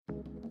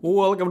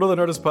Welcome to the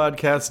Nerdist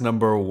Podcast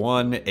number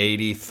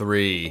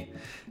 183.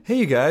 Hey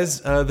you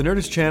guys, the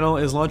Nerdist channel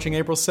is launching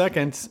April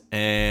 2nd,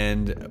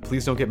 and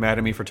please don't get mad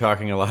at me for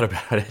talking a lot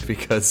about it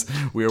because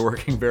we are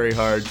working very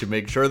hard to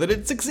make sure that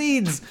it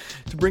succeeds,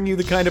 to bring you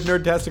the kind of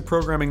nerdtastic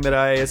programming that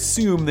I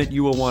assume that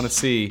you will want to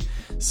see.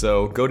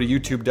 So go to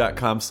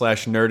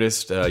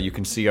youtube.com/nerdist, you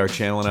can see our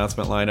channel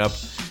announcement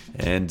lineup.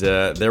 And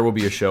there will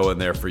be a show in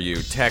there for you.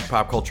 Tech,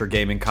 pop culture,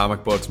 gaming,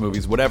 comic books,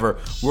 movies, whatever.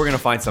 We're going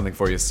to find something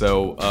for you.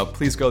 So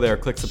please go there,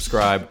 click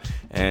subscribe,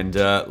 and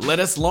let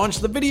us launch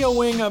the video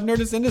wing of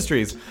Nerdist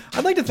Industries.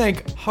 I'd like to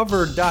thank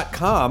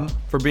Hover.com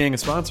for being a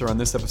sponsor on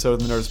this episode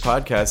of the Nerdist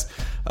Podcast.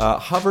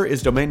 Hover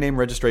is domain name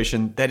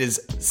registration that is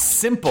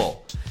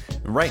simple.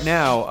 Right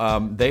now,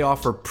 they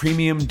offer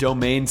premium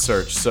domain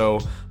search. So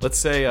let's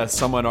say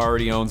someone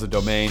already owns a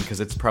domain because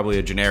it's probably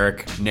a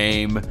generic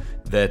name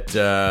that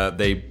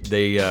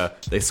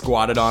they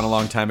squatted on a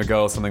long time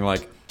ago, something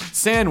like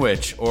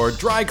sandwich or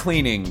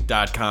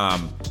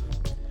drycleaning.com.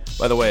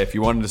 By the way, if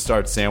you wanted to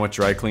start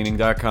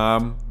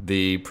sandwichdrycleaning.com,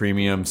 the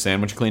premium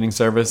sandwich cleaning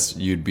service,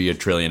 you'd be a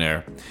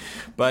trillionaire.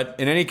 But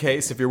in any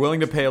case, if you're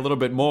willing to pay a little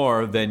bit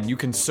more, then you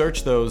can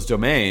search those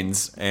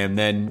domains, and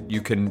then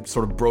you can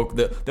sort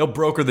of they'll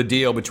broker the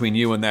deal between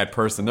you and that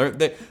person. They're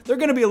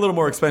going to be a little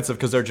more expensive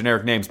because they're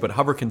generic names, but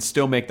Hover can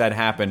still make that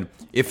happen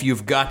if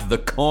you've got the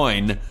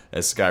coin,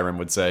 as Skyrim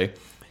would say.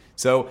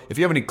 So if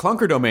you have any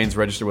clunker domains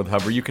registered with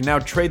Hover, you can now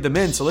trade them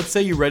in. So let's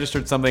say you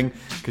registered something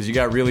because you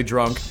got really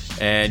drunk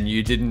and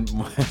you didn't,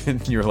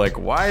 you're like,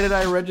 why did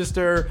I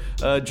register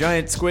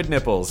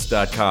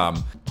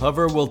giantsquidnipples.com?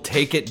 Hover will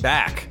take it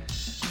back.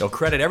 They'll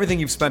credit everything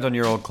you've spent on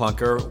your old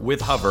clunker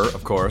with Hover,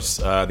 of course,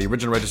 the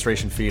original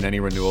registration fee and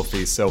any renewal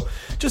fees. So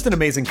just an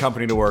amazing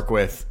company to work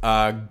with.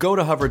 Go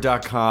to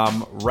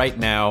hover.com right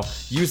now.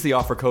 Use the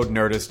offer code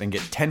NERDIST and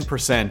get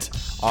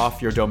 10%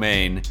 off your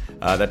domain.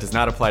 That does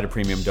not apply to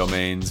premium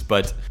domains,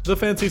 but the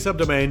fancy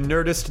subdomain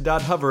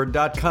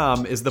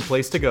nerdist.hover.com is the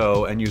place to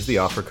go and use the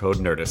offer code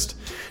NERDIST.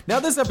 Now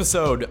this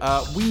episode,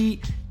 we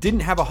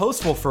didn't have a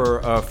hostful for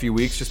a few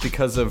weeks just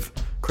because of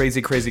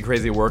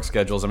crazy work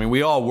schedules. I mean,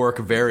 we all work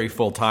very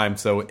full-time,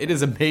 so it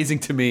is amazing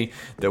to me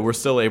that we're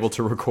still able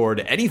to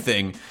record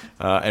anything.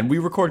 And we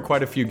record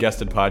quite a few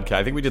guested podcasts.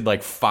 I think we did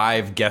like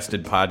 5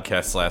 guested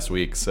podcasts last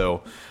week,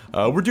 so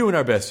we're doing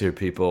our best here,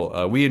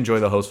 people. We enjoy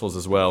the hostfuls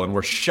as well, and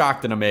we're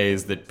shocked and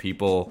amazed that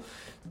people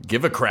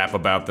give a crap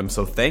about them,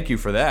 so thank you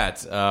for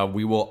that.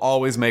 We will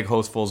always make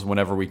hostfuls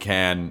whenever we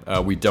can.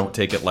 We don't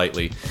take it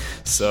lightly.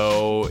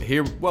 So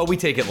here, well, we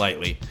take it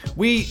lightly.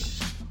 We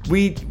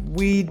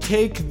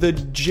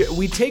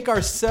take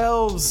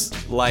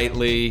ourselves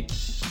lightly,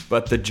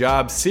 but the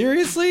job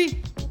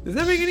seriously? Does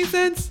that make any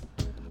sense?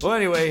 Well,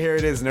 anyway, here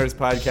it is, Nerdist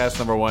Podcast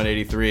number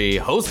 183,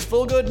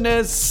 Hostful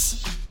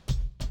Goodness.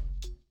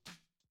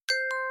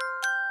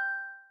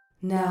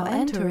 Now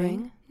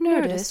entering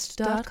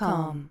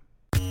Nerdist.com.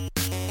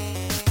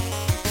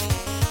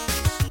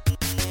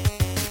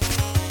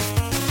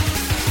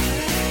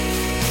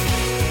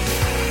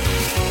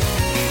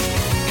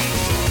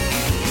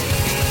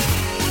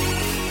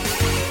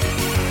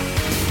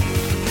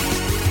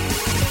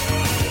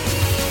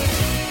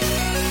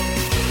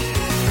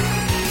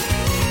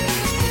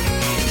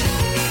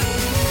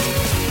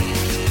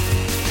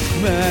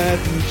 Matt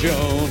and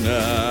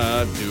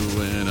Jonah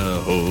doing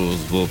a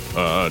Hostful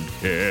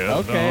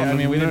podcast. Okay, I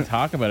mean, we didn't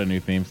talk about a new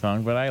theme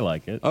song, but I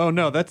like it. Oh,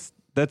 no, that's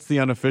the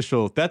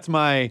unofficial. That's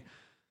my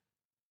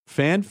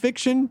fan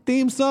fiction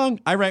theme song.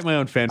 I write my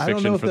own fan fiction. I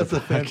don't know if for that's the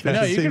a fan podcast. fiction.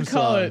 No,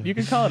 you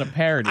can call it a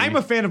parody. I'm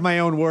a fan of my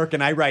own work,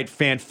 and I write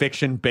fan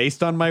fiction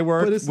based on my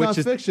work, But it's which not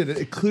is fiction.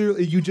 It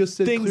clearly, you just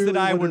said things clearly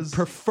that I what would is-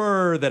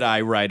 prefer that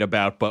I write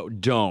about,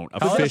 but don't Call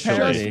it a officially.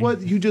 parody. Just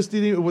what you just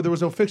didn't. Well, there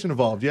was no fiction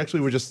involved. You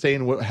actually were just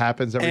saying what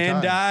happens every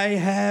And time. I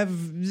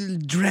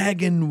have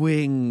dragon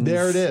wings.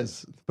 There it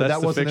is. But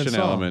That's that wasn't the in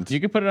fiction song. element. You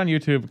could put it on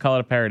YouTube, call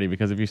it a parody,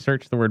 because if you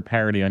search the word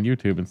parody on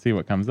YouTube and see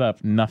what comes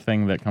up,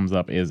 nothing that comes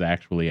up is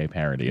actually a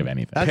parody of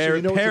anything. Actually,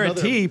 you know what's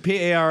another- Parity,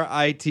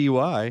 Parity.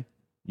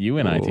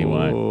 UNITY.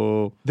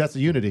 Oh. That's a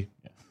unity.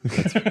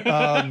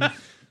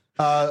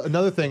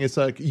 Another thing is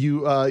like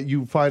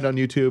you find on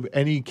YouTube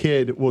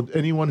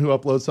anyone who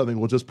uploads something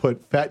will just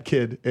put fat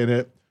kid in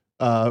it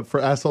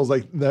for assholes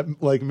like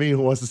me who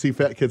wants to see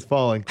fat kids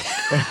falling.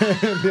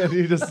 and then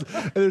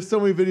and there's so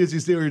many videos you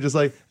see where you're just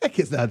like, that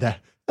kid's not that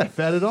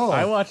fat at all.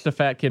 I watched a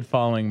fat kid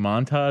falling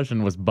montage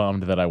and was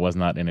bummed that I was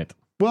not in it.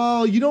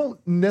 Well, you don't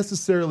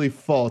necessarily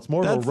fall. It's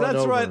more of a run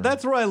over. Right.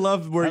 That's where I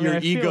love where I mean, your I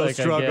feel ego like I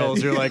struggles.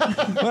 get- You're like,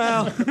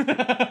 well,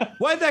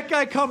 why'd that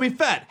guy call me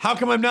fat? How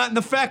come I'm not in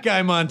the fat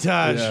guy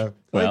montage? Yeah.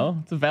 Well,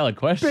 it's a valid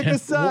question. Pick a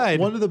side.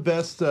 One of the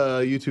best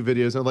YouTube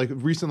videos, and like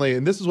recently,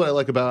 and this is what I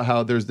like about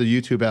how there's the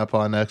YouTube app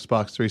on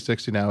Xbox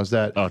 360 now, is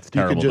that it's you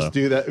can terrible, just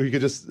though. do that. Or you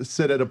could just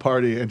sit at a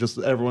party and just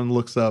everyone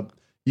looks up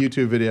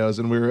YouTube videos.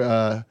 And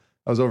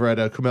I was over at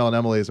Kumail and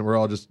Emily's, and we're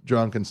all just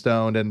drunk and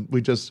stoned, and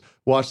we just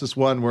watched this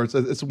one where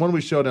it's one we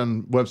showed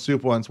on Web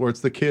Soup once, where it's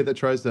the kid that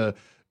tries to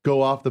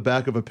go off the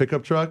back of a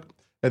pickup truck.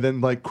 and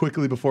then like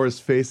quickly before his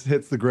face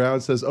hits the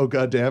ground says, "Oh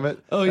God damn it!"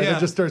 Oh, and yeah. then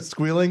just starts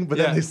squealing, but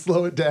Yeah. then they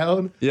slow it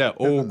down. Yeah.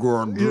 Oh,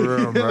 God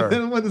damn And it.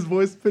 then when his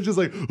voice pitches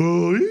like,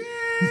 "Oh."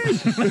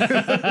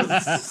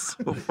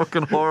 So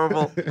fucking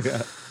horrible.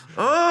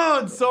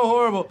 Oh, it's so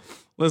horrible.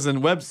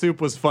 Listen, Web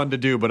Soup was fun to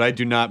do, but I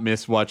do not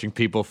miss watching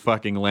people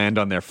fucking land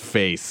on their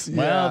face.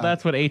 Well, Yeah.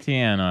 that's what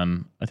ATN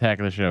on Attack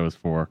of the Show is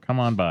for. Come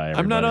on by,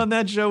 everybody. I'm not on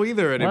that show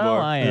either anymore.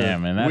 Well, I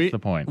am, and that's the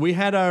point. We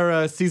had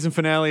our season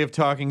finale of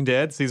Talking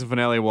Dead, season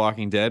finale of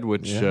Walking Dead,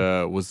 which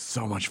was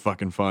so much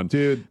fucking fun.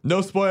 Dude.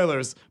 No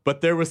spoilers,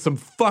 but there was some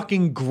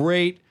fucking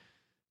great,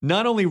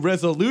 not only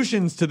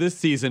resolutions to this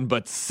season,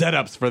 but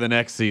setups for the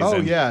next season. Oh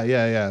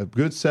yeah.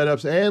 Good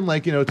setups, and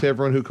like to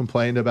everyone who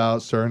complained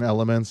about certain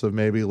elements of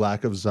maybe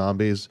lack of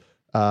zombies,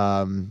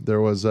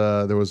 there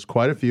was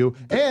quite a few.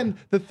 And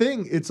the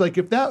thing, it's like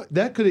if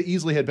that could have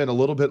easily had been a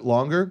little bit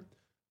longer,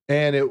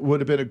 and it would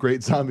have been a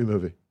great zombie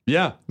movie.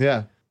 Yeah.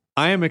 Yeah.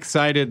 I am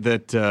excited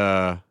that.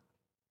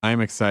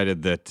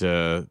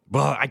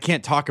 Well, I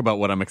can't talk about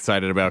what I'm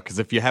excited about because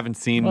if you haven't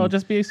seen, Well,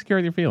 just be secure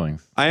with your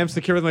feelings. I am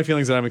secure with my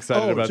feelings that I'm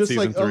excited about just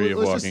season 3 of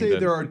let's Walking just say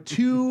Dead. there are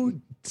 2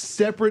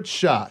 separate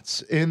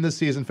shots in the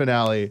season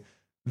finale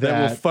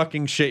that will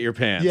fucking shit your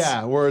pants.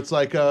 Yeah, where it's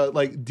like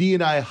D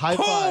and I high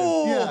five.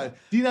 Oh! Yeah,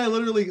 D and I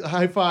literally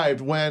high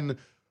fived when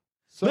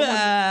someone,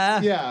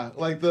 yeah,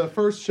 like the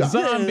first shot.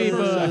 Zombie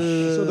bush.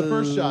 So the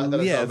first shot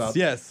that I talked about.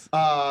 Yes.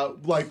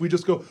 Like we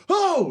just go,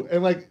 oh,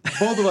 and like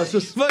both of us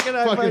just Fucking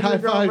high five high your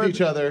five girlfriend.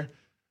 each other.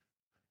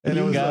 And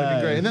it was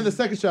fucking great. And then the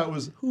second shot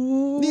was,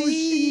 oh,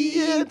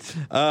 shit.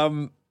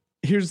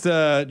 Here's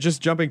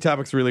just jumping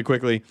topics really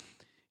quickly.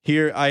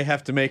 Here I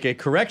have to make a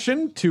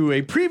correction to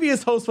a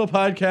previous Hostful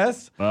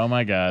podcast Oh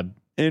my God.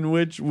 in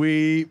which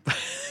we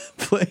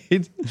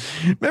played.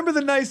 Remember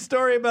the nice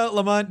story about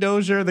Lamont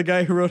Dozier, the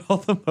guy who wrote all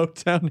the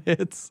Motown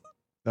hits?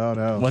 Oh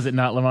no. Was it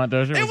not Lamont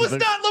Dozier? It was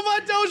not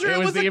Lamont Dozier. It It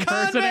was was the a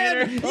con man.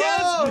 impersonator?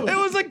 Yes, Oh! it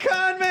was a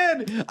con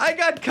man. I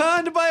got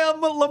conned by a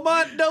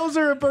Lamont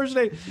Dozier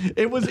impersonator.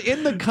 It was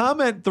in the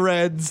comment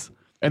threads.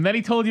 And then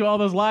he told you all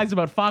those lies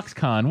about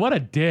Foxconn. What a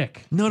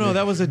dick. No,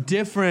 that was a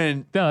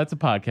different. No, that's a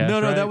podcast.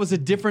 No, right? that was a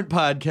different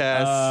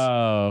podcast.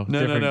 Oh,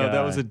 No, different that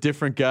guy. was a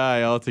different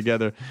guy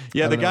altogether.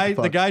 Yeah, the don't know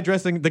what the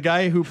fuck.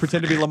 guy who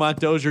pretended to be Lamont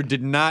Dozier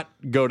did not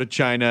go to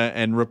China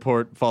and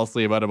report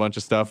falsely about a bunch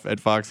of stuff at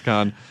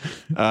Foxconn.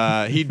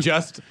 He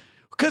just,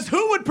 because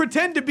who would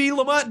pretend to be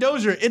Lamont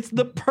Dozier? It's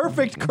the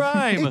perfect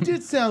crime. It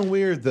did sound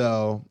weird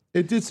though.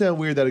 It did sound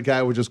weird that a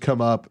guy would just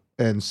come up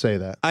and say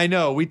that. I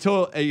know. We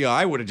told.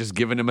 I would have just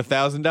given him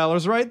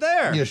 $1,000 right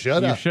there. You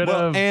should You have. should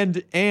Well, have.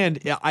 and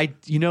I,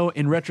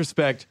 in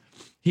retrospect,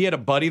 he had a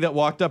buddy that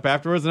walked up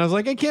afterwards, and I was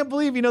like, I can't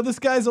believe, this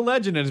guy's a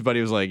legend. And his buddy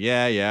was like,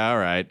 yeah, all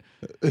right.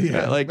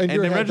 Yeah, Like, in and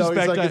your in head, though,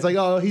 retrospect, it's like,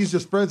 oh, he's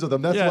just friends with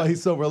him. That's Yeah. why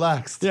he's so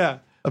relaxed. Yeah.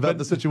 About But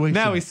the situation.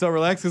 Now he's so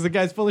relaxed because the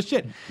guy's full of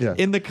shit. Yeah.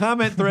 In the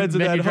comment threads of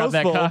Then that you drop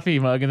that Hostful. coffee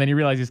mug, and then you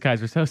realize these guys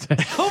are so sick.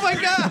 Oh my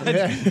God!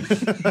 Yeah.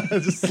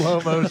 Just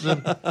slow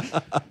motion.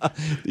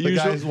 The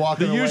guy's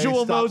walking the away,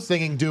 usual stop mo-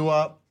 singing doo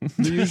up.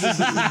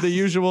 the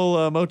usual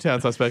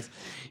Motown suspects.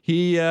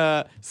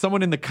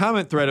 Someone in the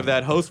comment thread of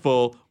that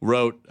Hostful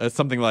wrote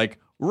something like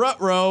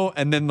 "Rut-row,"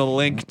 and then the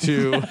link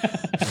to,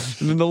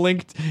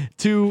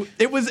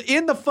 it was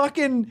in the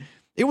fucking.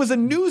 It was a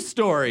news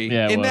story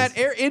Yeah, it in was. that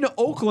in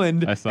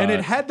Oakland, I saw and it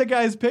it. had the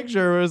guy's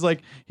picture. It was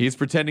like he's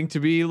pretending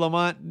to be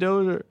Lamont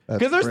Dozier That's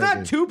because there's not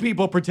crazy. 2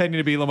 people pretending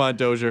to be Lamont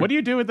Dozier. What do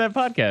you do with that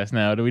podcast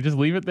now? Do we just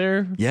leave it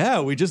there?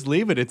 Yeah, we just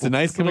leave it. It's a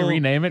nice Can we little.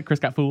 rename it? Chris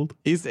got fooled.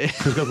 He's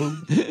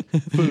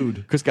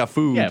Food. Chris got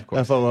food. Yeah, of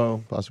course.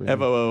 FOO. Possibly.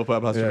 FOO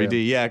apostrophe Yeah,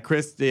 D. Yeah,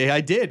 Chris, I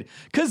did.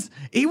 Because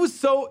he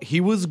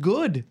was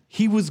good.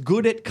 He was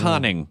good at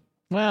conning.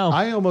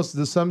 Well,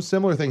 Some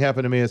similar thing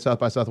happened to me at South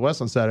by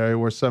Southwest on Saturday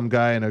where some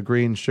guy in a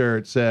green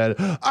shirt said,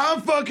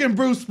 I'm fucking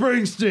Bruce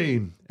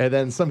Springsteen. And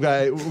then some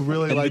guy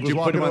really Did was you put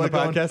walking him on like the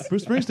going, podcast?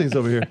 Bruce Springsteen's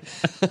over here.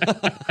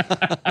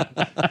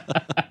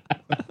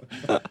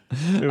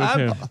 it was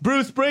him.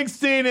 Bruce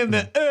Springsteen in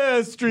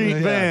the Street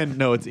Yeah. Band.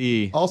 No, it's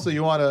E. Also, if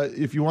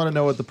you want to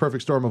know what the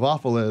perfect storm of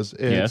awful is,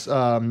 it's Yes.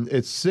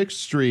 it's 6th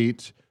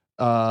Street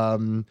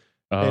in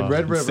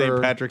Red River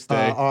St. Patrick's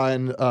Day.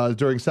 on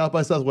during South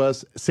by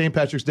Southwest, St.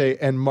 Patrick's Day,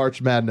 and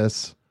March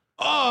Madness.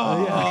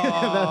 Oh,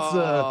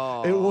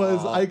 That's it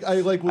was I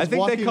like was I think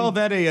walking, they call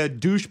that a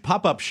douche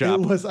pop-up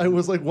shop. I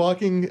was like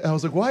walking. I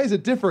was like, why is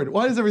it different?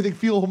 Why does everything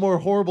feel more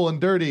horrible and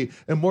dirty?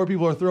 And more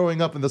people are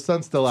throwing up, and the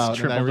sun's still out.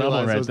 And I triple-double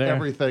realized right it was there.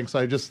 everything. So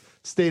I just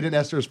stayed in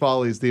Esther's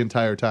Follies the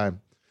entire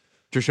time.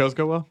 Did your shows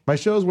go well? My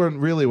shows went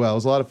really well. It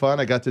was a lot of fun.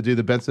 I got to do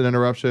the Benson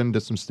Interruption,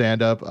 did some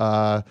stand up.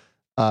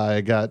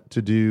 I got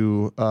to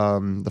do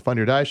the Fun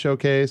Your Die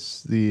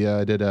showcase.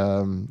 I did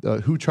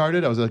Who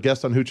Charted. I was a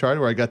guest on Who Charted,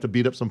 where I got to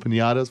beat up some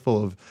pinatas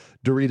full of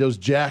Doritos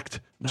jacked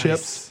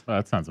chips. Oh,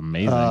 that sounds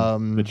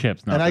amazing. The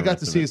chips. Not And I the got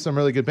rest to of see it. some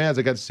really good bands.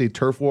 I got to see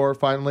Turf War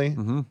finally,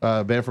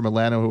 a band from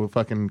Atlanta who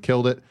fucking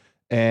killed it.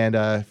 And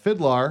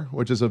Fiddlar,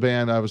 which is a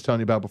band I was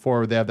telling you about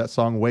before. They have that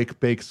song Wake,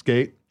 Bake,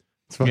 Skate.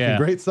 It's a fucking Yeah.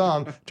 great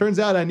song. Turns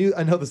out I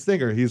know the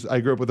singer. I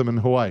grew up with him in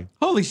Hawaii.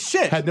 Holy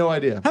shit! Had no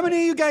idea. How many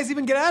of you guys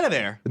even get out of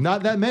there?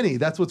 Not that many.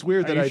 That's what's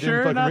weird that Are I you didn't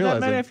sure fucking not realize that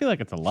many? I it. feel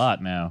like it's a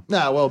lot now.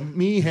 Nah, well,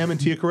 me, him, and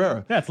Tia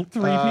Carrera. Yeah, it's 3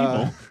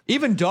 people.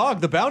 Even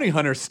Dog, the bounty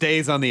hunter,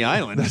 stays on the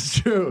island. That's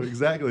true.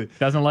 Exactly.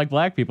 Doesn't like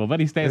black people, but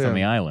he stays Yeah. on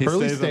the island.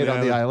 Hurley stays on stayed the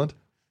on the island.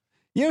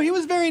 You know, he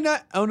was very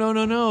not. Oh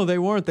no, they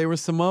weren't. They were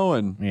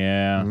Samoan.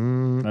 Yeah,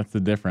 that's the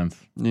difference.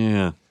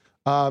 Yeah.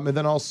 And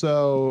then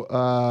also,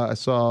 I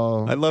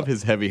saw. I love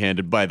his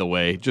heavy-handed. By the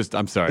way,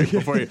 I'm sorry.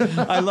 Before you,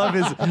 I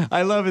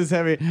love his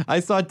heavy.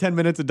 I saw 10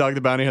 minutes of Dog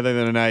the Bounty Hunter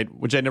the other night,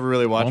 which I never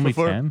really watched Only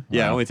before. 10?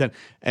 Yeah, Wow. only 10.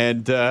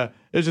 And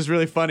it's just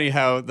really funny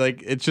how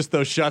it's just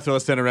those shots where they'll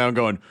stand around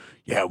going,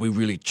 "Yeah, we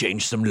really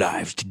changed some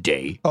lives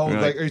today." Oh, You're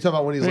like, are you talking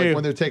about when he's Hey. like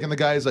when they're taking the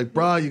guy? He's like,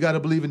 "Bruh, you got to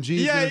believe in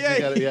Jesus."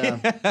 Yeah.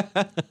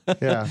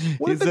 yeah.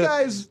 What if He's the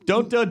guys?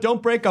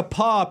 don't break a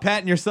paw,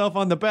 patting yourself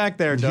on the back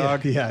there,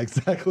 dog. Yeah,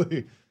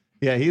 exactly.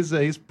 Yeah,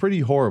 he's pretty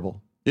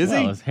horrible. Is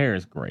Well, he? his hair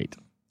is great.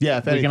 Yeah,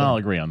 if We anything. can all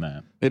agree on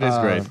that. It is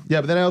great.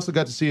 Yeah, but then I also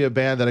got to see a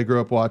band that I grew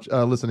up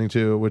listening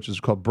to, which is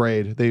called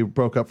Braid. They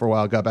broke up for a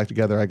while, got back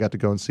together. I got to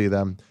go and see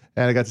them,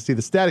 and I got to see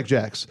the Static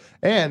Jacks.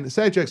 And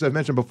Static Jacks, I've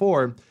mentioned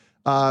before,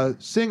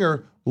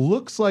 singer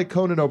looks like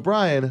Conan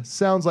O'Brien,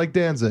 sounds like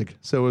Danzig.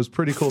 So it was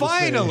pretty cool.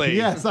 Finally! To see.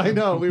 Yes, I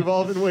know. We've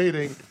all been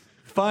waiting.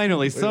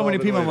 Finally, so all many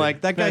been people. I'm waiting.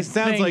 like, that guy That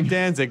sounds thing. like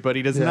Danzig, but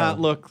he does Yeah. not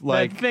look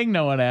like. That thing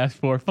no one asked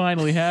for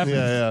finally happened.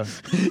 Yeah.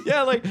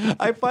 Yeah, like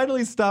I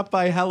finally stopped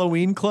by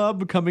Halloween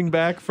Club coming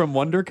back from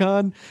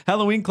WonderCon.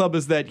 Halloween Club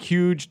is that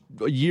huge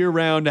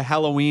year-round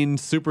Halloween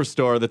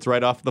superstore that's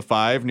right off the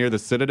 5 near the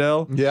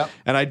Citadel. Yep.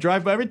 And I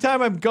drive by every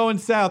time I'm going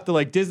south to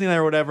like Disneyland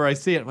or whatever, I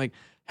see it. I'm like,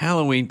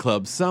 Halloween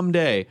Club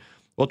someday.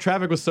 Well,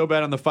 traffic was so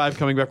bad on the 5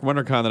 coming back from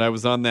WonderCon that I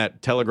was on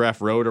that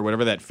Telegraph Road or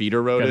whatever that feeder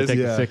road Gotta is. take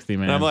Yeah. the 60,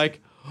 man. And I'm like,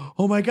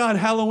 oh my God,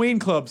 Halloween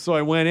Club. So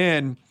I went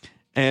in,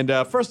 and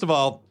first of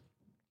all,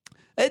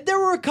 there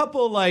were a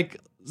couple like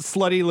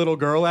slutty little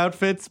girl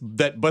outfits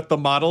but the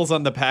models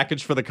on the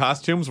package for the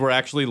costumes were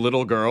actually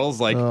little girls,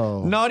 like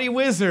Oh. Naughty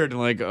Wizard. I'm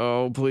like,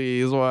 oh,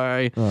 please,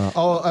 why? I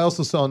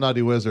also saw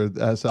Naughty Wizard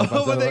at South by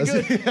Oh, were they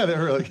Southwest. good? Yeah, they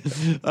were really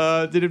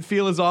good. Did it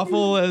feel as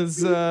awful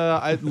as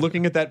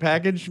looking at that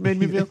package made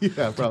me feel?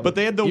 Yeah, probably. But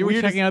they had the You were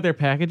weirdest. checking out their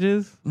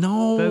packages?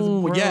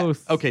 No, That's yeah,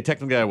 gross. okay.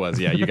 Technically, I was.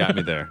 Yeah, you got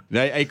me there.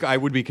 I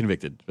would be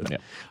convicted. But,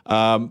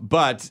 Yeah.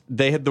 but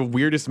they had the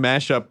weirdest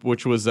mashup,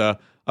 which was a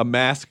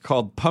mask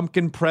called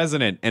Pumpkin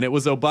President, and it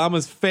was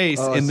Obama's face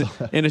Oh, I in saw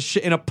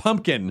that. in a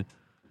pumpkin.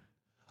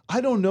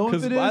 I don't know if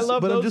 'Cause it is, I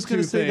love but I'm those just going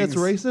to two say that's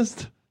things.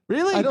 racist.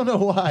 Really? I don't know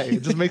why.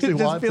 It just makes me It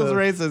just want feels to.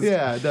 racist.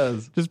 Yeah, it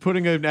does. Just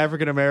putting an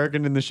African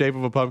American in the shape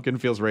of a pumpkin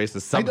feels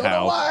racist I don't somehow.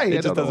 know why. I It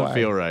just don't know doesn't why.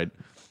 feel right.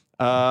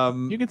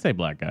 You can say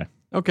black guy.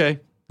 Okay.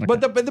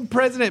 But the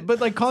president,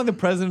 but like calling the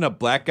president a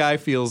black guy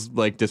feels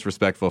like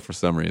disrespectful for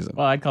some reason.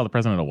 Well, I'd call the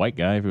president a white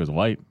guy if he was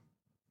white.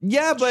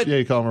 Yeah, but Yeah,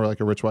 you call him like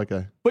a rich white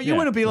guy. But you Yeah.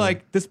 wouldn't be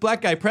like, this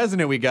black guy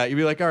president we got. You'd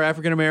be like, our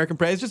African American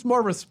president. It's just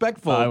more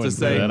respectful I to wouldn't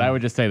say say that. I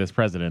would just say this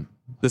president.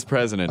 this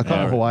president. I call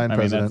him Hawaiian I mean,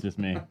 president. that's just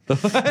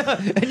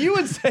me. And you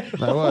would say,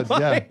 I would,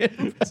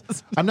 yeah.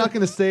 I'm not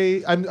going to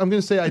say. I'm going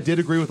to say I did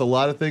agree with a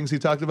lot of things he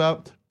talked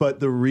about, but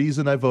the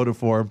reason I voted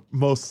for him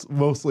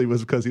mostly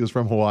was because he was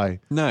from Hawaii.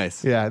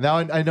 nice. Yeah. Now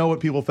I know what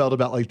people felt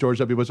about like George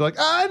W. Bush. They're like,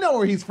 I know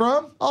where he's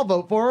from. I'll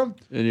vote for him.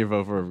 And you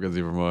vote for him because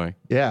he's from Hawaii.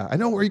 Yeah, I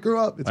know where he grew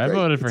up. It's I great.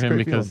 voted for It's a him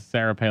great because feeling.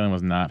 Sarah Palin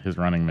was not his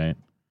running mate.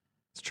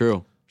 It's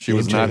true. She Game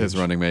was not change. his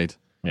running mate.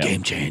 Yeah.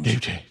 Game change.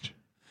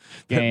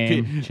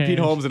 Game Pete change.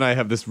 Holmes and I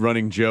have this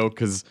running joke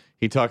because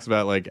he talks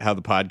about like how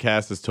the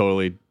podcast is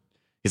totally.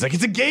 He's like,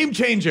 it's a game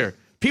changer.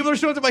 People are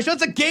showing up to my show.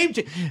 It's a game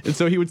changer. And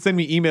so he would send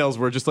me emails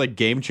where just like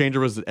game changer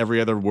was every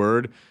other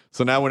word.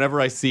 So now whenever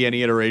I see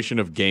any iteration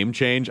of game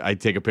change, I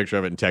take a picture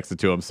of it and text it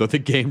to him. So the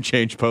game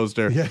change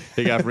poster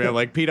he got for me. I'm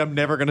like, Pete, I'm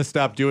never going to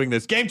stop doing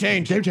this. Game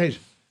change. Game change.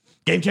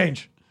 Game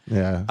change.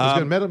 Yeah, it was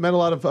good. Met a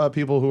lot of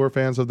people who were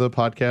fans of the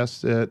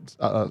podcast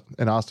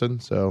in Austin.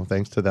 So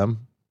thanks to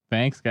them.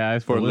 Thanks,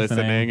 guys, For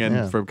listening and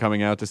Yeah. for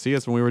coming out to see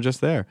us when we were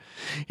just there.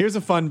 Here's a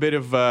fun bit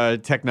of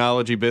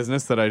technology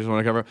business that I just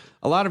want to cover.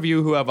 A lot of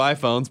you who have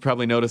iPhones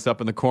probably noticed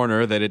up in the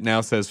corner that it now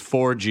says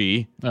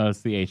 4G. Oh,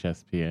 it's the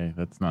HSPA.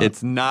 That's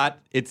not.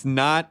 It's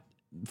not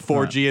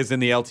 4G as in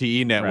the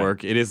LTE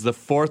network. It is the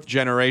 4th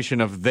generation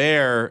of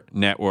their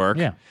network.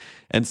 Yeah.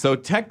 And so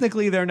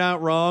technically they're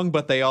not wrong,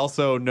 but they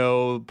also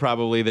know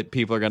probably that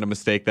people are going to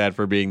mistake that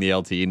for being the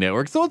LTE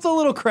network. So it's a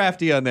little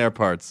crafty on their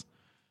parts.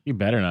 You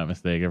better not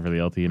mistake it for the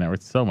LTE network.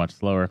 It's so much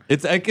slower.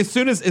 It's like as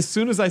soon as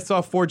I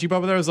saw 4G pop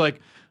up there, I was like,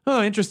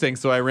 oh, interesting.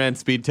 So I ran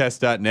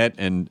speedtest.net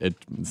and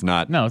it's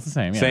not. No, it's the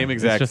same. Yeah. Same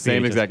It's exact just the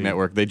exact HSP.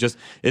 network.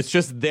 It's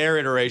just their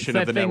iteration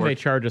It's of that the thing they network.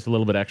 charge us a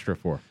little bit extra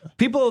for.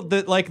 People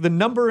that like the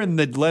number and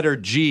the letter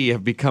G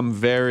have become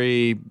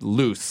very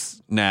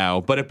loose now,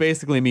 but it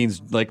basically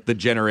means like the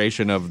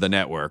generation of the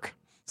network.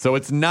 So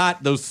it's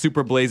not those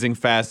super blazing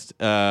fast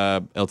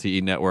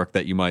LTE network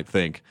that you might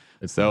think.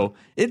 So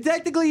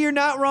technically you're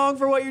not wrong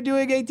for what you're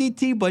doing,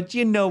 ATT, but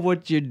you know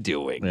what you're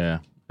doing. Yeah.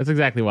 That's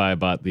exactly why I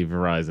bought the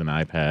Verizon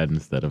iPad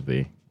instead of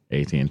the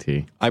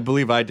AT&T. I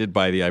believe I did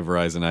buy the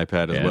Verizon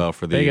iPad as well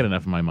for the. They get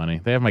enough of my money.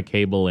 They have my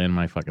cable and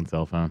my fucking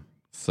cell phone.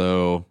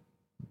 So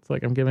it's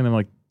like I'm giving them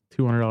like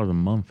 $200 a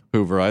month.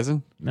 Who,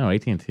 Verizon? No,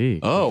 AT&T.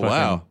 Oh,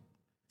 wow.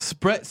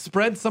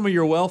 Spread some of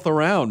your wealth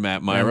around,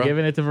 Matt Myra. I'm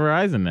giving it to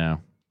Verizon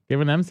now.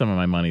 Giving them some of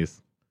my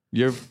monies.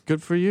 You're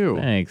good for you.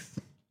 Thanks.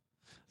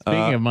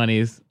 Speaking of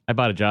monies, I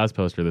bought a Jaws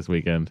poster this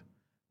weekend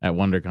at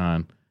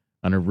WonderCon.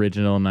 An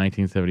original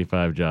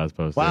 1975 Jaws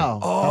poster. Wow.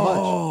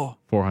 How much?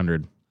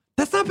 400.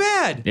 That's not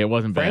bad. It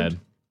wasn't Framed? bad.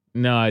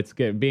 No, it's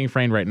being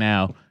framed right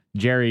now.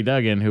 Jerry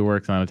Duggan, who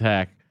works on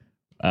Attack,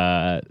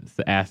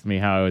 asked me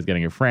how I was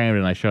getting it framed,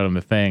 and I showed him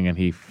the thing, and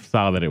he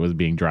saw that it was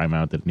being dry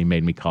mounted, and he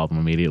made me call them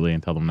immediately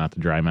and tell them not to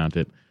dry mount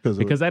it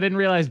because I didn't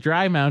realize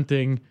dry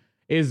mounting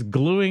is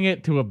gluing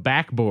it to a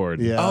backboard.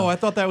 Yeah. Oh, I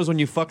thought that was when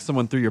you fuck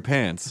someone through your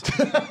pants.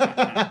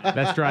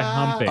 That's dry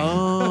humping.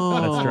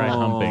 That's dry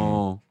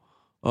humping.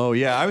 Oh,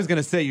 yeah. I was going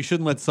to say you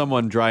shouldn't let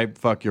someone dry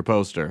fuck your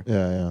poster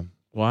Yeah.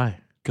 Why?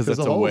 because Because that's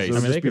the a holes waste. are- I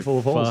mean, just they be could full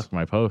of holes. fuck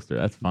my poster.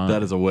 That's fine.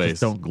 That is a waste.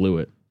 Just don't glue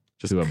it.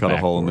 Just to a cut a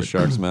hole in the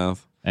backboard. shark's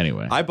mouth.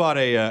 Anyway, I bought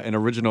an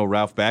original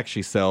Ralph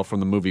Bakshi cell from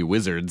the movie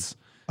Wizards,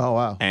 Oh,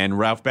 wow. and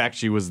Ralph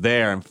Bakshi was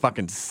there and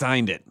fucking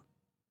signed it.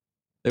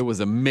 It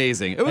was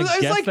amazing. It was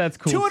guess like that's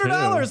cool,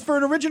 $200 too. for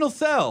an original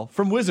cell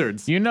from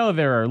Wizards. you know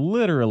there are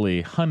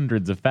literally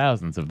hundreds of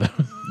thousands of those.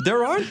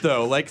 There aren't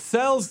though. Like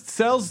cells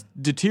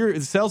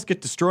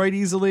get destroyed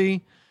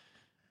easily.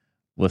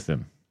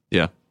 Listen,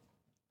 Yeah.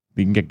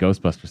 you can get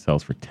Ghostbuster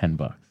cells for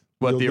 $10.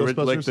 What Real the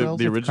Ghostbuster like the cells?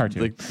 the It's original?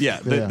 cartoon. Like, yeah,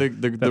 Yeah.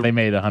 That they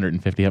made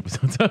 150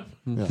 episodes of.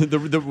 the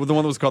one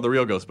that was called the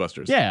real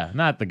Ghostbusters. Yeah,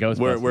 not the Ghostbusters.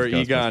 Where Ghostbusters,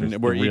 the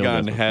real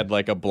Egon Ghostbusters. had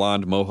like a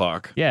blonde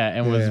mohawk. Yeah,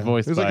 and was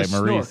voiced It was by like a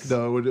Maurice. snork,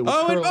 though. It would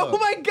Oh, curl up.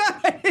 my God!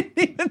 I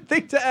didn't even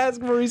think to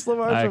ask Maurice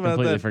LaMarche I about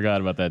completely that. forgot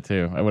about that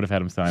too. I would have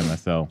had him sign my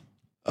cell.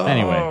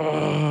 Anyway,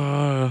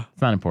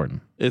 it's not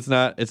important. It's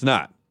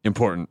not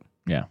important.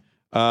 Yeah.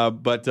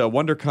 But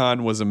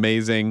WonderCon was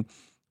amazing.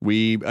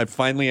 We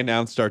finally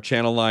announced our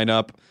channel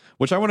lineup,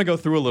 which I want to go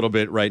through a little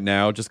bit right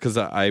now, just because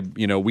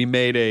we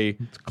made a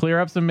To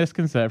clear up some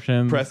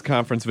misconceptions. press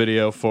conference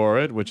video for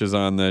it, which is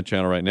on the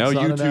channel right now. It's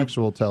on an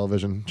actual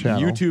television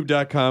channel.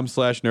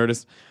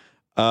 YouTube.com/Nerdist.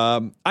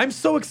 I'm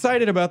so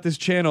excited about this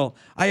channel.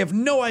 I have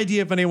no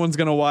idea if anyone's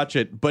going to watch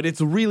it, but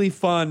it's really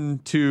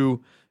fun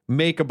to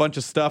make a bunch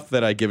of stuff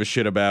that I give a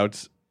shit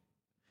about.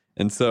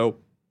 And so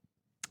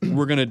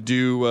we're going to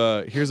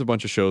do, here's a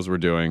bunch of shows we're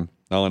doing.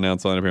 I'll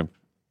announce on it here.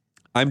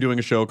 I'm doing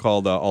a show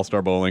called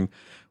All-Star Bowling,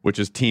 which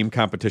is team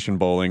competition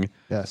bowling.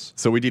 Yes.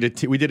 So we did a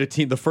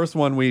team. The first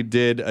one we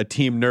did a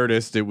Team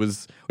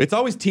Nerdist. It's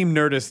always Team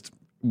Nerdist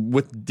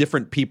with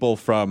different people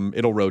from.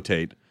 It'll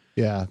rotate.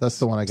 Yeah, that's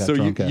the one I got So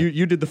drunk at.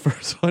 you did the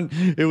first one.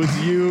 It was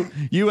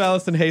you,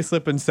 Allison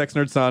Hayslip, and Sex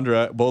Nerd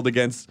Sandra bowled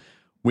against.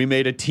 We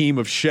made a team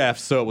of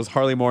chefs. So it was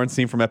Harley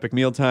Morenstein from Epic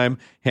Mealtime,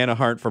 Hannah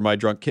Hart from My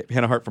Drunk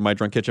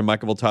Kitchen,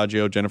 Michael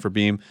Voltaggio, Jennifer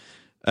Beam,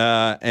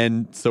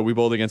 and so we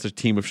bowled against a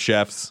team of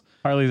chefs.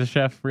 Harley's a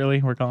chef, really?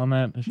 We're calling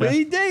that a chef? But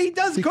he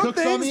does He cook cooks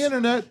things on the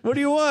internet. What do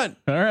you want?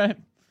 All right.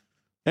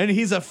 And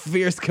he's a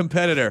fierce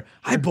competitor.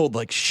 I bowled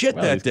like shit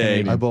Well, that he's day.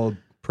 Canadian. I bowled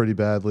pretty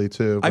badly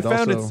too. I But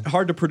found also, it's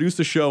hard to produce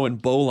a show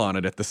and bowl on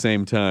it at the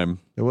same time.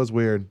 it was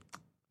weird.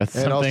 That's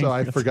And something. also,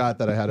 I forgot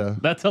that I had a.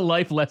 That's a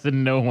life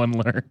lesson no one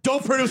learned.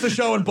 Don't produce a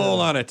show and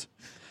bowl on it.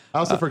 I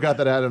also forgot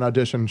that I had an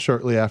audition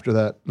shortly after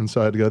that, and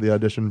so I had to go to the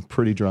audition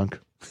pretty drunk.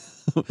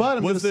 But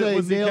I'm going to say,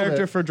 Was the nailed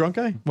character it. for Drunk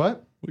Guy?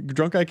 What?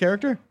 Drunk Guy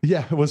character?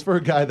 Yeah, it was for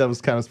a guy that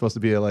was kind of supposed to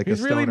be a He's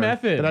stoner. really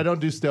method. And I don't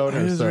do stoners.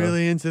 I was so.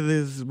 really into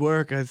this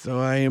work, so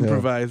I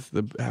improvised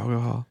the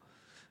alcohol.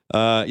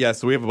 Yeah,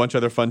 so we have a bunch of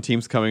other fun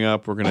teams coming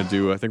up. I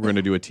think we're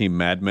gonna do a team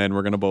Mad Men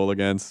we're gonna bowl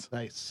against.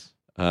 Nice.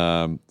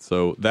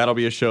 So that'll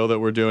be a show that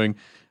we're doing.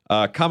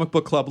 Comic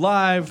Book Club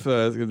Live.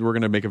 We're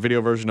going to make a video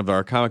version of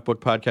our comic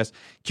book podcast.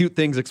 Cute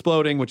Things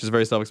Exploding, which is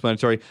very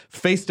self-explanatory.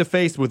 Face to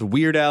Face with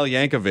Weird Al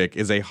Yankovic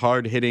is a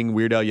hard-hitting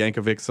Weird Al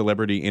Yankovic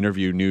celebrity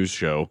interview news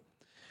show.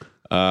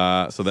 So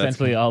that's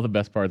Essentially all the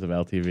best parts of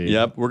LTV.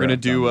 Yep, we're gonna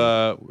do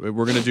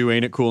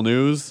Ain't It Cool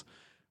News.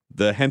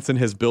 The Henson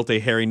has built a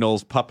Harry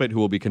Knowles puppet who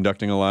will be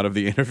conducting a lot of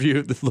the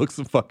interview. This looks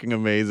fucking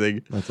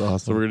amazing. That's awesome.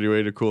 So we're gonna do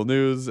Ain't It Cool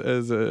News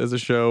as a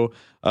show.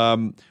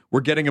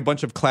 We're getting a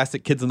bunch of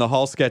classic Kids in the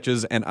Hall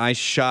sketches, and I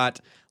shot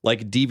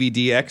like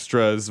DVD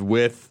extras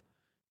with.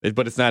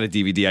 But it's not a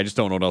DVD. I just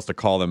don't know what else to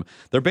call them.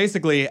 They're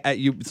basically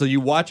So you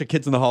watch a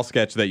Kids in the Hall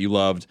sketch that you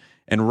loved,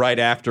 and right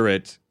after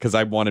it, because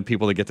I wanted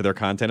people to get to their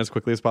content as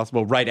quickly as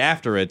possible. Right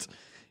after it,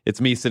 it's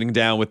me sitting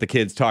down with the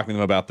kids talking to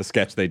them about the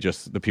sketch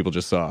the people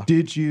just saw.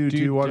 Did you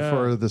do one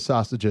for the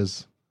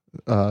sausages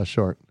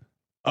short?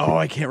 Oh,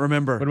 I can't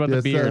remember. What about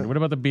Yes, the beard? sir. What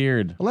about the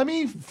beard? Let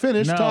me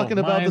finish No, talking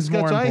about the mine's sketch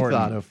more I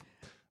important. thought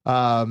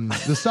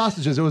of. The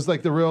sausages. It was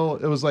like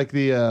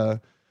the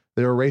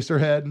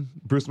Eraserhead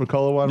Bruce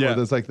McCullough one, Yeah. where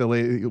there's like the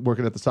lady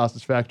working at the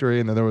sausage factory,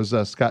 and then there was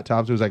Scott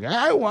Thompson who was like,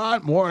 "I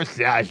want more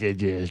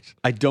sausages."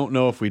 I don't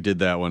know if we did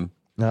that one.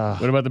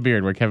 What about the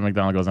beard, where Kevin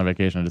McDonald goes on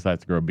vacation and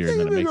decides to grow a beard, and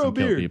then it makes him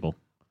kill people?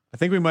 I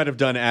think we might have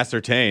done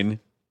Ascertain.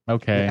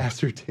 Okay.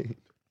 Ascertain.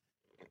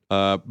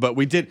 But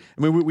we did.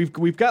 I mean,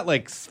 we've got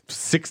like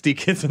 60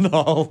 Kids in the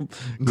Hall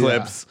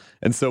clips,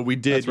 and so we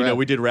did.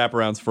 We did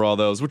wraparounds for all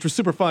those, which was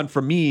super fun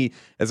for me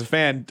as a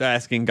fan,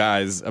 asking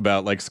guys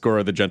about like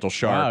Skora the Gentle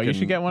Shark. Wow, you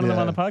should get one of them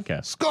on the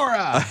podcast.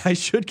 Skora! I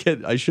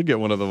should get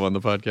one of them on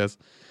the podcast.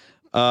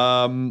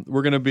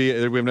 We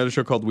have another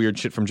show called Weird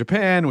Shit from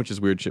Japan, which is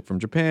Weird Shit from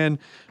Japan.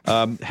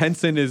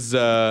 Henson is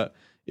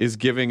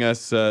giving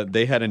us.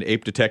 They had an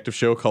ape detective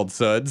show called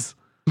Suds,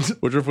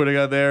 which we're putting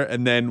out there,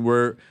 and then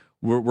we're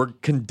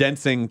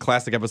condensing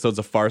classic episodes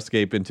of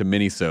Farscape into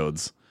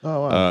minisodes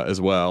as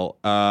well.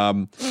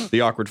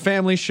 The Awkward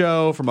Family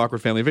Show from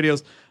Awkward Family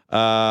Videos,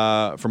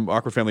 from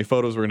Awkward Family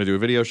Photos. We're going to do a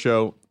video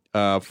show.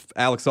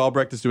 Alex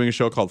Albrecht is doing a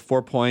show called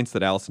 4 Points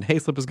that Allison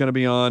Hayslip is going to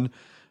be on.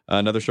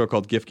 Another show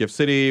called Gift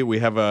City. We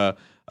have the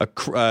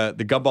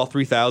Gumball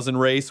 3000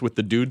 race with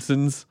the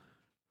Dudesons.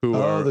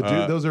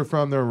 Those are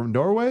from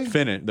Norway?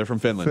 Finland. They're from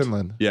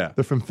Finland. Yeah.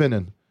 They're from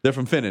Finland. They're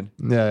from Finland.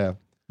 Yeah.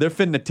 They're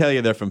finna tell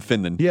you they're from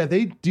Finland. Yeah,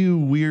 they do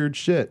weird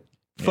shit.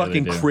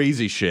 Fucking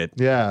crazy shit.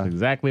 Yeah. That's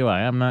exactly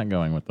why I'm not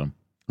going with them.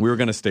 We were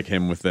going to stick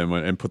him with them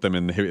and put them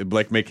in,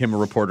 make him a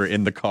reporter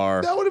in the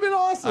car. That would have been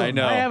awesome. I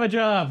know. I have a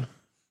job.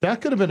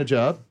 That could have been a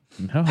job.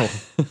 No.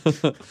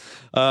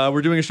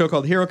 We're doing a show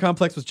called Hero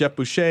Complex with Jeff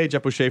Boucher.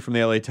 Jeff Boucher from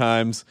the LA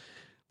Times.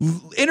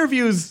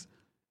 Interviews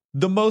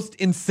the most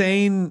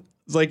insane.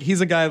 Like,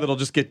 he's a guy that'll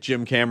just get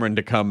Jim Cameron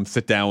to come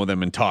sit down with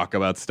him and talk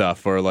about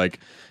stuff, or like,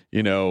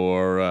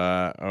 or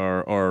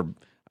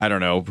I don't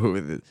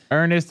know,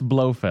 Ernest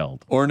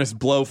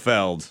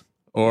Blofeld,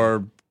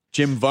 or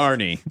Jim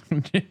Varney,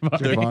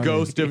 the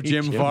ghost of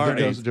Jim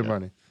Varney. The ghost of Jim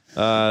Varney.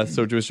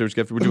 So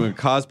we're doing a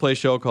cosplay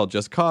show called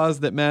Just Cause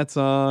that Matt's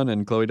on,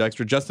 and Chloe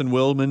Dykstra. Justin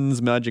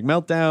Willman's Magic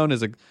Meltdown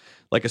is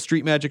a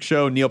street magic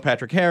show. Neil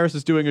Patrick Harris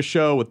is doing a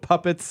show with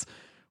puppets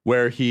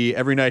where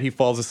every night he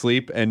falls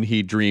asleep and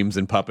he dreams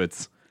in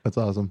puppets. That's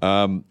awesome.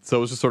 So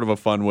it was just sort of a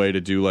fun way to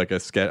do like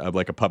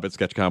a puppet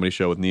sketch comedy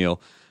show with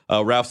Neil.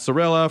 Ralph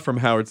Cirella from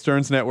Howard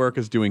Stern's network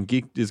is going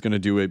to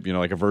do a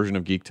version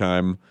of Geek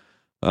Time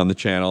on the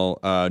channel.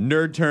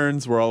 Nerd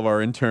Turns, where all of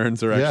our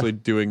interns are actually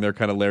doing their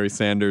kind of Larry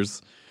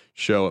Sanders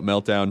show at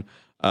Meltdown.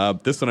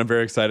 This one I'm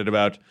very excited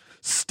about.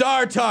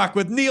 Star Talk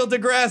with Neil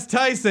deGrasse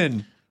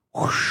Tyson.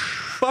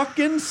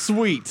 Fucking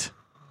sweet.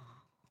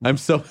 I'm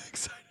so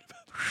excited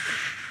about this.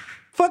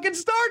 Fucking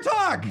Star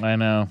Talk. I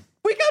know.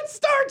 We got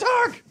Star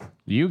Talk.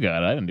 You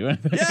got it. I didn't do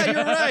anything. Yeah,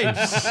 you're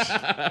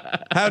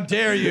right. How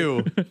dare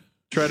you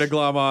try to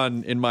glom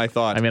on in my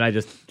thought. I mean, I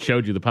just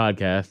showed you the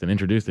podcast and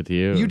introduced it to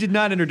you. You did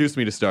not introduce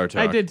me to Star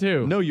Talk. I did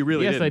too. No, you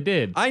really didn't. Yes, I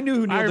did. I knew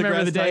who Neil I remember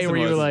deGrasse the day Tyson where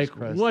you were was.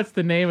 like, what's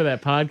the name of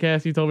that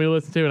podcast you told me to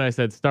listen to? And I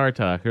said, Star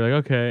Talk. You're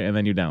like, okay. And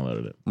then you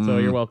downloaded it. So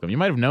you're welcome. You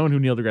might have known who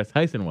Neil deGrasse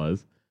Tyson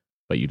was,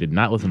 but you did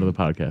not listen to the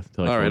podcast.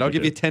 Until All right, I'll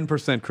give you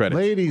 10% credit.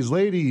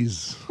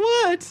 Ladies.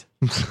 What?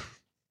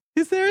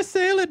 Is there a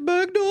sale at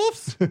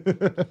Bergdorf's?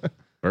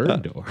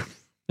 Bergdorf.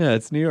 Yeah,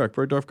 it's New York.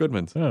 Bergdorf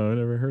Goodman's. Oh, I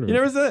never heard of it. You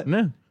never said it?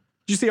 No. Did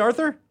you see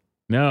Arthur?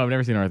 No, I've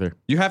never seen Arthur.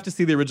 You have to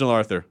see the original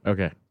Arthur.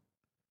 Okay.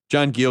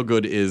 John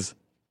Gielgud is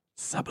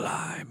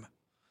sublime.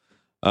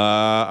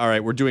 All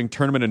right, we're doing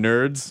Tournament of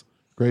Nerds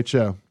Great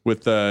show.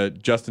 with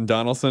Justin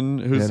Donaldson,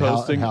 who's And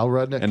hosting, Hal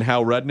Rudnick. and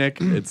Hal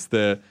Rudnick.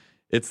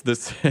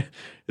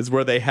 It's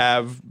where they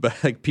have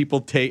like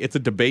people take. It's a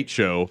debate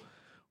show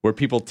where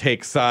people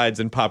take sides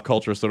in pop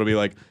culture. So it'll be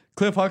like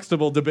Cliff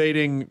Huxtable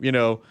debating,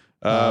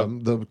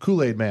 The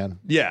Kool-Aid Man.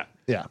 yeah.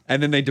 Yeah.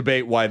 And then they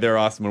debate why they're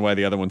awesome and why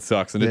the other one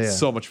sucks. And it's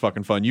so much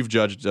fucking fun. You've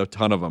judged a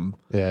ton of them.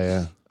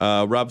 Yeah.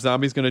 Rob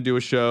Zombie's going to do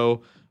a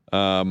show.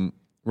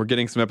 We're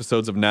getting some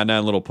episodes of Nan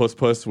Nan Little Puss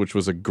Puss, which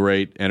was a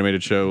great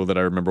animated show that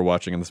I remember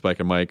watching in the Spike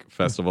and Mike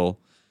Festival.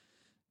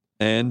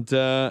 And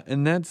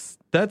that's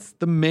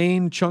the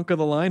main chunk of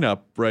the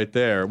lineup right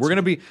there. We're going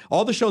to be...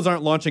 All the shows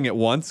aren't launching at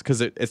once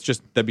because it's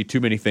just... That'd be too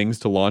many things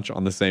to launch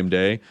on the same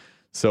day.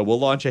 So we'll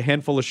launch a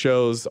handful of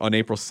shows on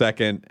April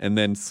 2nd and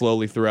then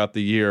slowly throughout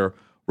the year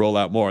roll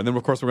out more. And then,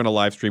 of course, we're going to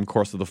live stream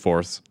Course of the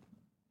Force,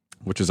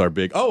 which is our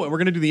big... Oh, and we're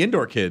going to do the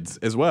Indoor Kids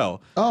as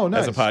well. Oh,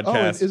 nice. As a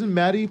podcast. Oh, isn't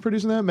Maddie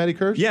producing that? Maddie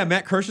Kirsch? Yeah,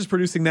 Matt Kirsch is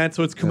producing that.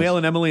 So it's Kumail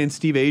and Emily and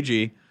Steve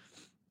Agee.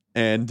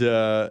 And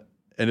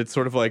it's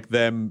sort of like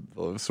them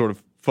sort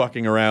of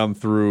fucking around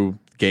through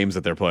games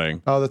that they're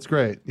playing. Oh, that's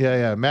great.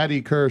 Yeah.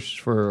 Maddie Kirsch,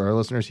 for our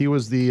listeners, he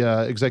was the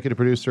executive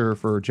producer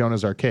for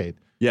Jonah's Arcade.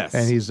 Yes.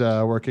 And he's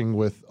working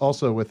with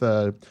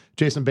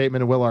Jason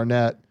Bateman and Will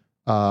Arnett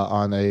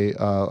on a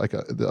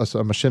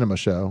machinima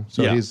show.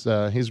 So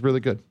he's really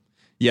good.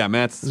 Yeah,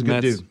 Matt's a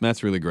good dude.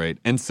 Matt's really great.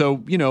 And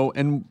so,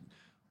 and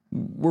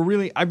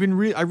I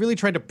really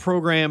tried to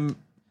program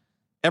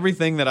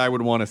everything that I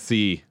would want to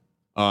see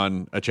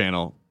on a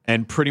channel,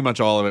 and pretty much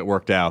all of it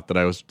worked out that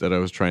I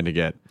was trying to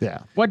get. Yeah.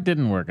 What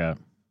didn't work out?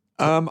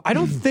 I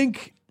don't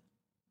think...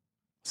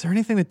 Is there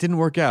anything that didn't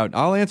work out?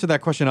 I'll answer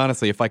that question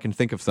honestly if I can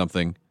think of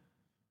something.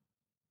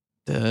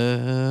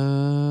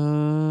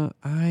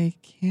 I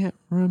can't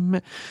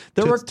remember.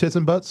 Tits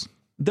and Butts?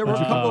 There were a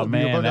couple.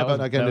 Man, that was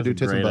not getting to do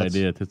Tits and great Butts.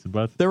 idea, Tits and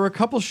Butts. There were a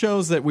couple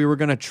shows that we were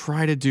going to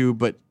try to do,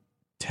 but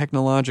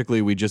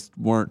technologically we just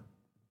weren't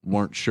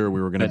weren't sure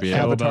we were going to be show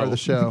able. Avatar the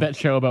show. That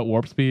show about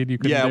warp speed you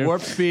could do.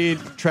 Warp speed,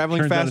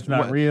 traveling Turns out fast. it's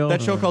not real.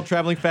 That show called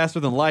Traveling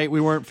Faster Than Light.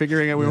 We weren't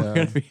figuring out we weren't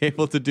going to be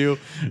able to do.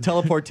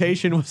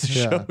 Teleportation was a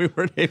show we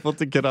weren't able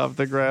to get off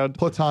the ground.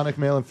 Platonic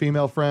male and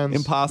female friends.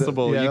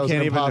 Impossible. Yeah, you that was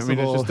can't even. I mean,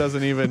 it just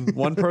doesn't even.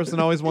 One person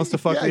always wants to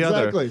fuck Yeah, the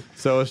exactly. other.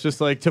 So it's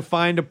just like to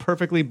find a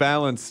perfectly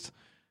balanced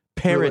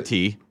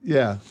parity.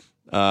 Yeah.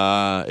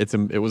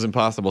 It was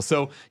impossible.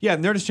 So yeah,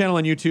 Nerdist channel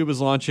on YouTube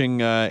is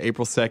launching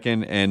April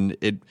 2nd, and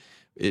it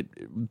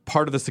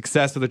part of the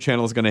success of the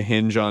channel is going to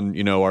hinge on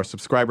our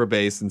subscriber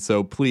base, and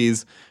so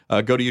please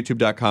go to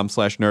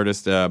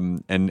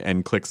youtube.com/nerdist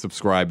and click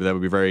subscribe. That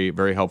would be very,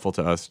 very helpful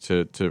to us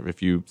to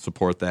if you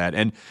support that.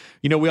 And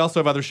we also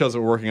have other shows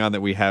that we're working on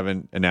that we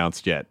haven't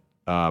announced yet.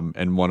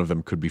 And one of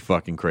them could be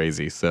fucking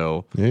crazy.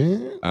 So,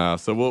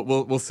 so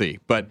we'll see.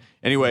 But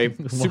anyway,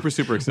 super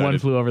excited. One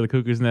Flew Over the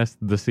Cuckoo's Nest,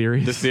 the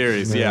series. The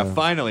series, yeah.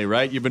 Finally,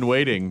 right? You've been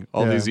waiting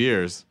all these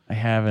years I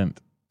haven't.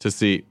 to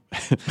see,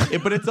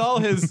 but it's all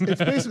his.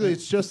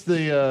 It's just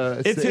the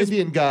It's the his-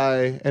 Indian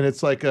guy, and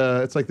it's like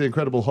the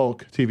Incredible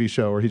Hulk TV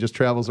show where he just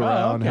travels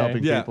around okay.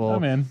 helping Yeah. people,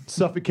 I'm in.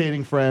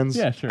 suffocating friends.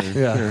 Yeah, sure.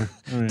 Yeah.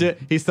 Sure.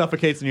 He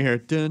suffocates and you hear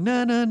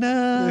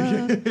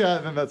da-na-na-na, Yeah,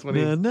 and then that's when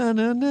he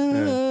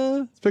na-na-na-na.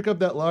 let's pick up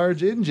that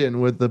large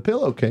engine with the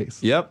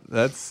pillowcase. Yep,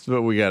 that's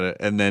what we got.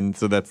 And then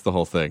so that's the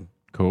whole thing.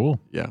 Cool.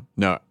 Yeah,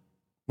 no,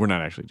 we're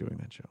not actually doing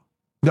that show,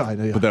 No, I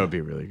know. Yeah. but that would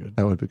be really good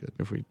That would be good.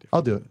 if we.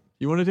 I'll do it.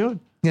 You want to do it?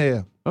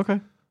 Yeah.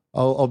 Okay.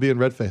 I'll be in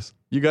red face.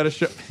 You got to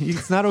show.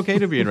 It's not okay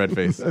to be in red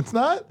face. It's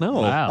not. No.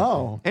 Wow.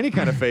 Oh, Any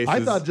kind of face.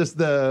 I thought just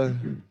the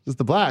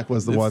black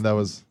was the one that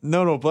was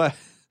No, black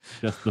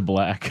Just the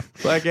black.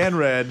 and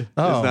red is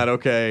not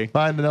okay.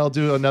 fine. And I'll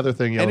do another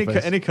thing. Yellow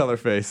face. Any color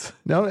face.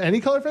 No,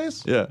 any color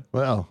face. Yeah.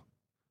 Well,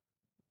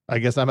 I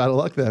guess I'm out of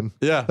luck then.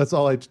 Yeah. That's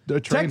all I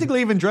trained. Technically,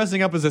 even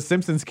dressing up as a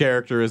Simpsons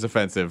character is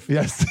offensive.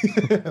 Yes.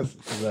 Yes,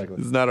 exactly.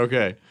 It's not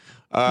okay.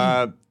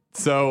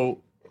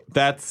 So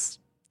that's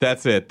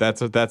it.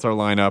 That's our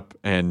lineup,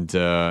 and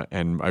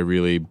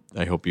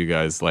I hope you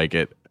guys like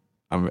it.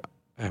 I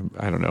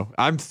don't know.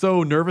 I'm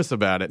so nervous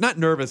about it. Not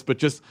nervous, but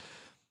just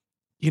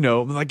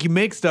like you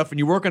make stuff and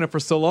you work on it for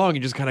so long,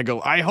 you just kind of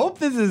go, I hope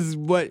this is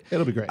what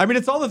It'll be great. I mean,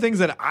 it's all the things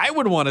that I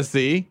would want to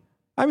see.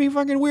 I mean,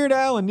 fucking Weird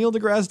Al and Neil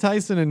deGrasse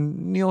Tyson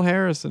and Neil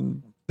Harris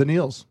and The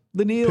Neils.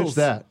 the Neils. Pitch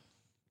that.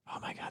 Oh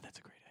my god, that's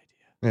a great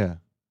idea. Yeah.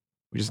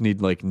 We just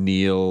need like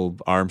Neil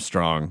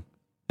Armstrong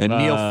and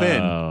Neil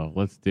Finn Oh,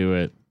 let's do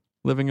it.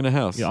 living in a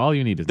house. Yeah, all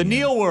you need is The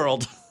Neil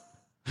World.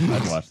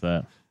 I'd watch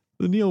that.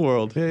 The Neil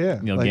World. Yeah.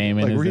 Neil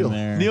Gaiman is real. in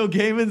there. Neil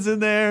Gaiman's in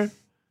there.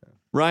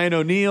 Ryan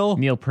O'Neal.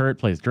 Neil Peart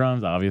plays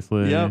drums,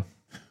 obviously. Yep.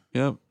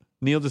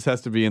 Neil just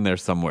has to be in there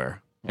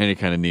somewhere. Any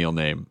kind of Neil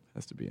name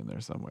has to be in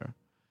there somewhere.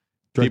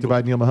 Directed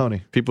by Neil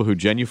Mahoney. People who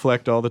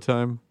genuflect all the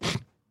time.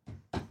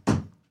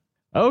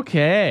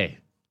 Okay.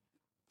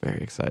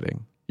 Very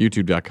exciting.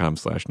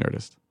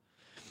 YouTube.com/Nerdist.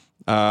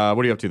 What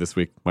are you up to this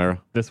week,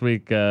 Myra? This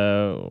week, I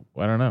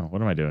don't know.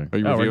 What am I doing? Are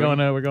you we're reviewing?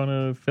 going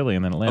to Philly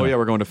and then Atlanta. Oh yeah,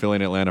 we're going to Philly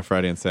and Atlanta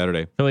Friday and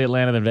Saturday. Philly,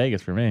 Atlanta, then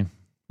Vegas for me.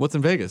 What's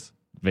in Vegas?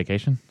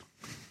 Vacation.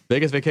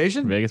 Vegas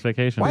vacation? Vegas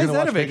vacation. Why is Gonna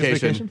that a watch Vegas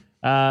vacation?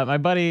 My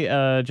buddy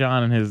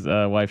John and his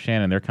wife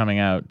Shannon, they're coming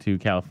out to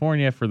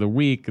California for the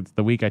week. It's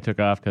the week I took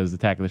off because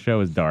Attack of the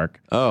Show is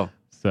dark. Oh.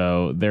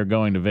 So they're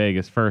going to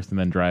Vegas first and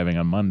then driving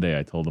on Monday.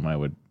 I told them I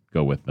would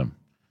go with them.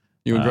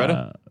 You and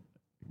Greta?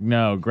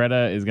 No,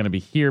 Greta is going to be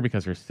here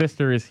because her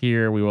sister is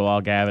here. We will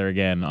all gather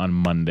again on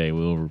Monday.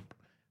 We will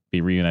be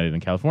reunited in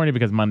California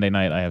because Monday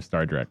night I have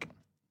Star Trek.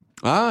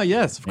 Ah,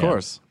 yes, of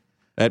course.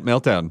 At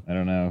Meltdown. I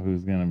don't know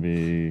who's going to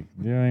be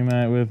doing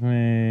that with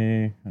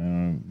me.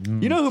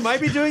 You know who might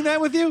be doing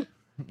that with you?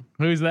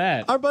 Who's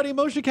that? Our buddy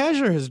Moshe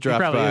Kasher has He dropped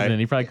probably by. isn't.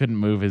 He probably couldn't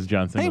move his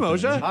Johnson. Hey,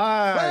 Moshe.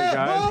 Hi,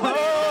 guys.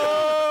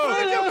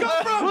 Where did you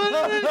come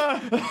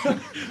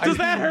from? Does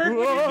that hurt?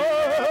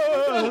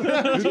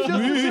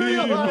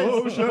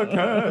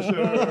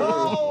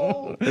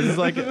 It's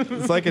like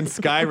in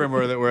Skyrim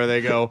where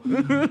they go,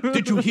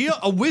 did you hear?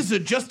 A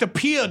wizard just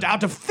appeared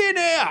out of thin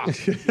air.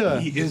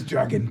 He is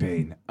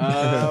Dragonbane.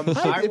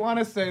 I want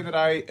to say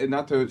that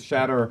not to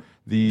shatter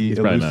the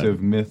probably elusive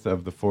myth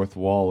of the fourth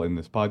wall in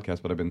this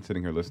podcast, but I've been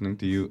sitting here listening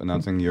to you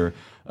announcing your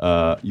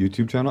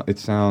YouTube channel. It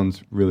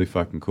sounds really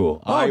fucking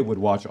cool. I would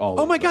watch all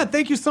Oh of my them. God,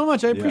 thank you so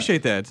much. I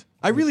appreciate that.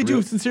 I really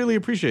do sincerely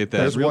appreciate that.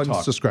 There's real one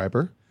talk.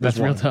 subscriber. That's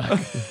real talk.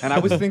 And I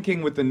was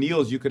thinking with the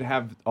kneels, you could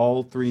have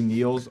all three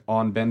kneels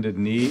on bended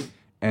knee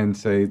and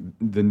say,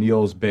 the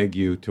kneels beg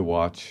you to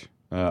watch.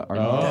 That's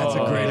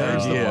a great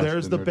idea.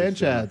 There's the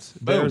bench ads.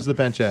 There's the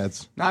bench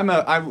ads.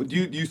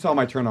 You saw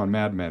my turn on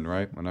Mad Men,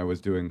 right? When I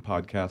was doing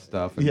podcast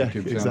stuff and Yeah,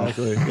 YouTube channel.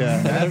 exactly.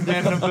 Yeah. Mad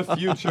Men of the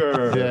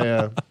future.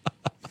 Yeah.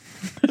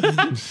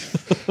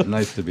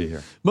 Nice to be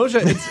here.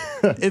 Moshe,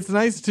 it's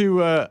nice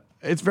to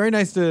it's very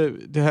nice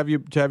to have you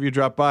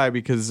drop by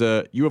because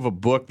you have a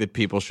book that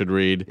people should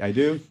read. I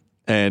do.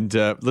 And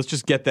let's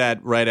just get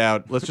that right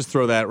out. Let's just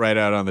throw that right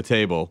out on the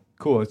table.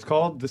 Cool. It's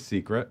called The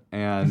Secret.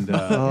 And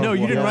No,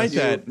 you didn't write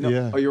that. No,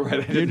 Yeah. Oh, you're right.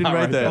 I You didn't not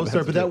write that. Oh,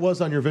 sorry, but that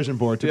was on your vision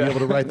board to Yeah, be able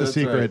to write The that's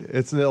Secret. right.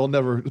 It'll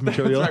never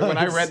materialize. That's right. When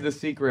I read The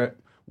Secret,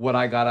 what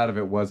I got out of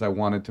it was I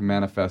wanted to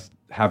manifest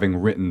having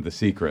written The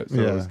Secret. So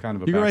it was kind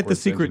of a You can write The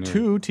backwards Secret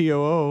engineering. too,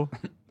 TOO.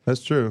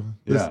 That's true.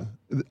 Yeah.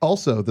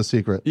 Also, The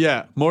Secret.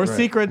 Yeah, more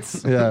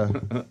secrets. Yeah.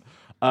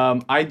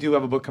 I do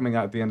have a book coming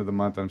out at the end of the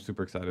month. I'm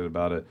super excited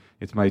about it.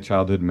 It's my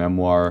childhood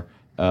memoir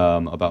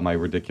about my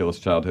ridiculous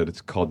childhood.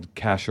 It's called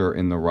Kasher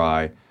in the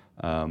Rye,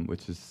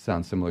 which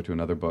sounds similar to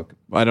another book.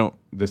 I don't.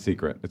 The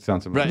Secret. It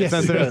sounds similar. Right. Yes,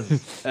 Sounds it like-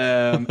 does.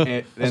 And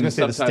I was gonna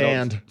say The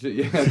Stand.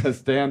 Yeah, The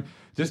Stand.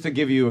 Just to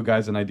give you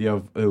guys an idea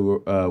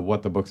of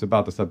what the book's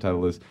about, the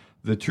subtitle is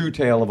The True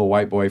Tale of a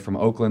White Boy from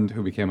Oakland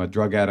Who Became a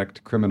Drug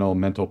Addict, Criminal,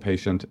 Mental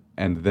Patient,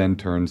 and Then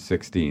Turned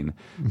 16.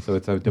 So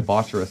it's a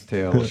debaucherous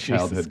tale of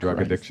childhood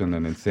drug addiction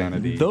and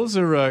insanity. Those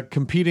are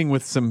competing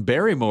with some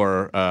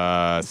Barrymore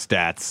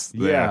stats.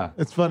 There. Yeah.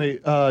 It's funny.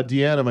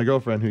 Deanna, my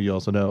girlfriend, who you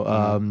also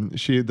know,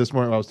 she this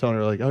morning I was telling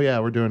her like, oh yeah,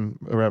 we're having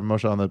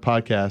Moshe on the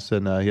podcast,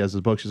 and he has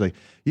his book. She's like,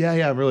 yeah,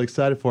 I'm really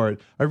excited for it.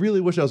 I really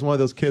wish I was one of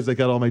those kids that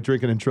got all my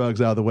drinking and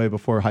drugs out of the way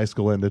before high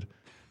school ended.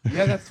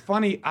 Yeah, that's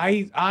funny.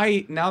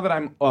 I now that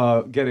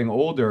I'm getting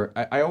older,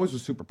 I always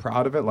was super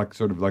proud of it, like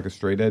sort of like a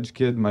straight edge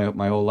kid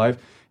my whole life.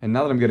 And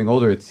now that I'm getting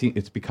older,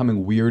 it's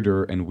becoming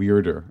weirder and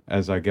weirder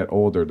as I get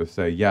older to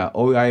say, yeah,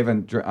 I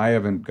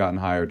haven't gotten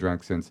high or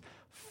drunk since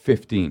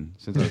 15,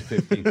 since I was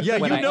 15. Yeah,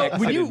 when you I know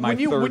exited my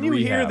third when you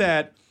hear rehab.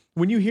 that.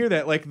 When you hear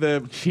that, like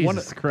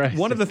Jesus Christ,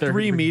 one of the third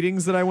three re-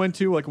 meetings that I went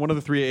to, like one of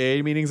the 3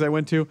 AA meetings I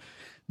went to,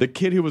 the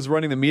kid who was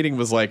running the meeting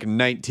was like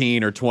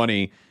 19 or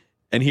 20,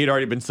 and he had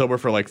already been sober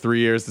for like 3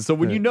 years. So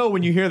when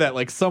you hear that,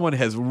 like someone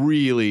has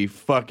really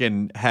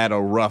fucking had a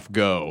rough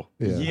go.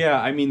 Yeah,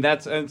 I mean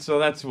that's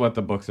what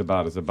the book's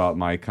about. Is about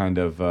my kind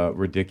of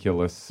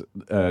ridiculous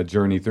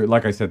journey through.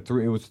 Like I said,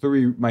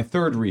 my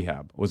third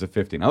rehab was at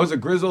 15. I was a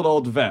grizzled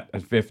old vet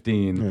at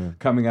 15,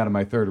 coming out of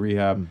my third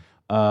rehab.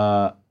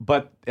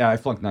 But I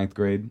flunked 9th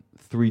grade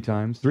 3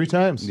 times. 3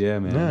 times. Yeah,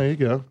 man. Yeah, there you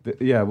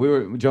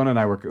go. Jonah and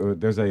I were.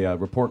 There's a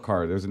report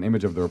card. There's an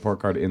image of the report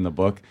card in the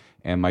book,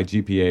 and my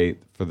GPA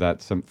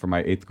for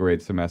my 8th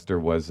grade semester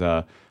was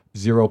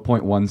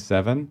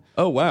 0.17.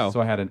 Oh wow!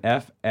 So I had an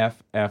F,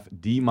 F, F,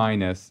 D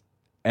minus,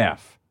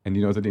 F. And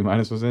you know what the D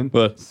minus was in?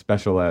 What?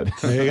 Special ed.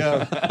 There you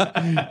go.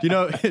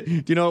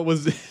 you know it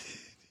was.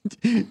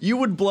 You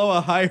would blow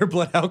a higher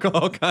blood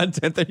alcohol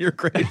content than your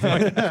grade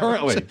point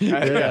Currently.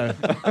 Yeah.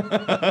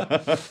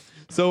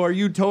 So are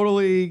you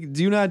totally?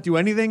 Do you not do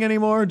anything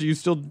anymore? Do you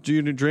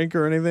drink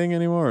or anything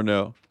anymore or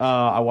no?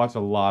 I watch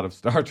a lot of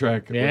Star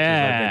Trek, which is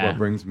I think what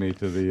brings me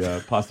to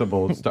the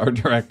possible Star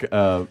Trek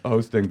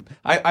hosting.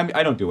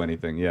 I don't do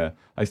anything. Yeah,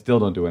 I still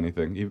don't do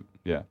anything.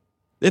 Yeah.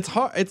 It's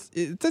hard. It's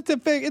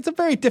a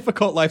very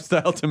difficult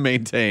lifestyle to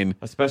maintain.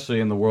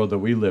 Especially in the world that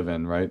we live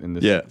in, right? In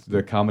this,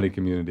 the comedy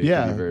community,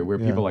 Yeah. can be very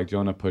weird. Yeah. People like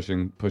Jonah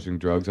pushing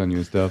drugs on you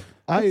and stuff.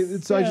 I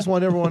just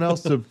want everyone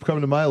else to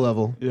come to my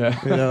level. Yeah.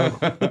 You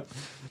know.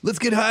 Let's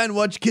get high and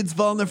watch kids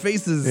fall on their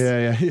faces.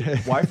 Yeah.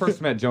 Well, I first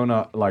met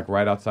Jonah like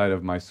right outside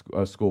of my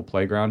school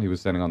playground. He was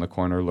standing on the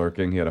corner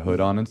lurking. He had a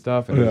hood on and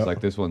stuff, and he was like,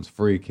 "This one's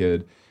free,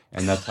 kid."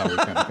 And that's how we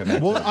kind of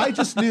connected. Well, I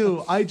just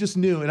knew,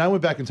 and I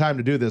went back in time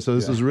to do this, so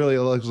this was really it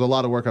was a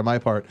lot of work on my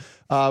part.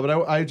 But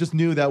I just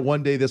knew that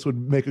one day this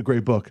would make a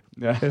great book.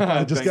 Yeah. If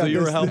I just got So you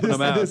were helping him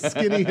out. This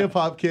skinny hip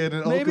hop kid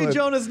in Maybe Oakland.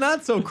 Jonah's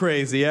not so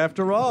crazy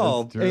after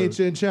all. True.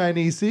 Ancient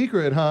Chinese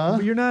secret, huh?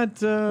 But you're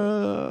not.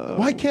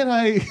 Why can't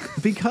I?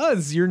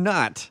 Because you're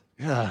not.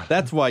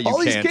 That's why you All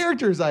can't. these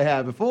characters I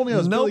have. If only I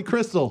was Nope. Billy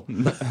Crystal.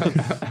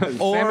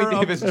 or, Sammy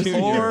Davis Jr.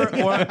 or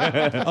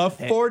a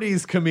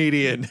 40s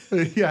comedian.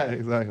 Yeah,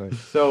 exactly.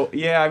 So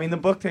yeah, I mean the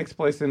book takes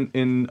place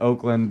in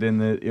Oakland in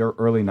the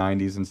early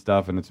 '90s and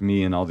stuff, and it's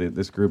me and all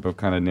this group of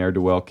kind of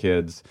ne'er-do-well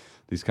kids.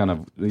 These kind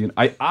of,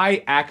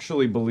 I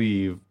actually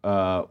believe,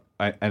 I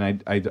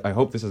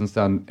hope this doesn't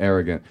sound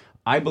arrogant.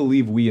 I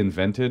believe we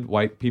invented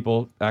white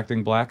people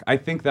acting black. I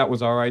think that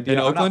was our idea. In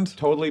I'm Oakland? not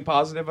totally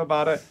positive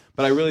about it,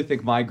 but I really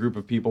think my group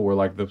of people were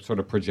like the sort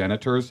of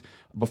progenitors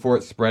before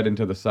it spread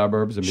into the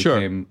suburbs and Sure.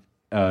 became,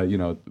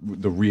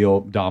 the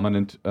real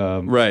dominant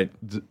Right.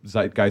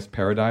 zeitgeist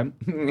paradigm.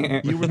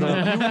 You were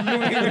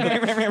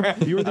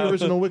the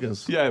original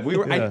Wiggers. Yeah, we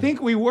were. I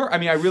think we were. I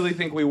mean, I really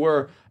think we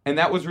were, and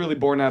that was really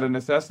born out of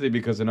necessity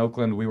because in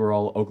Oakland we were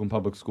all Oakland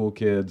public school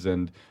kids,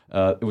 and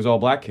it was all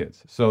black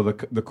kids. So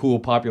the cool,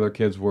 popular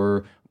kids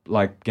were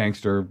like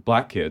gangster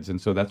black kids, and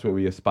so that's what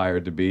we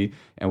aspired to be.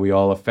 And we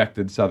all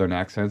affected Southern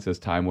accents as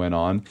time went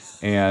on.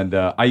 And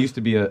I used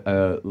to be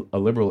a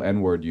liberal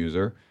N-word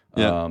user,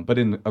 but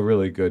in a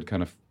really good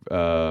kind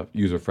of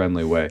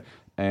user-friendly way.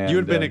 And, You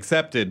had been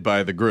accepted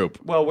by the group.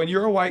 well, when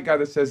you're a white guy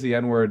that says the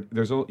N-word,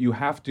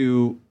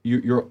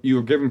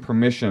 you're given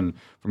permission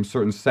from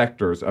certain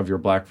sectors of your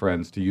black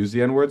friends to use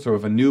the N-word. So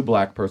if a new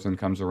black person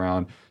comes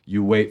around,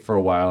 you wait for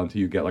a while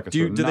until you get like a.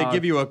 Do they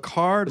give you a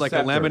card, like a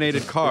scepter.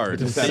 laminated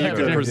card, It's a that you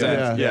scepter. can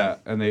present? Yeah,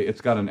 and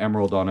it's got an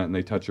emerald on it, and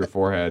they touch your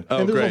forehead. Oh,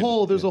 and there's great.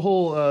 a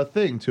whole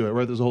thing to it,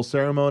 right? There's a whole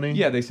ceremony.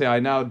 Yeah, they say, I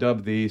now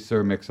dub thee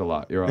Sir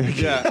Mix-a-Lot. You're on.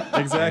 Yeah,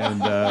 exactly.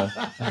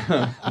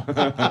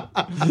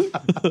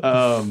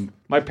 And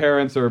my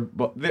parents are.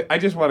 I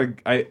just want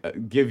to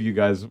give you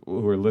guys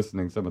who are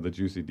listening some of the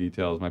juicy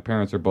details. My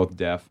parents are both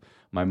deaf.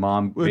 My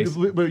mom.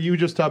 But you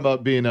just talking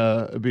about being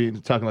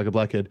talking like a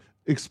black kid.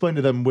 Explain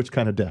to them which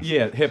kind of deaf.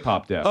 Yeah, hip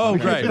hop deaf. Oh,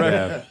 Okay. right.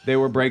 Yeah. They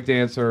were break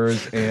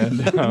dancers, and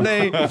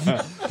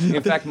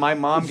in fact, my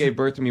mom gave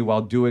birth to me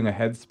while doing a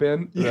head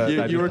spin.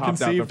 You were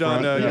conceived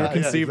on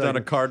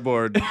a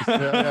cardboard.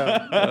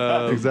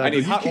 Exactly. I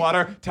need hot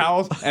water,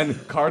 towels, and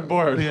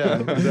cardboard. Yeah,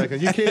 exactly.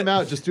 You came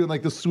out just doing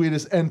like the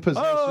sweetest end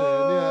position.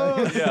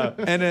 Yeah.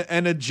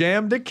 and a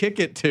jam to kick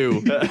it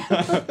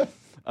to.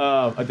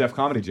 A deaf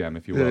comedy jam,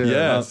 if you will.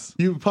 Yes.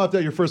 You popped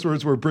out. Your first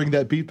words were "Bring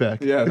that beat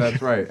back." Yeah,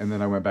 that's right. And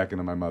then I went back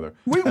into my mother.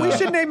 We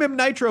should name him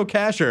Nitro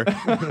Kasher.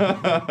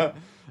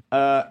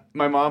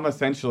 My mom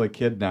essentially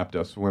kidnapped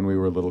us when we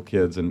were little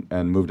kids and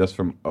moved us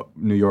from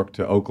New York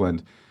to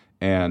Oakland,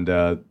 and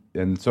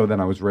so then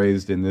I was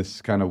raised in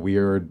this kind of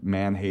weird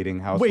man-hating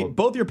household. Wait,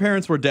 both your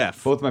parents were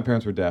deaf. Both my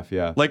parents were deaf.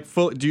 Yeah, Like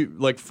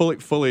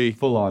fully?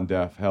 full on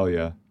deaf. Hell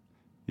yeah,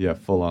 yeah,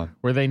 full on.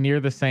 Were they near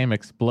the same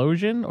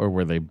explosion, or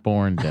were they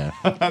born deaf?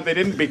 They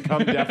didn't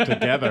become deaf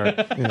together.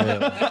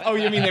 Oh,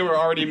 you mean they were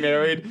already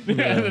married? Did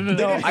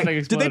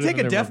they take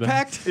a deaf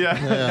pact?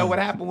 Yeah. No, what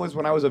happened was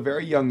when I was a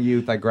very young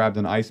youth, I grabbed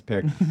an ice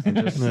pick and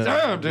just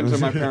stabbed into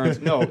my parents.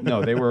 No,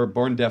 they were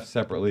born deaf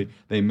separately.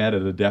 They met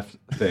at a deaf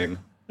thing.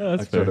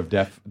 That's Sort of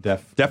deaf.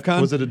 DEFCON?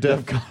 Was it a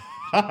deaf?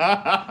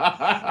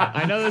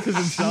 I know this is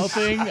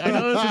insulting.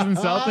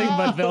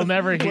 But they'll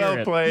never hear Well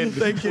it. played.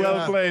 Thank you.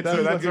 Well played, That sir.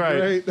 was That's looking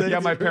right. great. Yeah,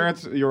 my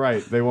parents, you're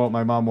right. They won't.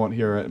 My mom won't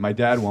hear it. My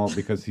dad won't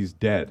because he's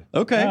dead.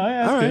 Okay. Oh,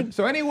 yeah, All that's right.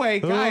 So anyway,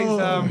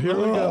 guys, Here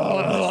we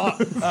go.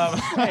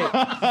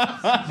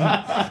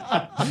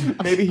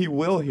 maybe he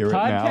will hear it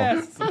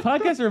now.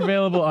 Podcasts are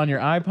available on your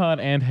iPod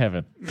and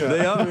Heaven.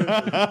 They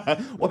are.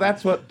 Well,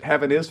 that's what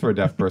heaven is for a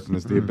deaf person,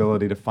 is the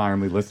ability to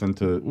finally listen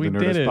to We the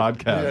did Nerdist it.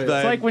 podcast. It's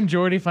like when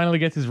Jordy finally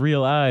gets his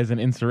real eyes in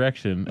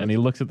Insurrection, and he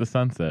looks at the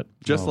sunset.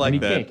 Just like He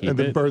that. can't keep And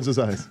then it. burns his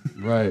eyes.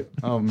 Right.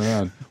 Oh,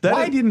 man. That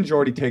Why is- didn't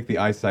Jordy take the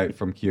eyesight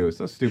from Q?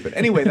 So stupid.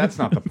 Anyway, that's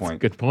not the point.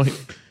 Good point.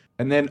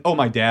 And then,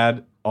 my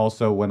dad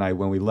also,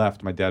 when we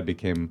left, my dad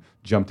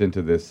jumped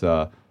into this,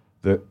 the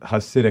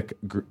Hasidic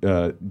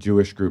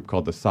Jewish group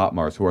called the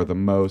Satmars, who are the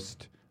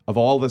most, of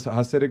all the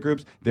Hasidic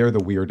groups, they're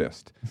the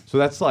weirdest. So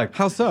that's like,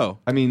 How so?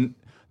 I mean,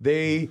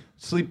 they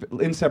sleep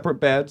in separate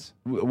beds.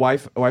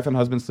 Wife and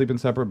husband sleep in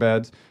separate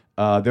beds.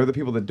 They're the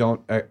people that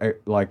don't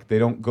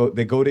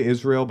they go to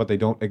Israel, but they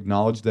don't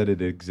acknowledge that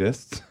it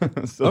exists.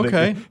 So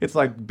Okay. it's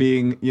like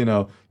being,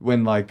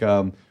 when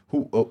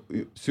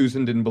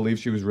Susan didn't believe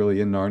she was really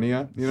in Narnia. You know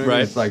what I mean?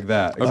 Right. It's like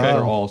that. Except Okay.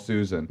 they're all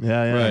Susan.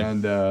 Yeah, yeah. Right.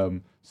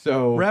 And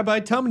so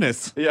Rabbi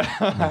Tumnus. yeah,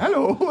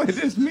 hello, it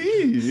is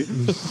me.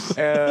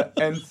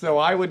 And so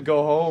I would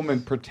go home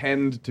and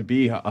pretend to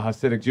be a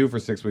Hasidic Jew for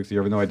 6 weeks a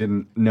year, even though I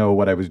didn't know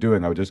what I was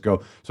doing. I would just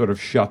go sort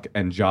of shuck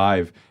and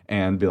jive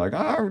and be like,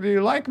 "Oh, do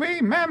you like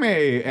me,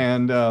 mammy?"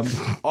 And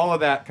all of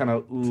that kind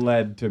of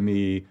led to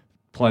me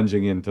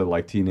plunging into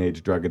like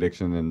teenage drug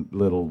addiction and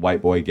little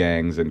white boy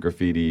gangs and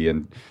graffiti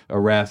and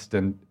arrest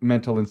and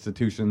mental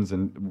institutions.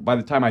 And by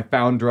the time I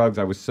found drugs,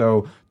 I was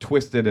so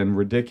twisted and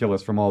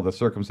ridiculous from all the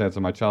circumstance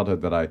of my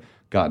childhood that I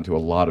got into a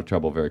lot of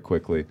trouble very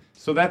quickly.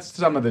 So that's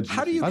some of the.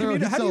 How do you I don't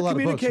know, you sell a lot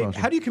of books, communicate? Moshe.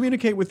 How do you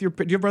communicate with do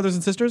you have brothers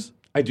and sisters?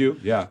 I do,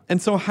 yeah. And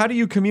so, how do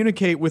you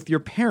communicate with your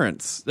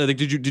parents?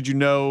 Did you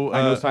know?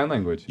 I know sign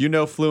language. You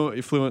know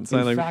fluent sign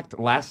In language. fact,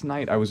 last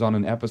night I was on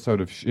an episode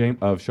of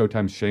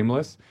Showtime's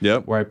Shameless,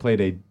 Yep. where I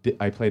played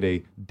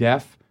a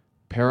deaf,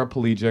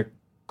 paraplegic,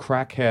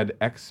 crackhead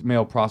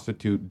ex-male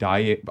prostitute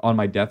on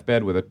my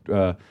deathbed with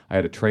I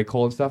had a trach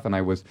hole and stuff, and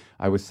I was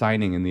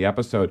signing in the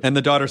episode. And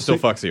the daughter still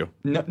fucks you.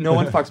 No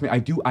one fucks me.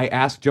 I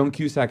asked, Joan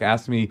Cusack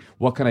asked me,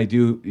 what can I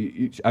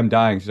do? I'm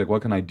dying. She's like,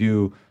 what can I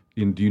do?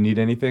 Do you need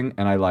anything?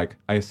 And I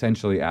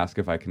essentially ask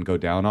if I can go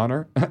down on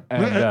her.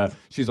 And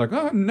she's like,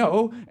 oh,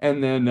 no.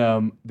 And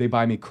then they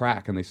buy me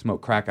crack, and they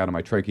smoke crack out of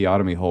my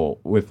tracheotomy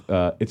hole.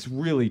 It's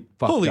really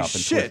fucked Holy up and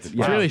shit. twisted.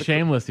 It's really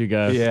shameless, you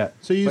guys. Yeah.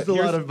 So you used But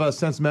a lot of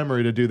sense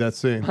memory to do that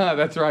scene.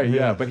 That's right,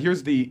 yeah. But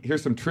here's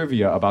some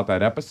trivia about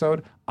that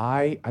episode.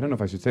 I don't know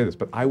if I should say this,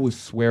 but I was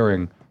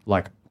swearing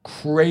like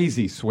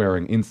crazy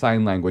swearing in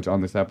sign language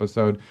on this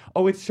episode.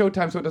 Oh, it's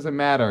Showtime, so it doesn't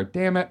matter.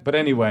 Damn it. But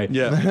anyway,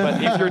 Yeah.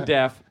 But if you're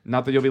deaf,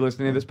 not that you'll be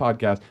listening to this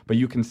podcast, but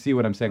you can see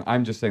what I'm saying.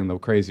 I'm just saying the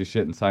craziest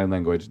shit in sign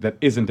language that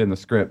isn't in the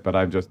script, but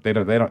I'm just, they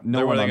don't, no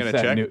Were one they on gonna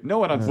set check? knew. No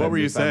one on set What were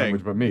knew you sign saying?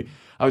 language but me.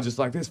 I was just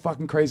like, this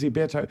fucking crazy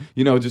bitch.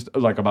 Just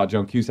like about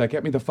Joan Cusack.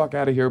 Get me the fuck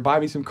out of here.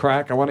 Buy me some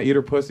crack. I want to eat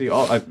her pussy.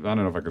 I don't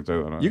know if I can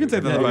say that. You can say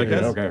that on the Okay,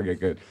 podcast. Okay,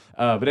 good.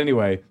 But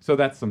anyway, so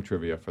that's some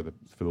trivia for the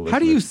listeners. How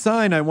do you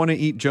sign? I want to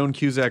eat Joan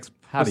Cusack's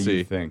How pussy. do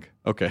you think?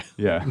 Okay.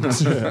 Yeah.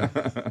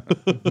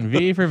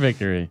 V for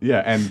victory.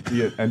 Yeah,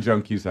 and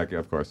Joan Cusack,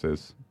 of course,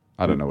 is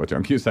I don't know what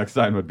John Cusack's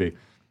sign would be.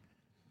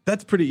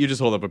 That's pretty. You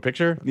just hold up a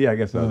picture. Yeah, I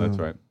guess so. That's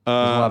right. There's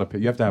a lot of.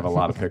 You have to have a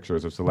lot of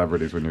pictures of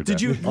celebrities when you're. Did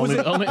dead. you? Was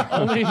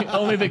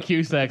Only the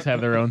Cusacks have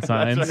their own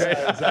signs.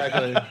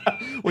 Exactly.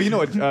 Well, you know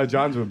what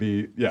John's would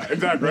be. Yeah,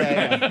 exactly.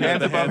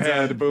 Hands above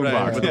head,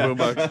 boombox. with the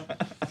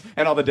boombox.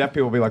 And all the deaf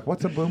people will be like,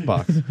 "What's a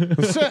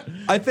boombox?"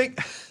 I think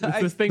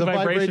This thing The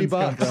vibrations vibrating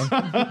come box.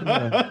 from.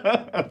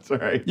 That's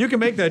right. you can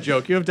make that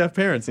joke. You have deaf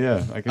parents.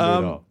 Yeah, I can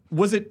do it all.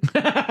 Was it?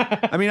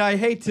 I mean, I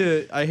hate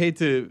to.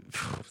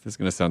 This is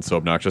gonna sound so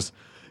obnoxious.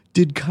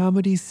 Did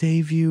comedy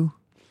save you?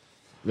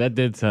 That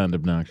did sound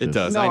obnoxious. It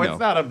does. No, I know. it's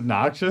not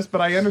obnoxious,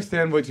 but I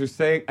understand what you're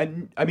saying.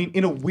 I mean,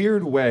 in a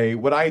weird way,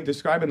 what I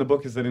describe in the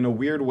book is that in a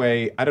weird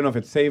way, I don't know if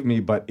it saved me,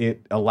 but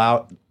it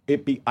allowed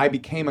I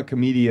became a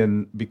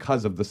comedian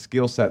because of the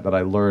skill set that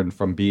I learned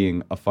from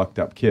being a fucked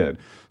up kid.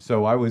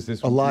 So I was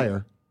this A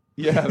liar.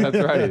 Yeah, that's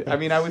right. I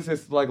mean, I was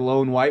this like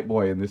lone white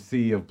boy in the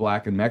sea of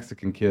black and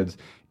Mexican kids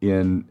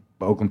in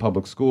Oakland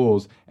public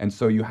schools, and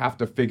so you have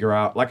to figure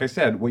out, like I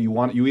said, what you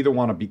want. You either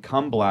want to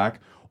become black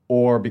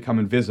or become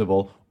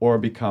invisible or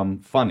become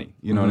funny.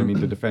 You know what I mean?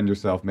 To defend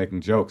yourself,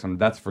 making jokes, and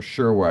that's for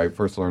sure where I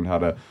first learned how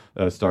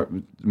to start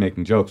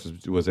making jokes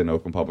was in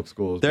Oakland publip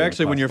schools. They're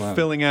actually, when you're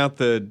filling out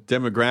the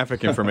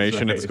demographic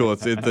information at school,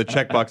 the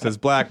checkbox says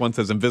black, one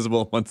says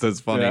invisible, one says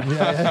funny, and you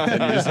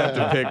just have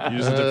to pick. You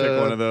just have to pick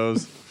one of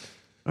those.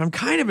 I'm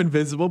kind of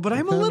invisible, but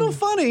I'm a little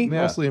funny.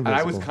 Yeah. Mostly And I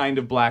was invisible. kind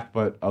of black,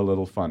 but a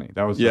little funny.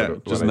 That was Yeah, sort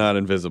of just what not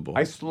invisible.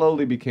 I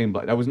slowly became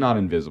black. I was not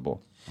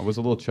invisible. I was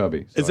a little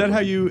chubby. So Is that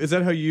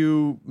how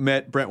you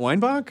met Brent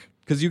Weinbach?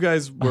 Because you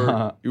guys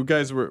were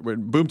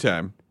in Boom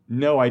Time.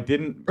 No, I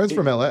didn't. Brent's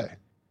from L.A.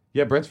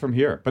 Yeah, Brent's from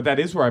here, but that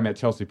is where I met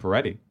Chelsea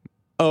Peretti.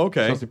 Oh,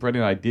 okay. Chelsea Peretti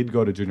and I did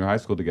go to junior high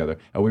school together,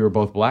 and we were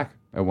both black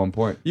at one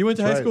point. You went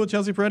to high Right. school with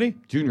Chelsea Peretti?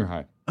 Junior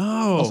high.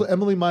 Oh. Also,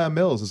 Emily Maya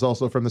Mills is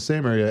also from the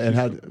same area and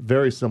had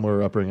very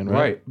similar upbringing, right?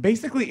 Right.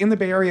 Basically, in the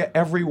Bay Area,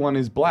 everyone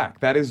is black.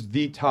 That is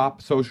the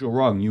top social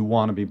rung. You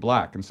want to be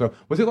black. And so,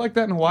 was it like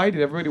that in Hawaii?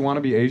 Did everybody want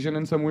to be Asian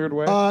in some weird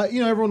way?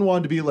 Everyone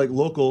wanted to be like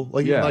local,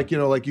 like Yeah.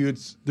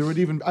 there would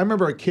even. I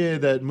remember a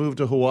kid that moved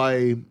to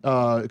Hawaii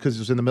because he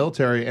was in the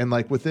military, and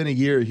like within a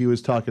year he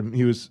was talking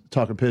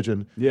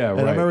pidgin. Yeah, and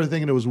right. I remember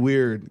thinking it was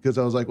weird because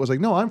I was like,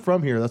 no, I'm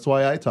from here. That's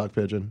why I talk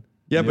pidgin.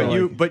 Yeah, but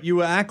like-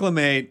 you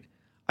acclimate.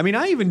 I mean,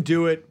 I even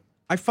do it.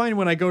 I find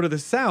when I go to the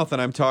South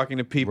and I'm talking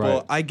to people,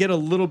 Right. I get a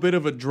little bit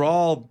of a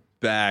drawl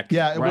back.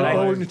 Yeah, Right.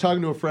 when you're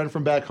talking to a friend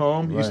from back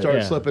home, you Right. start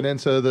Yeah. slipping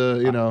into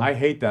the I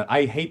hate that.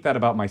 I hate that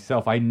about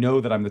myself. I know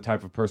that I'm the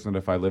type of person that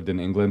if I lived in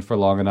England for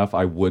long enough,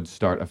 I would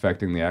start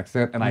affecting the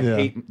accent, and I Yeah.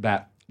 hate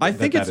that. I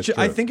think that is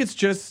I true. think it's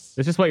just.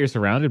 It's just what you're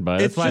surrounded by.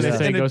 That's It's why just-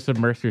 they say and go it-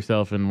 submerge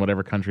yourself in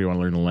whatever country you want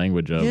to learn the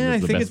language of. Yeah, I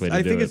is the think best it's. way to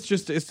I do think it. it's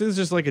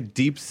just like a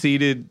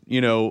deep-seated,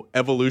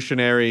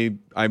 evolutionary.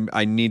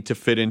 I need to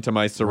fit into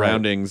my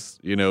surroundings.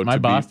 My to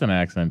Boston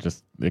accent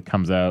it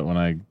comes out when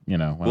I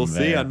when We'll I'm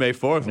see there. on May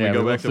 4th when Yeah, we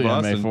go we'll back to see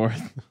on Boston. May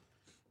 4th.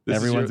 This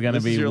is Everyone's your- gonna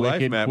this is be your life,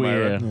 wicked Matt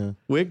queer, Myra.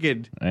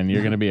 Wicked. and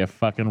you're gonna be a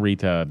fucking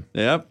retard.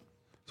 Yep.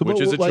 So, Which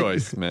but, is a like,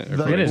 choice, man.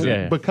 It is,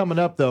 yeah. But coming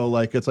up though,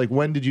 like it's like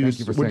when did you? Thank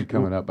you for saying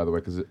coming up, by the way,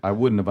 because I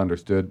wouldn't have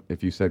understood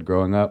if you said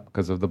growing up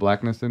because of the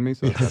blackness in me.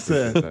 So I That's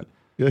appreciate it. that.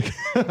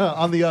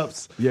 on the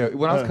ups. Yeah,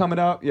 when I was coming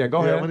up, go Yeah,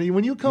 ahead.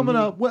 when you coming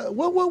up, what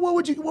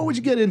would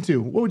you get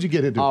into? What would you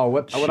get into? Oh,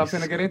 what I'm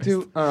going to get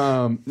into?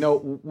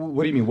 No,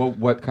 what do you mean?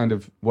 What kind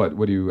of what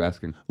are you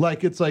asking?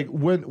 Like it's like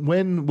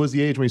when was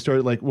the age when you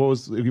started? Like what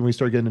was when you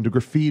started getting into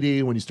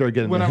graffiti? When you started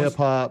getting into hip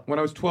hop? When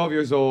I was 12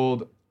 years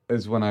old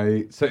is when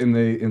in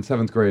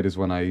 7th grade is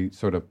when I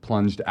sort of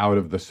plunged out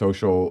of the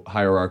social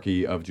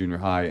hierarchy of junior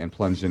high and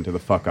plunged into the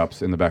fuck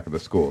ups in the back of the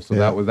school. So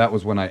that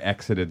was when I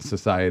exited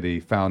society,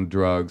 found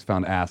drugs,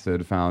 found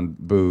acid, found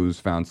booze,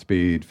 found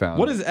speed, found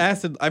What is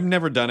acid? I've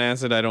never done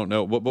acid. I don't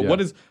know. But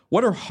Yeah.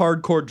 what are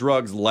hardcore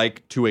drugs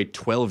like to a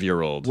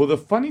 12-year-old? Well, the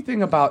funny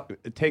thing about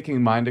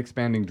taking mind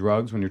expanding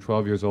drugs when you're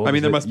 12 years old, I mean,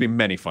 is there that must be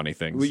many funny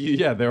things. Well,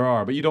 yeah, there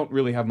are, but you don't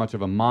really have much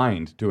of a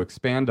mind to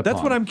expand upon.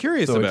 That's what I'm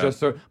curious so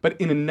about. But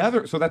in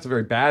another, so that's a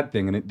very bad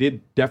thing, and it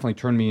did definitely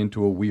turn me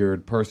into a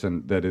weird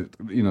person. That is,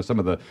 some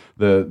of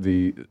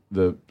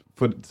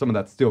some of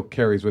that still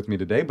carries with me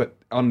today. But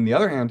on the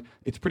other hand,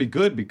 it's pretty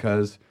good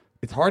because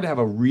it's hard to have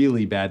a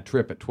really bad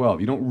trip at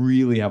 12. You don't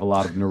really have a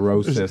lot of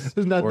neurosis.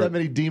 There's not that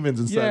many demons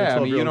inside. Yeah, a I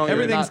mean, 12-year-old kid.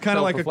 everything's not kind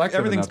of like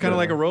self-reflexive enough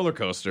to- a roller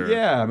coaster.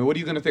 Yeah, I mean, what are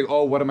you going to think?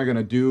 Oh, what am I going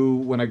to do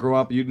when I grow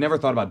up? You'd never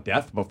thought about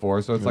death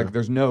before, so it's like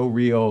there's no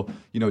real,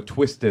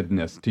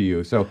 twistedness to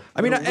you. So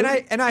I mean,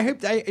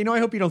 I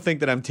hope you don't think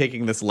that I'm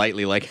taking this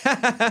lightly, like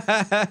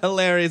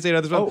hilarious,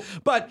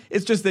 but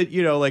it's just that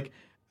you're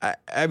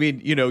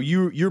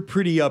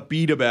pretty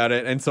upbeat about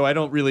it, and so I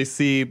don't really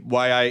see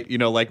why I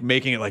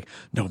making it like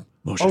no.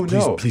 Moshe, Oh,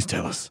 please, no. please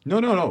tell us.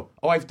 No.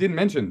 Oh, I didn't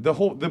mention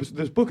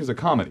this book is a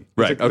comedy.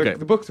 Right, okay.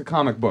 The book's a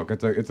comic book.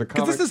 It's a Because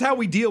comic. this is how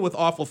we deal with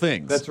awful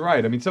things. That's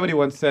right. I mean, somebody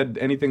once said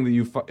anything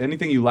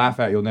you laugh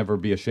at, you'll never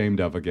be ashamed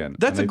of again.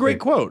 That's And a great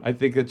quote. I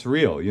think it's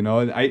real,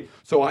 And I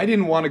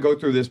didn't want to go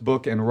through this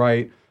book and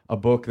write a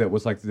book that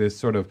was like this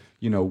sort of,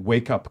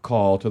 wake up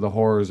call to the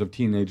horrors of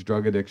teenage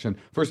drug addiction.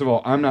 First of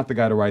all, I'm not the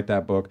guy to write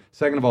that book.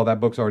 Second of all, that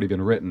book's already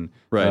been written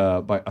by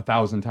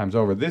 1,000 times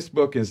over. This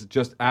book is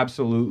just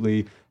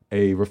absolutely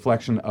a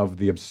reflection of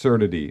the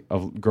absurdity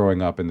of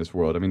growing up in this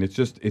world. I mean, it's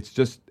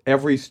just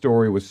every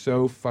story was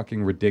so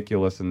fucking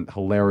ridiculous and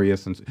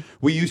hilarious. And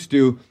we used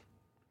to,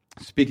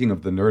 speaking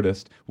of the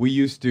Nerdist, we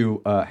used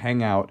to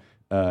hang out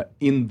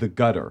in the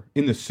gutter,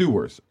 in the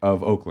sewers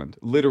of Oakland,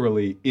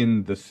 literally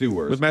in the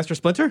sewers. With Master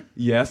Splinter?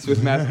 Yes,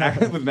 with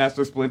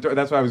Master Splinter.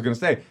 That's what I was going to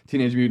say.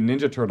 Teenage Mutant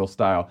Ninja Turtle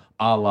style,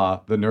 a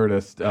la the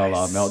Nerdist, a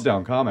la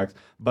Meltdown Comics.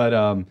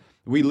 But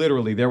we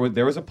literally, there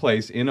was a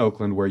place in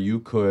Oakland where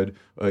you could,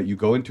 you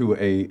go into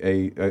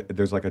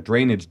there's like a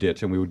drainage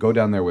ditch, and we would go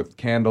down there with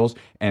candles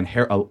and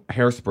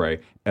hairspray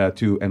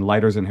and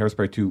lighters and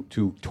hairspray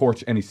to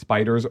torch any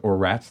spiders or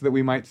rats that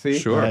we might see.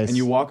 Sure. Nice. And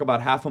you walk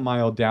about half a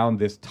mile down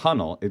this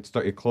tunnel.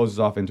 It closes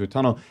off into a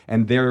tunnel,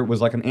 and there was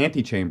like an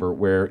antechamber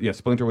where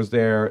Splinter was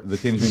there, the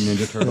Teenage Mutant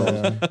Ninja Turtles,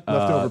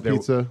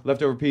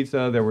 leftover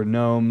pizza. There were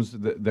gnomes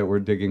that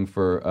were digging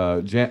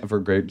for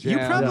grape jam. You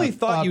probably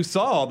thought you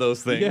saw all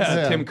those things.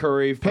 Yeah, Tim Curry.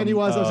 From,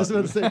 Pennywise, I was just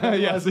about to say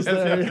Pennywise was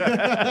there.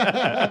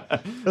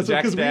 That's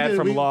Jack's dad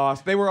from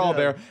Lost. They were all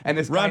there. And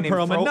this Ron guy named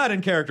Perlman, not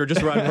in character,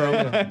 just Ron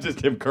Perlman. just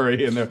Tim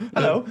Curry in there.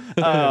 Hello.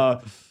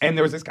 And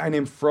there was this guy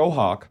named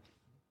Frohawk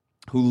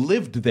who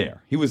lived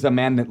there. He was a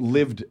man that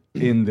lived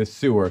in this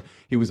sewer.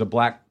 He was a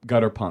black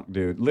gutter punk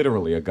dude,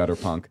 literally a gutter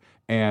punk.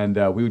 And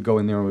we would go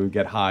in there and we would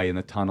get high in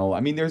the tunnel. I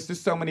mean, there's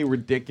just so many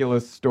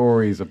ridiculous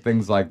stories of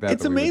things like that.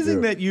 It's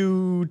amazing that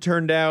you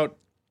turned out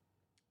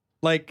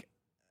like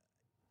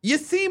you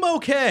seem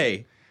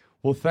okay.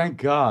 Well, thank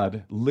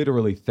God.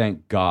 Literally,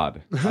 thank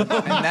God. And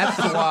that's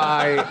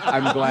why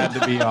I'm glad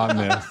to be on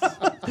this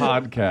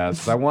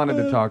podcast. I wanted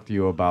to talk to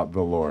you about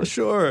the Lord.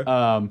 Sure.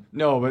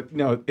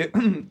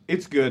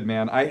 It's good,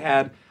 man.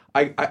 I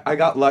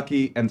got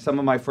lucky, and some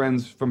of my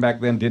friends from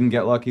back then didn't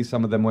get lucky.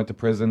 Some of them went to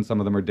prison.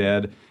 Some of them are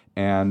dead.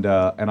 And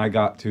I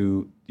got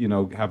to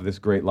have this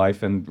great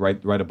life and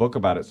write a book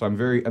about it. So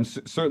I'm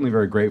certainly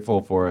very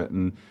grateful for it.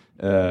 And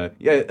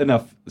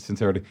enough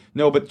sincerity.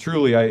 No, but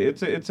truly,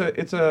 it's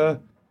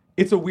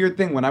a weird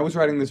thing. When I was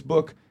writing this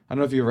book, I don't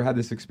know if you ever had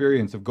this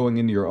experience of going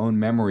into your own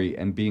memory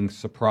and being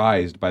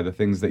surprised by the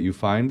things that you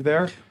find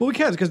there. Well, we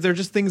can, because they're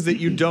just things that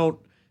you don't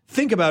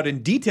think about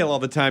in detail all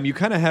the time. You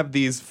kind of have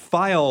these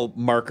file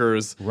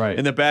markers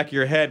in the back of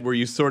your head where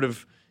you sort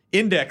of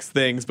index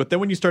things, but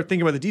then when you start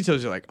thinking about the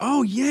details, you're like,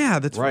 oh yeah,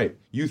 that's right.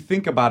 You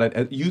think about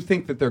it, you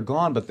think that they're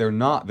gone, but they're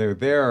not. They're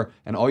there,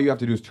 and all you have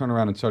to do is turn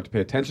around and start to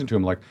pay attention to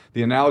them. Like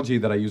the analogy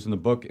that I use in the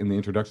book, in the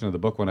introduction of the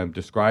book, when I'm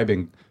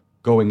describing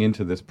going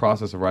into this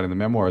process of writing the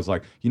memoir, is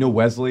like,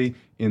 Wesley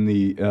in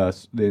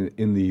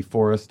the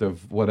forest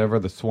of whatever,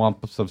 the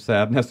swamps of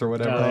sadness or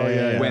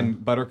whatever, when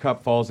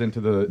Buttercup falls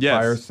into the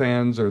fire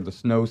sands or the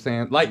snow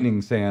sand,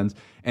 lightning sands,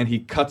 and he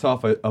cuts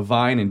off a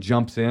vine and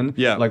jumps in,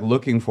 like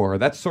looking for her.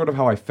 That's sort of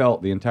how I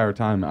felt the entire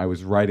time I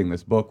was writing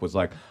this book. Was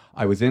like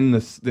I was in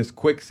this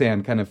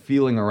quicksand, kind of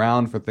feeling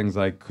around for things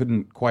I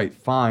couldn't quite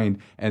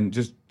find, and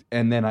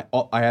then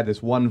I had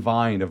this one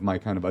vine of my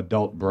kind of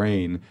adult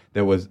brain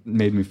that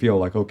made me feel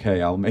like,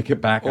 okay, I'll make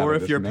it back. Or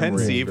if your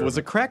pensieve was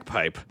a crack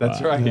pipe.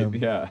 That's right,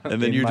 yeah.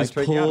 And then you just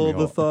pull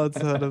the thoughts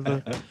out of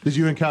the... Did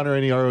you encounter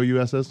any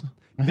ROUSs?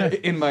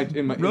 in my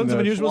Rodents of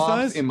unusual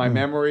size? In my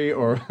memory,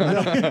 or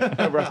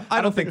I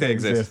don't think they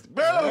exist.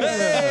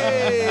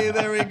 Hey,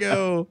 there we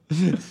go.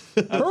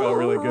 That felt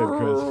really good,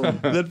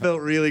 Chris. That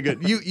felt really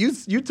good.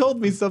 You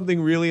told me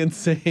something really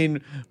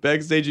insane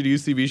backstage at a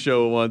UCB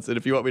show once, and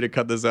if you want me to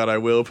cut this out, I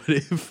will. But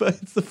it's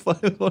one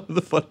of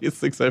the funniest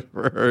things I've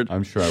ever heard.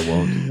 I'm sure I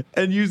won't.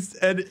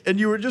 And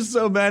you were just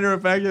so matter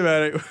of fact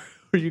about it,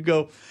 where you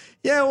go,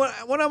 yeah,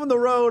 when I'm on the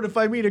road, if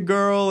I meet a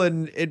girl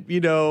and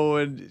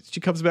and she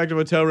comes back to the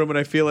hotel room and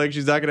I feel like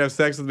she's not gonna have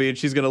sex with me and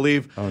she's gonna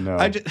leave. Oh no!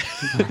 I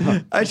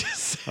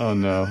just. Oh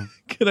no!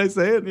 Can I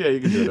say it? Yeah,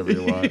 you can do whatever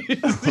you want.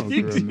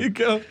 You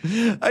go.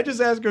 I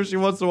just ask her if she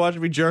wants to watch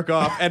me jerk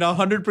off, and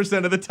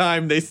 100% of the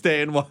time they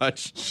stay and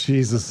watch.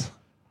 Jesus.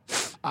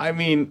 I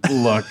mean,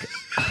 look.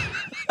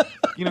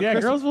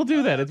 Chris, girls will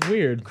do that. It's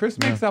weird. Chris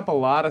makes up a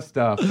lot of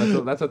stuff.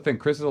 That's a thing.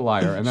 Chris is a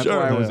liar, and that's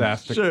why I was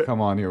asked to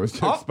come on here, was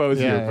to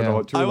expose you for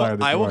the true liar.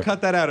 I will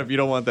cut that out if you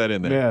don't want that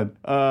in there.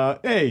 Man,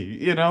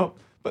 hey,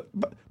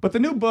 but the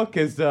new book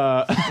is. Do you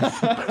want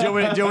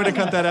me to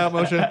cut that out,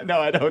 Moshe? No,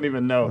 I don't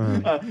even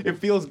know. It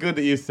feels good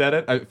that you said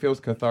it. It feels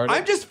cathartic.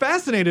 I'm just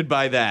fascinated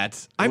by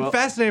that. I'm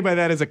fascinated by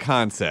that as a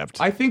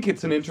concept. I think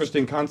it's an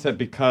interesting concept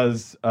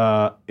because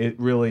it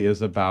really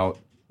is about.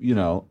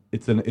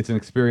 It's an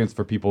experience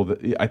for people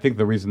that I think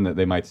the reason that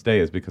they might stay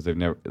is because they've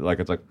never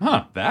it's like,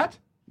 that?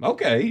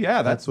 Okay,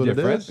 yeah, that's what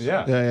different. it is.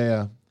 Yeah.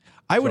 Yeah.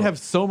 I would have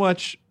so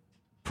much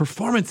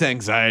performance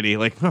anxiety.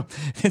 Like, oh,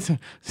 it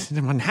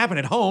wouldn't happen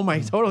at home. I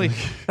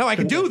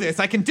can do this.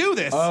 I can do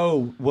this.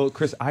 Oh, well,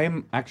 Chris, I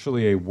am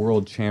actually a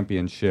world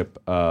championship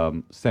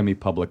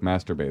semi-public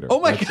masturbator. Oh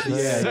my God.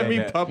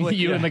 Semi-public.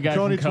 You and the guy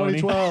Coney from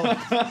Coney.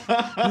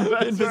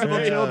 2012.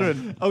 Invisible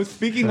children. Oh,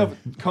 speaking of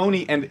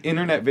Coney and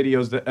internet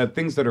videos,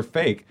 things that are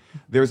fake,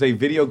 there's a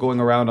video going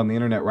around on the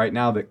internet right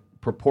now that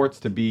purports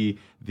to be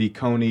the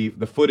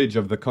footage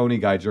of the Coney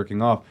guy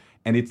jerking off.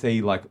 And it's a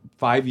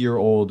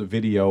 5-year-old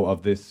video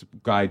of this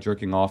guy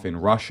jerking off in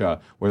Russia,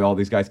 where all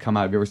these guys come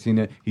out. Have you ever seen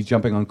it? He's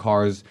jumping on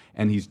cars,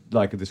 and he's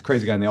like this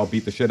crazy guy, and they all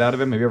beat the shit out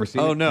of him. Have you ever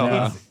seen it? Oh,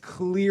 no. It's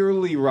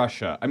clearly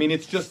Russia. I mean,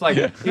 it's just like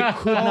it could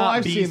not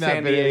I've be seen that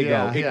San video,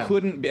 Diego. yeah. It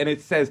couldn't, and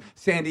it says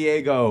San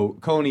Diego,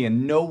 Coney,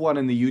 and no one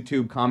in the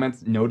YouTube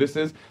comments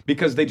notices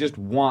because they just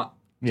want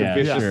to Yeah,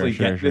 viciously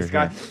sure, get this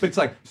guy. But it's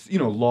like,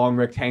 long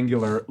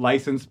rectangular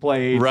license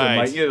plates.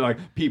 Right. And like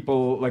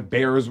people, like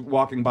bears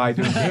walking by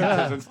doing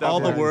dances and stuff.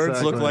 All the Yeah, words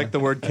exactly. look like the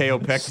word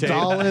kaopectate.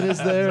 Stalin is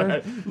there.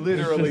 Right.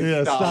 Literally,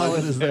 Yeah,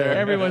 Stalin is there.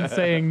 Everyone's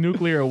saying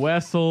nuclear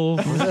Wessels.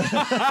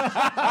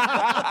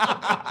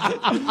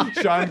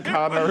 Sean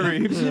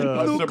Connery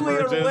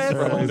submerges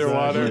from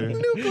underwater.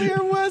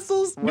 Nuclear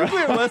Wessels.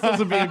 Nuclear Wessels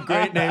would be a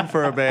great name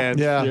for a band.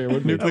 Yeah. Nuclear That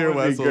would be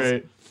Wessels.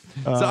 great.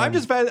 So I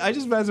just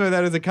fascinated by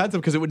that as a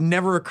concept because it would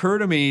never occur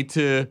to me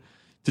to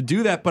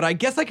do that. But I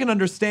guess I can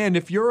understand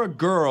if you're a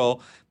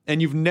girl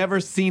and you've never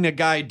seen a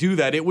guy do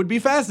that, it would be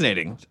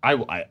fascinating.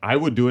 I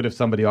would do it if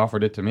somebody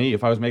offered it to me.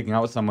 If I was making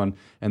out with someone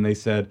and they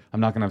said, "I'm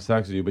not going to have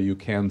sex with you, but you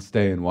can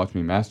stay and watch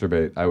me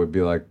masturbate," I would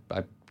be like,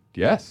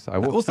 "Yes, I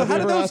will." Well, so Have you how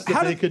do ever those? asked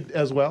if they could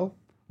as well?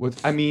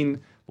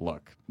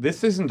 Look,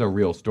 this isn't a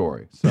real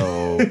story.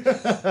 So,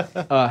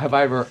 have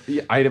I ever?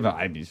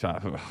 I'm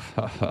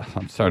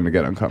starting to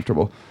get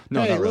uncomfortable.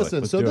 No, Hey, not really.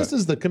 listen. Let's So do this it.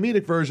 is the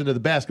comedic version of the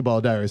Basketball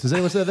Diaries. Has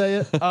anyone said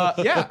that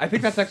yet? Yeah, I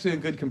think that's actually a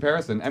good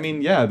comparison. I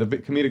mean, yeah, the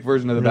comedic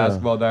version of the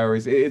Basketball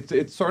Diaries.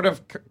 It's sort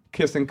of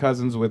kissing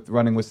cousins with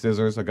Running with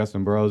Scissors,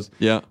 Augustine Burroughs'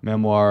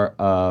 memoir.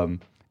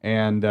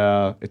 And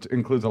it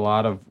includes a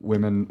lot of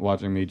women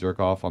watching me jerk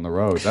off on the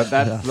road. That's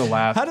the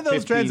last. How do those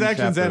 15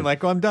 transactions chapters. end?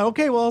 Like, well, I'm done.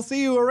 Okay, well, I'll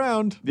see you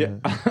around. Yeah,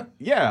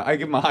 yeah. I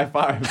give him a high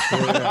five.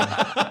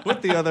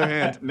 With the other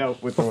hand. No,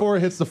 with Before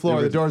it hits the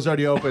floor, the door's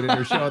already open, and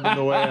you're showing them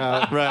the way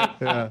out. Right.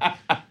 Yeah.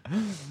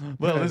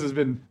 Well, this has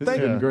been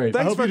you. great.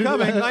 Thanks hope for you didn't-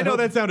 coming. I know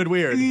that sounded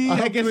weird.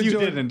 I guess you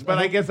enjoyed- didn't, but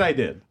I guess I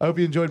did. I hope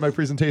you enjoyed my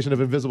presentation of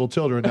Invisible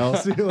Children. I'll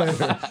see you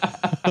later.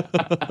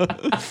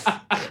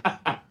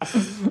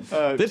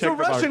 It's a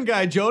Russian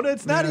guy, Jonah.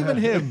 It's not even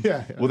him.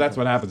 Yeah. Well, that's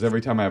what happens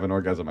every time I have an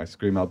orgasm. I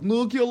scream out,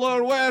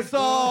 "Nuclear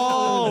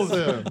Wessels!"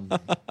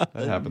 That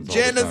happens all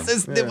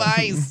Genesis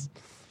device.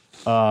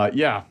 the time.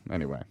 Yeah.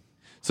 Anyway,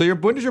 So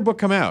when does your book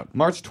come out?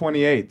 March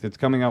 28th. It's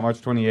coming out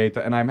March 28th,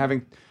 and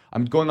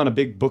I'm going on a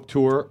big book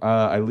tour.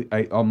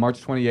 On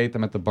March 28th,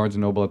 I'm at the Barnes &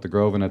 Noble at the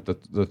Grove, and at the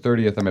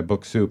 30th, I'm at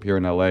Book Soup here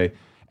in LA.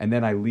 And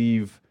then I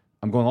leave.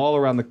 I'm going all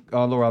around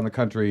the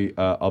country.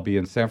 I'll be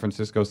in San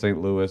Francisco, St.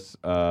 Louis.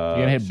 You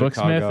gonna hit Chicago.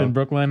 Booksmith in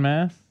Brooklyn,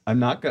 Mass? I'm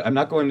not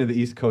going to the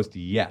East Coast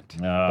yet.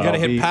 You got to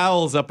hit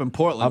Powell's up in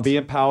Portland. I'll be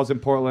in Powell's in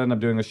Portland. I'm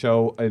doing a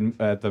show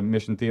at the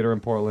Mission Theater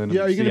in Portland.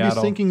 Yeah, are you going to be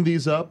Seattle. syncing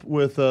these up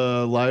with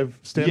live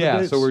stand-up Yeah,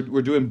 dates? so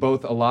we're doing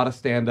both a lot of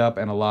stand up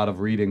and a lot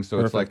of reading.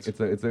 So Perfect.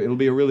 it'll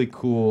be a really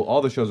cool.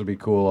 All the shows will be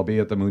cool. I'll be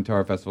at the Moon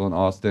Tower Festival in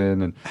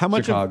Austin and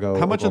Chicago.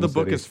 How much of the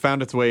book Oklahoma has City.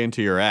 found its way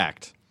into your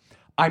act?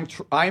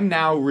 I'm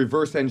now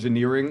reverse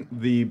engineering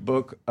the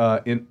book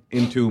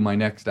into my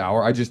next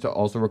hour. I just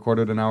also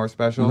recorded an hour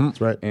special.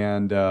 That's right.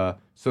 And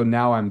so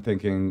now I'm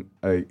thinking,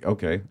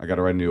 okay, I got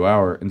to write a new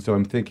hour. And so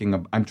I'm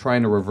thinking, I'm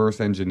trying to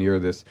reverse engineer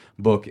this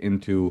book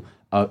into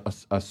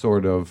a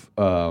sort of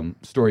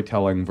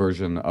storytelling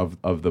version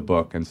of the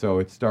book. And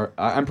so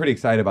I'm pretty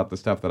excited about the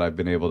stuff that I've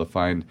been able to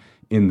find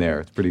in there.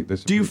 It's pretty.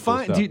 Do you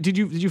find? Did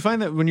you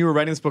find that when you were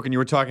writing this book and you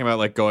were talking about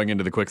like going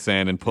into the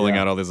quicksand and pulling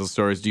out all these little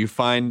stories? Did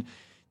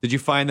you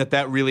find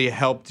that really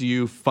helped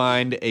you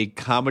find a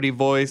comedy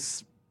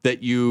voice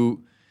that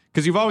you?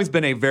 Because you've always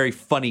been a very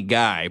funny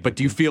guy, but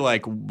do you feel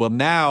like, well,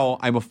 now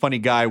I'm a funny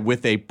guy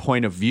with a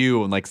point of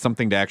view and like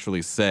something to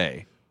actually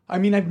say? I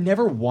mean, I've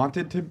never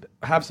wanted to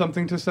have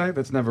something to say.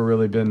 That's never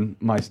really been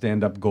my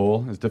stand-up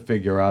goal, is to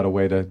figure out a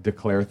way to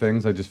declare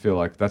things. I just feel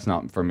like that's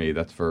not for me.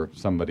 That's for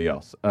somebody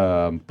else.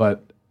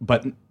 But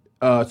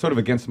sort of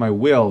against my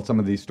will, some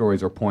of these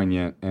stories are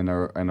poignant and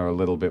are a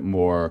little bit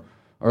more,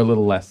 or a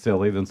little less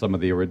silly than some of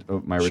the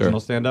my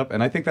original stand-up.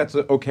 And I think that's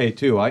okay,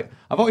 too. I've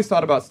always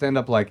thought about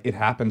stand-up like it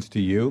happens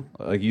to you.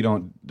 Like you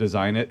don't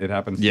design it. It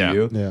happens to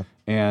you. Yeah.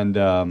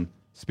 And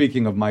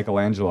speaking of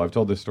Michelangelo, I've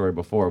told this story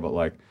before, but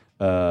like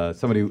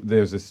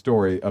there's this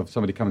story of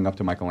somebody coming up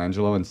to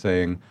Michelangelo and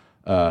saying,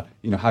 how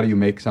do you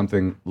make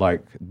something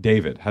like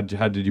David? How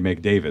did you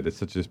make David? It's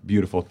such a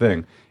beautiful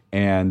thing.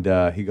 And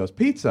he goes,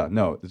 pizza.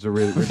 No, it's a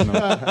really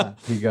original.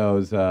 He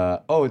goes,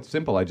 oh, it's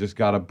simple. I just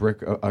got a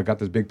brick. I got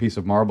this big piece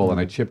of marble, and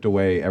I chipped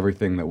away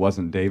everything that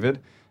wasn't David.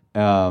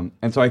 And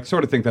so I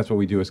sort of think that's what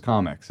we do as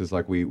comics. Is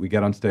like we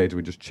get on stage,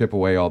 we just chip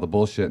away all the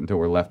bullshit until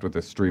we're left with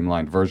this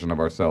streamlined version of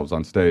ourselves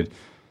on stage.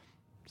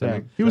 Yeah.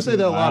 me. He would say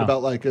that a lot Wow.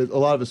 about like a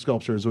lot of his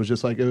sculptures. It was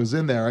just like it was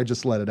in there. I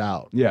just let it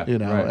out. Yeah, you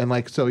know, right. and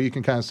like so you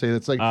can kind of say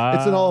it's like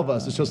it's in all of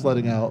us. It's just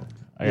letting out.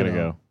 I gotta you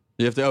know. go.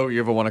 You have to. Oh, you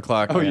have a 1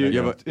 o'clock. Oh, you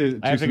have a,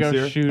 I have to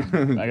go shoot.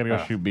 I gotta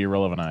go shoot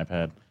B-roll of an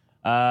iPad.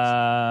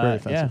 Very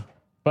offensive. Yeah.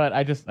 But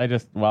I just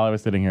while I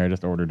was sitting here, I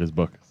just ordered his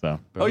book. So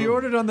oh, you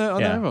ordered on the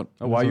Yeah. iPhone.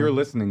 While you're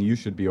listening, you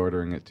should be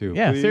ordering it too.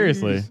 yeah, Please.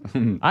 seriously,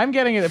 I'm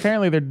getting it.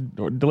 Apparently, they're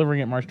delivering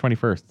it March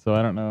 21st. So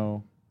I don't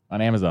know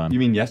on Amazon. You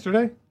mean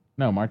yesterday?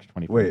 No, March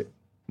 21st. Wait,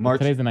 March.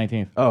 Today's the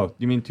 19th. Oh,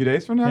 you mean 2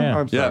 days from now? Yeah. Oh,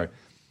 I'm Yeah. sorry.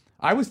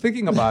 I was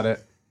thinking about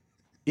it.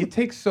 It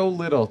takes so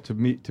little to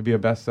be a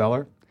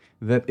bestseller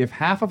that if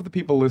half of the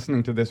people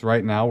listening to this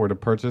right now were to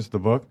purchase the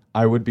book,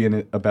 I would be a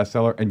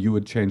bestseller and you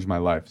would change my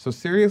life. So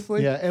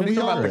seriously, Yeah, and think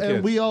about the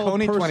kids. we all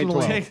Coney personally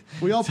 2012.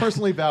 we all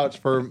personally vouch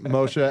for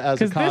Moshe as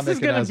a Because comic this is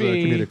and gonna as a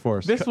be comedic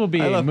force. this will be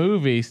a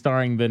movie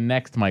starring the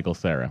next Michael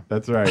Cera.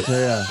 That's right.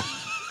 yeah.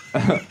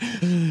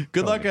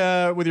 Good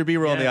luck with your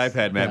B-roll on the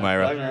iPad, Matt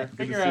Myra.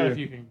 Figure out if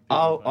you can.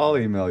 I'll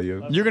email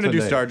you. You're gonna do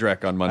today. Star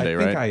Trek on Monday, I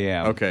right? think I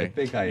am. Okay. I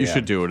think I You am.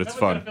 should do it. It's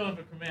fun. Fill in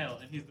for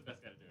Kumail, and he's the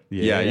best guy to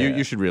do it. Yeah,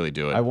 you should really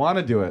do it. I want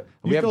to do it.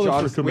 We have filled in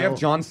John. for We have Kumail.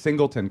 John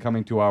Singleton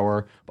coming to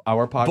our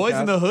podcast. Boys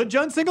in the Hood,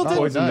 John Singleton.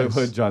 Boys in nice. the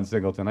Hood, John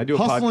Singleton. I do a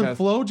Hustle podcast. and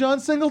Flow, John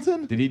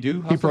Singleton. Did he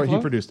do? He Hustle and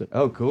Flow? produced it.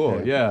 Oh,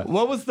 cool. Yeah.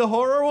 What was the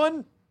horror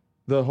one?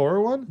 The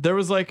horror one. There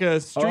was like a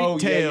Street Oh,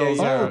 yeah, Tales.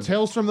 yeah. Oh,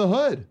 Tales from the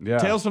Hood. Yeah.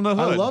 Tales from the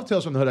Hood. I love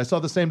Tales from the Hood. I saw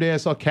it the same day I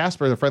saw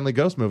Casper, the Friendly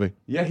Ghost movie.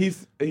 Yeah,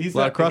 he's A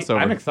lot of crossover.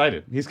 I'm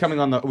excited. He's coming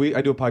on the.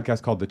 I do a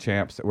podcast called The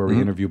Champs where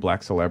we interview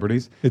black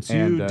celebrities. It's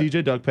And, you,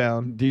 DJ Doug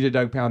Pound. DJ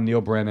Doug Pound,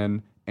 Neil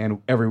Brennan,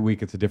 and every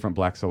week it's a different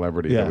black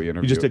celebrity Yeah, that we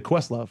interview. you just did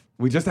Questlove.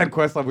 We just had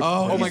Questlove.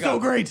 Oh, my he's god, so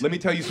great. Let me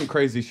tell you some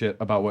crazy shit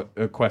about what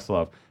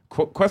Questlove.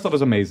 Questlove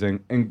is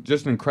amazing and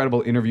just an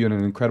incredible interview and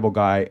an incredible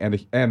guy and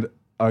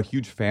a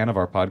huge fan of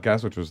our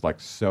podcast, which was like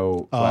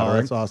so flattering. Oh,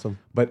 that's awesome.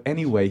 But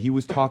anyway, he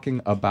was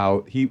talking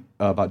about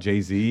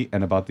Jay-Z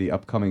and about the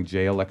upcoming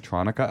Jay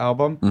Electronica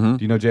album. Mm-hmm.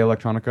 Do you know Jay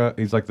Electronica?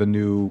 He's like the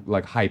new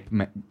like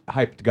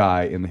hyped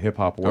guy in the hip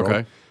hop world.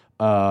 Okay.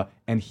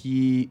 And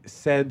he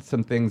said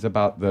some things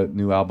about the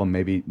new album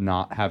maybe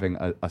not having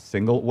a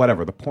single.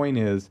 Whatever. The point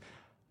is,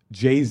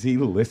 Jay-Z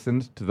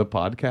listened to the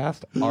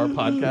podcast, our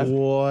podcast.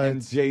 What?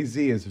 And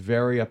Jay-Z is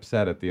very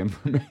upset at the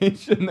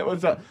information that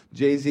was up.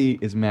 Jay-Z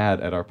is mad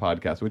at our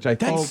podcast, which I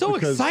think That's so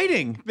because-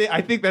 exciting.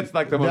 I think that's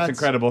like the most That's-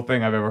 incredible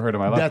thing I've ever heard in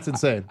my life. That's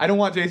insane. I don't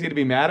want Jay-Z to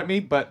be mad at me,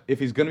 but if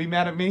he's going to be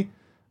mad at me,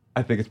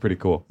 I think it's pretty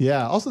cool.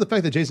 Yeah. Also, the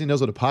fact that Jay-Z knows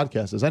what a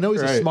podcast is. I know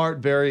he's a Right. smart,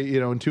 very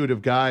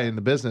intuitive guy in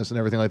the business and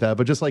everything like that.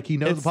 But just like he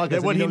knows It's the podcast, that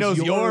and when he knows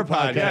your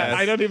podcast. Yeah,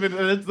 I don't even.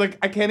 It's like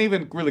I can't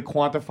even really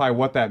quantify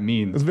what that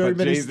means. There's very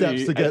but many Jay-Z,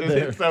 steps to get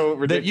there. It's so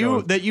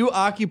ridiculous. That you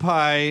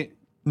occupy,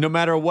 no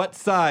matter what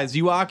size,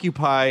 you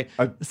occupy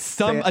A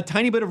a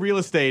tiny bit of real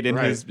estate in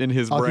Right.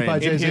 his Occupy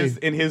brain. Jay-Z.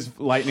 in his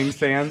lightning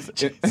sands,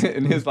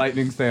 in his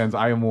lightning sands,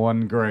 I am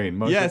one grain.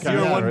 Moshe Yes, you're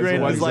Kasher one is grain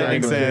in one his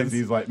lightning of sands.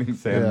 Jay-Z's lightning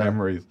sand Yeah.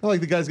 memories. Not like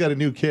the guy's got a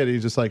new kid.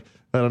 He's just like,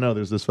 I don't know.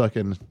 There's this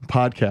fucking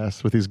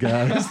podcast with these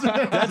guys.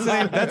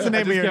 That's the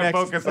name of your Can't next.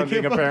 focus on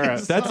being a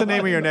parent. That's the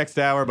name of your next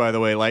hour, by the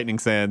way. Lightning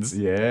Sands.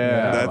 Yeah,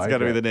 That's I like got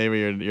to be it. the name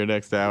of your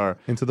next hour.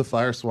 Into the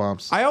fire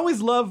swamps. I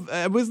always love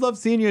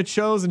seeing you at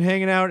shows and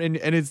hanging out, and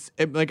it's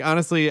like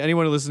honestly,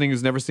 anyone listening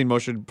who's never seen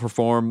Moshe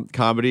perform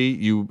comedy,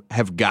 you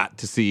have got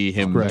to see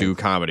him Correct. do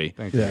comedy.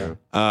 Thank Yeah. you.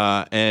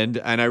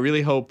 And I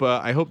really hope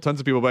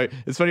tons of people buy.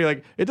 It's funny,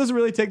 like it doesn't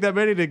really take that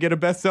many to get a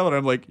bestseller.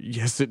 I'm like,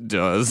 yes, it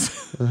does.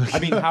 I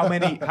mean, how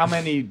many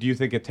do you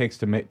think it takes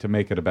to make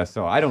it a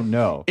bestseller? I don't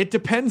know. It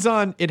depends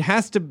on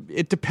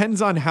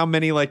how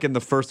many like in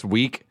the first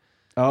week.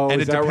 Oh,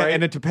 and is it that right?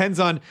 And it depends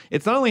on.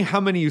 It's not only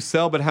how many you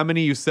sell, but how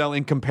many you sell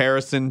in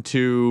comparison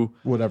to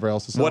Whatever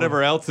else is selling.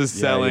 whatever else is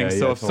selling. yeah,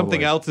 So if something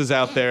totally. else is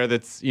out there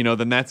that's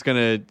then that's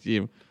gonna.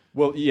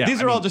 Well, yeah.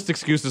 These are all just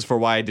excuses for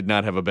why I did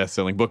not have a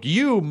best-selling book.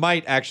 You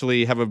might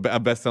actually have a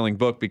best-selling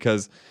book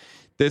because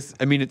this.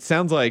 I mean, it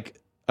sounds like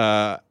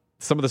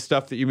some of the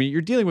stuff that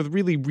you're dealing with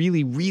really,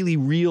 really, really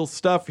real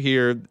stuff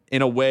here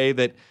in a way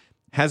that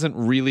hasn't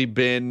really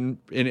been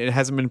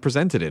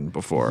presented in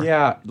before.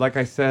 Yeah, like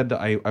I said,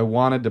 I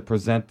wanted to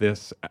present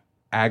this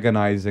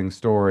agonizing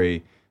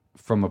story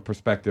from a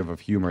perspective of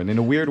humor. And in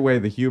a weird way,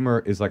 the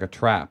humor is like a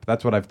trap.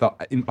 That's what I've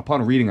thought.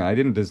 Upon reading it, I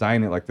didn't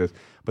design it like this,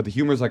 but the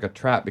humor is like a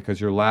trap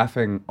because you're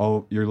laughing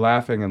and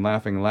laughing and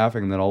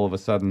laughing, and then all of a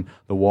sudden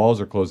the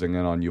walls are closing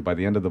in on you. By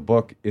the end of the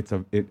book, it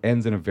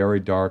ends in a very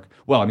dark.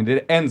 Well, I mean,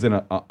 it ends in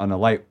a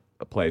light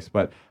place,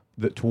 but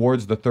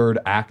towards the third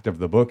act of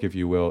the book, if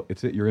you will,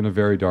 you're in a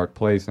very dark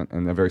place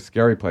and a very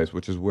scary place,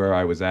 which is where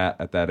I was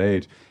at that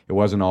age. It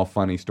wasn't all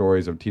funny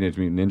stories of Teenage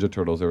Mutant Ninja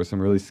Turtles. There was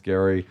some really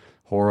scary,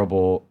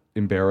 horrible,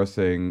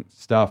 embarrassing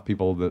stuff.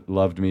 People that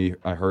loved me,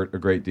 I hurt a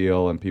great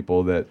deal, and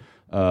people that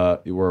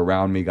were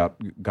around me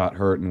got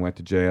hurt and went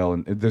to jail.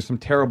 And there's some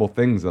terrible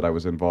things that I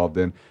was involved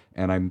in.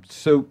 And I'm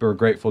super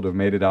grateful to have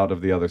made it out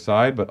of the other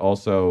side, but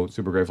also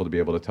super grateful to be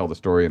able to tell the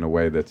story in a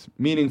way that's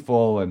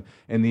meaningful. And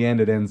in the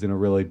end, it ends in a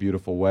really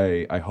beautiful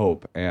way, I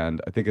hope.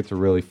 And I think it's a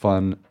really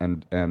fun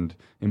and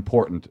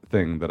important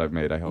thing that I've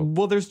made, I hope.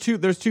 Well, there's two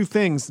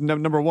things.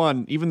 Number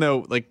one, even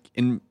though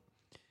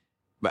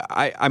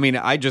I mean,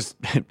 I just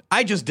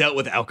dealt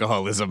with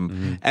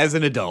alcoholism as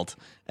an adult,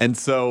 and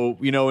so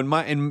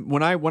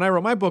when I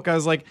wrote my book, I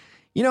was like,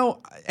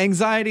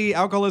 anxiety,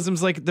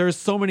 alcoholism's like, there's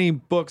so many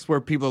books where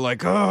people are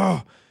like,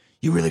 oh,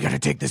 you really got to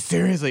take this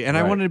seriously, and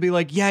I wanted to be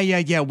like,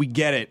 yeah, we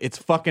get it, it's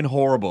fucking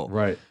horrible,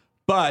 Right?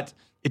 But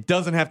it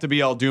doesn't have to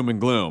be all doom and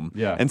gloom,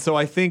 Yeah. And so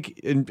I think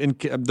in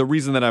the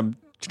reason that I'm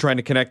trying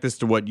to connect this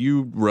to what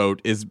you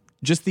wrote is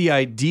just the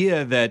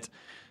idea that.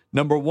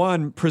 Number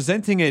one,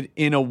 presenting it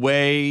in a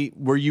way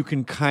where you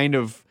can kind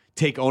of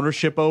take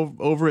ownership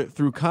over it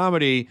through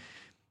comedy,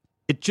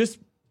 it just,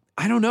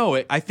 I don't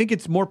know. I think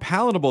it's more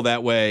palatable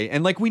that way.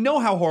 And we know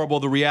how horrible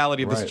the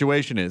reality of the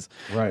situation is.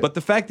 Right. But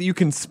the fact that you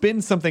can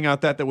spin something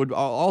out that would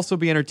also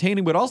be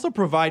entertaining, but also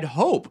provide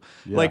hope.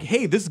 Yeah. Like,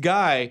 hey, this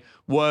guy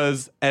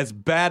was as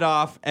bad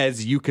off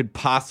as you could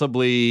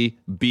possibly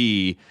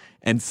be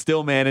and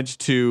still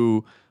managed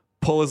to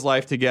pull his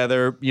life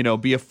together,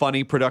 be a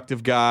funny,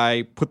 productive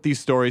guy, put these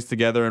stories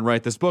together and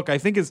write this book. I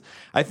think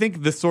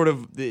the sort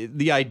of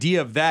the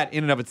idea of that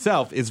in and of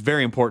itself is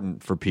very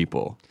important for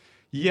people.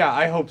 Yeah,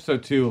 I hope so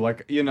too.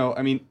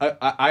 I mean,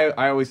 I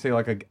always say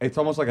it's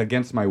almost like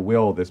against my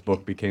will this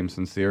book became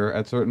sincere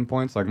at certain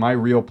points. Like my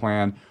real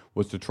plan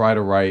was to try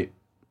to write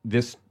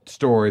this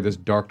story, this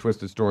dark,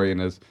 twisted story in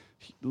as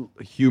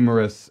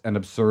humorous and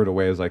absurd a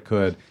way as I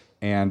could.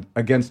 And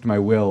against my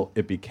will,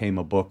 it became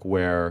a book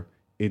where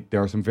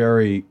there are some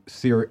very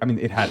serious. I mean,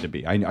 it had to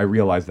be. I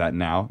realize that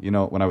now.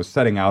 When I was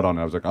setting out on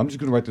it, I was like, I'm just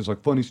going to write this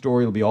funny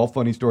story. It'll be all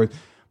funny stories,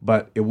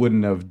 but it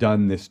wouldn't have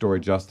done this story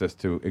justice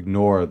to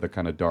ignore the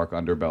kind of dark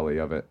underbelly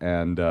of it.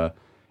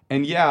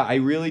 And yeah, I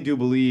really do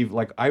believe.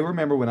 I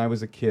remember when I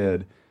was a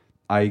kid,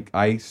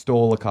 I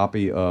stole a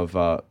copy of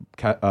the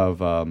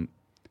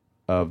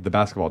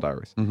Basketball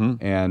Diaries,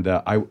 and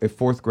in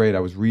fourth grade, I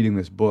was reading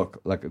this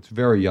book. It's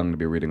very young to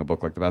be reading a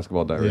book like the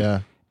Basketball Diaries. Yeah.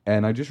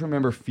 And I just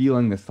remember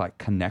feeling this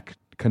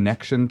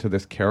connection to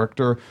this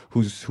character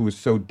who was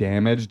so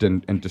damaged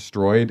and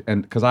destroyed,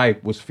 and because I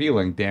was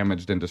feeling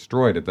damaged and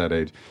destroyed at that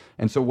age.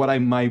 And so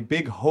my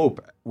big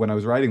hope when I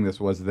was writing this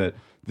was that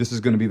this is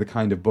going to be the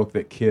kind of book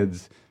that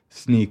kids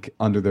sneak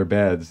under their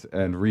beds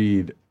and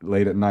read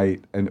late at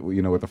night and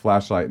with a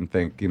flashlight and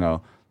think,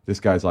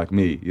 this guy's like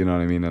me, you know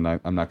what I mean? And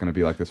I'm not going to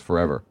be like this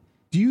forever.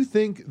 Do you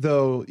think,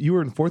 though, you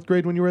were in fourth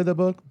grade when you read that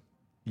book?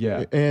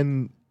 Yeah.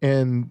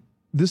 And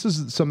this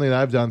is something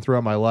that I've done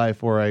throughout my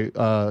life where I,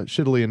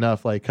 shittily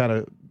enough,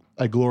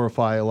 I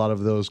glorify a lot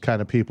of those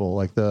kind of people,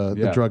 like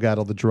the drug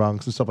addled, the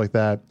drunks and stuff like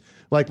that.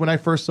 Like when I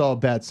first saw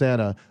Bad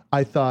Santa,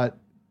 I thought,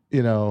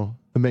 the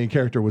main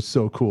character was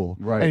so cool.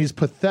 Right. And he's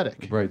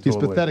pathetic. Right, He's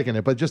totally. pathetic in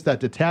it. But just that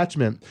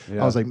detachment,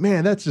 Yeah. I was like,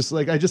 man, that's just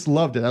I just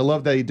loved it. I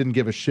love that he didn't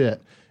give a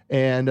shit.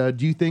 And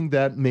do you think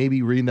that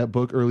maybe reading that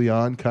book early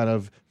on kind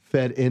of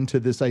fed into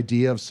this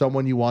idea of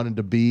someone you wanted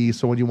to be,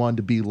 someone you wanted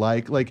to be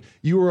like? Like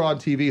you were on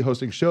TV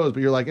hosting shows,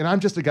 but you're like, and I'm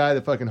just a guy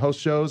that fucking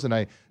hosts shows and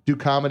I do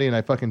comedy and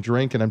I fucking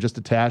drink and I'm just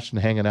attached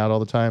and hanging out all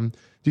the time.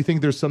 Do you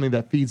think there's something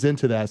that feeds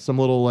into that? Some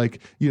little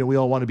we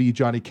all want to be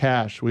Johnny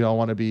Cash. We all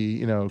want to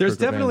be, There's Kurt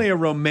definitely Cobain. a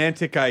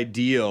romantic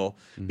ideal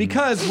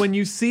because when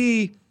you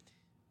see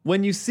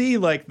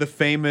the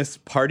famous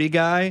party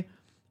guy,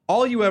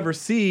 all you ever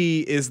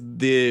see is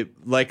the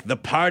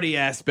party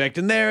aspect,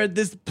 and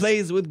this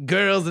plays with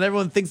girls, and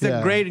everyone thinks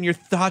they're great, and you're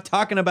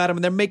talking about them,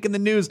 and they're making the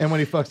news. And when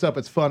he fucks up,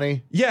 it's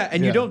funny. Yeah,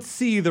 and you don't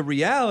see the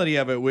reality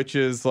of it, which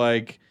is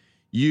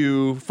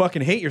you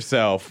fucking hate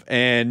yourself,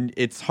 and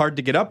it's hard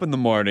to get up in the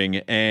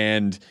morning,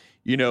 and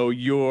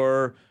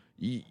you're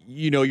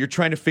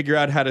trying to figure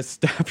out how to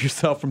stop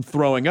yourself from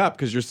throwing up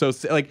because you're so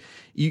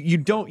you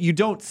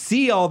don't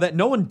see all that.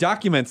 No one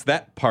documents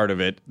that part of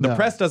it. The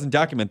press doesn't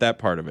document that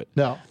part of it.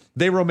 No.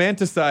 They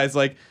romanticize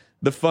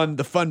the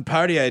fun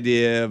party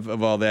idea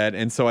of all that,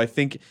 and so I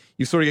think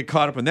you sort of get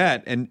caught up in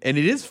that, and it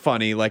is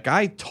funny.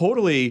 I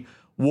totally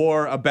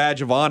wore a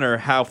badge of honor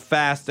how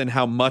fast and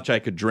how much I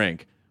could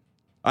drink.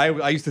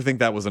 I used to think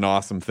that was an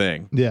awesome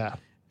thing. Yeah.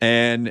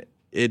 And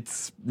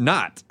it's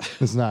not.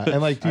 It's not.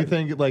 And do you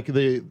think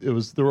it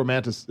was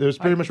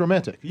pretty much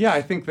romantic? Yeah,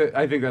 I think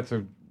that's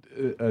a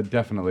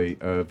definitely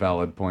a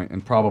valid point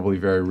and probably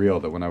very real.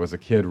 That when I was a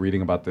kid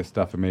reading about this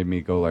stuff, it made me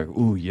go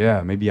ooh,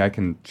 yeah, maybe I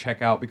can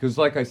check out, because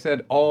like I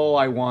said,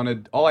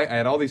 I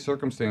had all these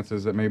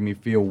circumstances that made me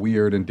feel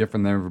weird and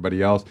different than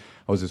everybody else.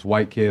 I was this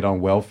white kid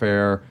on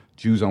welfare.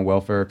 Jews on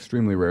welfare,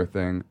 extremely rare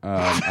thing.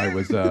 I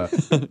was.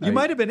 You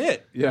might have been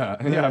it. Yeah,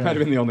 I might have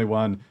been the only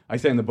one. I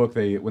say in the book,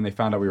 when they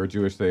found out we were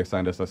Jewish, they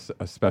assigned us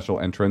a special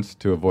entrance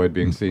to avoid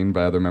being seen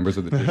by other members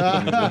of the Jewish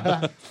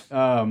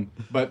community.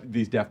 But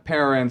these deaf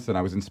parents, and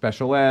I was in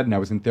special ed, and I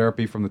was in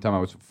therapy from the time I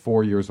was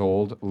 4 years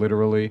old,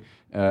 literally.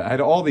 I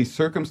had all these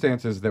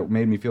circumstances that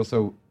made me feel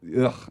so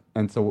ugh,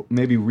 and so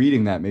maybe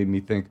reading that made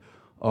me think,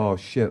 oh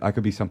shit, I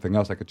could be something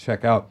else. I could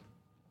check out.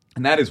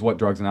 And that is what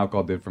drugs and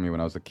alcohol did for me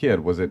when I was a kid,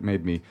 was it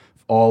made me,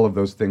 all of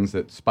those things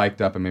that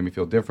spiked up and made me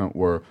feel different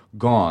were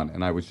gone,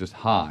 and I was just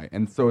high.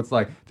 And so it's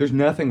like, there's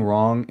nothing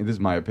wrong, this is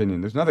my opinion,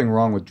 there's nothing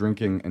wrong with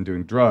drinking and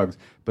doing drugs,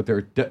 but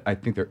I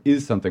think there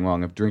is something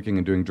wrong if drinking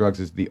and doing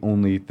drugs is the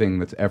only thing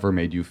that's ever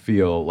made you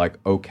feel like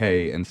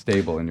okay and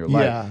stable in your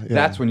life. Yeah.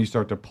 That's when you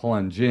start to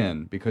plunge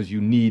in, because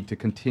you need to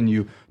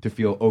continue to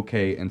feel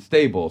okay and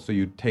stable, so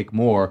you take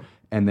more,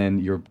 and then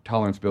your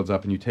tolerance builds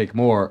up and you take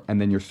more, and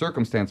then your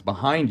circumstance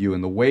behind you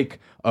in the wake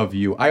of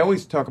you. I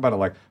always talk about it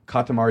like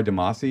Katamari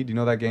Damacy. Do you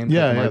know that game?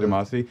 Yeah, Katamari yeah.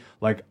 Damacy.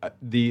 Like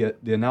the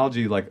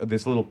analogy, like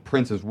this little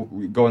prince is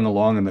going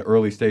along in the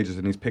early stages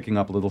and he's picking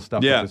up little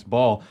stuff with this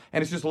ball,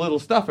 and it's just little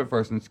stuff at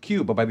first and it's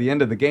cute, but by the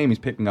end of the game he's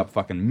picking up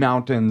fucking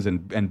mountains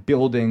and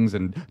buildings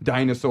and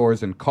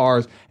dinosaurs and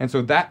cars. And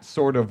so that's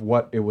sort of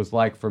what it was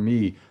like for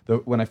me.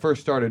 When I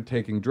first started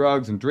taking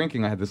drugs and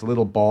drinking, I had this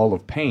little ball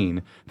of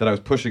pain that I was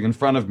pushing in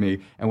front of me,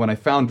 and when I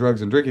found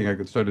drugs and drinking,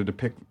 I started to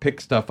pick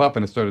stuff up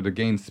and it started to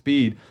gain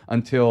speed,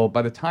 until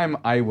by the time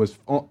I was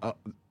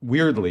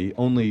weirdly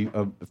only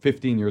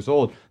 15 years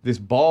old, this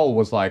ball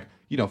was like,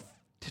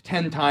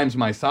 10 times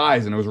my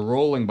size, and it was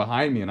rolling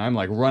behind me, and I'm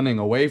like running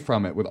away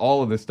from it with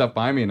all of this stuff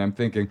behind me, and I'm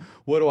thinking,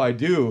 what do I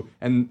do?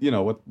 And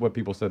what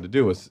people said to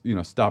do was,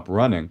 stop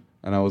running.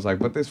 And I was like,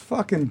 but this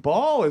fucking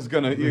ball is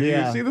gonna,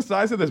 you see the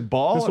size of this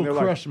ball? This And will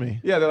they're crush like, me.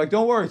 Yeah, they're like,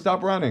 don't worry,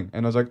 stop running.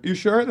 And I was like, you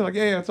sure? They're like,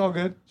 yeah, it's all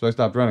good. So I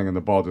stopped running, and the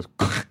ball just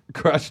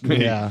crushed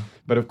me. Yeah.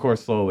 But of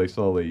course,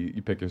 slowly,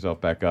 you pick yourself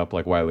back up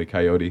like Wile E.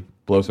 Coyote,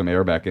 blow some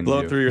air back into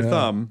you. Blow through your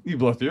thumb. You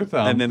blow through your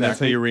thumb. And then that's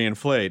how you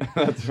reinflate.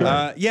 That's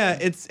right.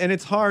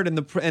 It's hard,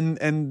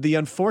 and the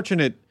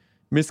unfortunate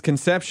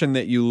misconception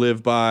that you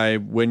live by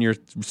when you're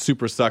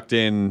super sucked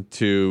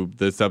into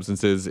the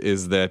substances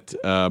is that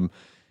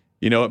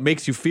it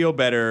makes you feel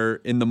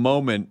better in the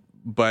moment,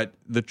 but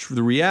the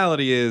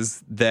reality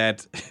is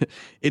that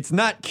it's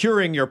not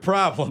curing your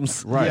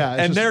problems, Right. Yeah, it's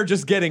and just- they're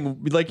just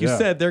getting, like you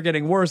said, they're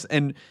getting worse,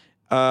 and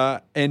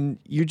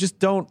you just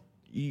don't.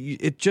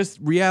 It just,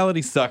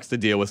 reality sucks to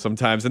deal with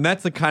sometimes, and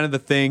that's the kind of the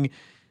thing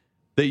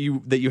that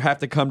you have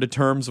to come to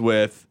terms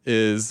with,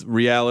 is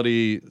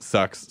reality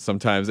sucks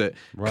sometimes.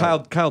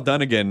 Kyle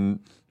Dunnigan,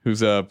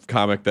 who's a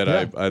comic that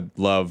I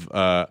love,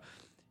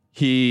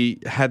 he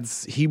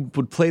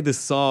would play this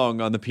song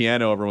on the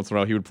piano every once in a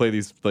while. He would play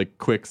these like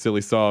quick,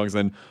 silly songs,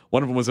 and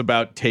one of them was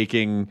about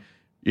taking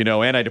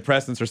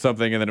antidepressants or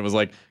something, and then it was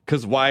like,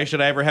 because why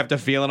should I ever have to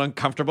feel an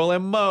uncomfortable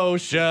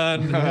emotion?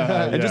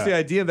 And just the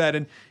idea of that.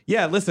 And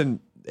yeah, listen,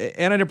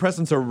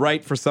 antidepressants are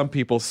right for some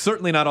people,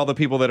 certainly not all the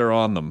people that are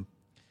on them,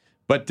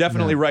 but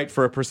definitely right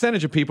for a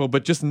percentage of people,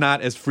 but just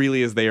not as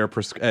freely as they are,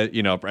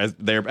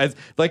 as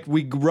like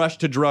we rush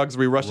to drugs,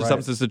 we rush to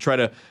substances to try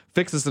to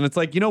fix this. And it's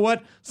like, you know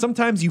what?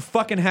 Sometimes you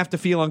fucking have to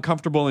feel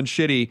uncomfortable and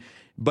shitty,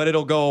 but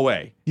it'll go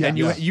away. Yeah. And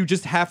you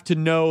just have to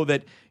know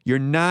that you're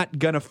not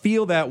going to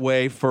feel that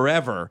way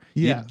forever.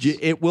 Yes.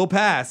 It will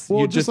pass.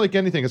 Well, You just like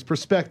anything, it's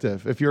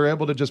perspective. If you're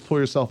able to just pull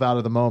yourself out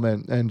of the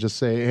moment and just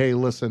say, hey,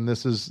 listen,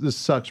 this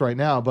sucks right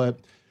now,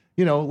 but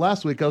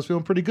last week I was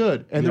feeling pretty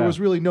good, and there was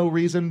really no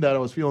reason that I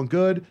was feeling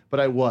good, but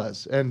I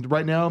was. And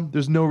right now,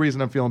 there's no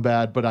reason I'm feeling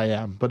bad, but I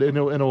am. But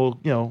it'll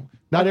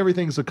not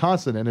everything's a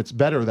constant, and it's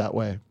better that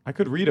way. I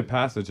could read a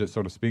passage that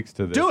sort of speaks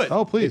to this. Do it.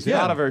 Oh, please, It's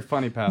not a very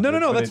funny passage. No,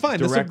 but that's it fine.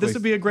 This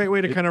would be a great way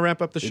to kind of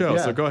wrap up the show.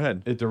 yeah. So go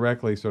ahead. It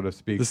directly sort of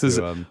speaks This is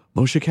to...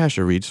 Moshe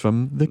Kasher reads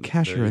from The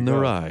Kasher you in the go.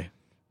 Rye.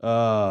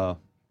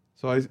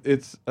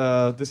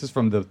 This is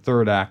from the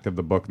third act of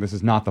the book. This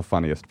is not the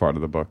funniest part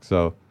of the book,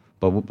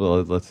 but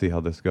let's see how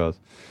this goes.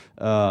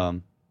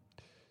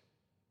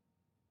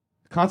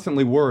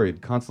 Constantly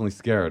worried, constantly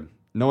scared.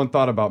 No one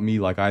thought about me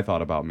like I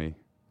thought about me.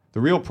 The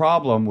real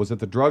problem was that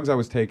the drugs I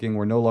was taking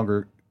were no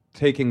longer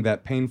taking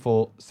that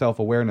painful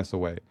self-awareness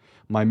away.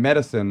 My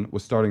medicine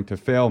was starting to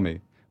fail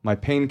me. My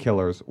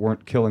painkillers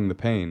weren't killing the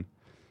pain.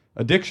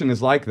 Addiction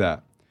is like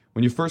that.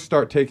 When you first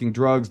start taking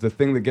drugs, the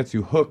thing that gets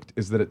you hooked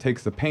is that it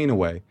takes the pain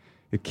away.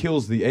 It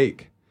kills the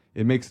ache.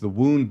 It makes the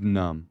wound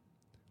numb.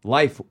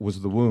 Life was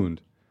the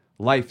wound.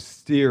 Life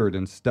steered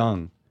and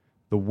stung.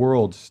 The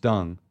world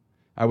stung.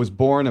 I was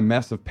born a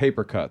mess of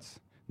paper cuts.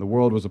 The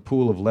world was a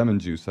pool of lemon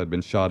juice I'd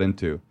been shot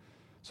into.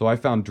 So I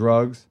found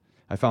drugs.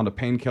 I found a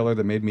painkiller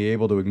that made me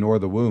able to ignore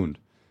the wound.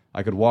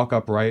 I could walk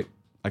upright.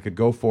 I could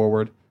go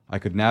forward. I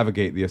could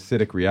navigate the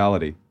acidic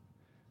reality.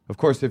 Of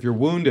course, if you're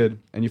wounded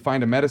and you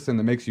find a medicine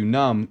that makes you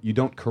numb, you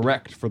don't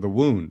correct for the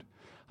wound.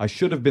 I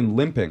should have been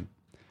limping.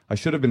 I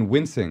should have been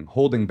wincing,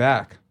 holding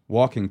back,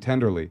 walking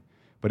tenderly.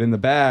 But in the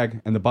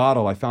bag and the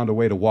bottle, I found a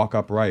way to walk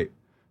upright,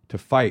 to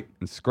fight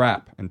and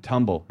scrap and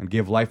tumble and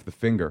give life the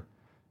finger.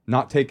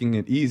 Not taking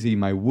it easy,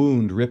 my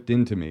wound ripped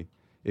into me.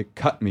 It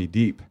cut me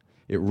deep.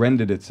 It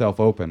rended itself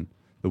open.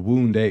 The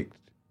wound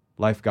ached.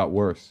 Life got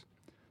worse.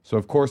 So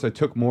of course I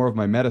took more of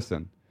my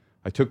medicine.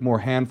 I took more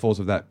handfuls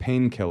of that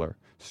painkiller,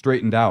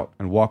 straightened out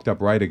and walked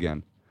upright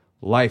again.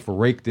 Life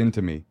raked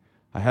into me.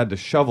 I had to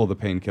shovel the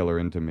painkiller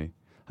into me.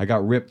 I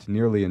got ripped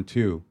nearly in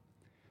two.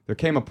 There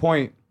came a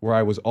point where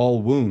I was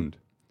all wound.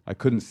 I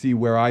couldn't see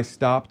where I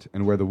stopped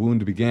and where the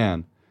wound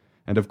began.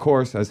 And of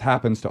course, as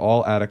happens to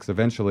all addicts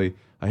eventually,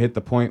 I hit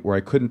the point where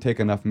I couldn't take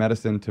enough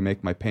medicine to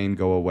make my pain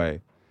go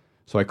away.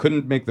 So I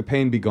couldn't make the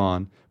pain be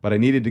gone, but I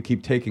needed to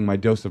keep taking my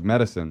dose of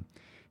medicine.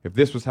 If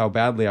this was how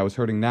badly I was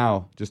hurting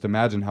now, just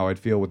imagine how I'd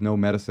feel with no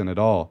medicine at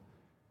all.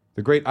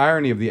 The great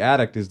irony of the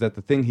addict is that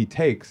the thing he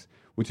takes,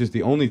 which is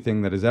the only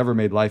thing that has ever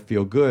made life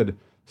feel good,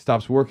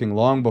 stops working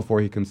long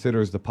before he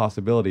considers the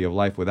possibility of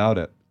life without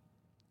it.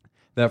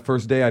 That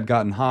first day I'd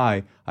gotten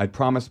high, I'd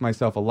promised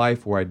myself a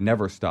life where I'd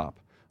never stop.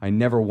 I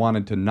never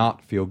wanted to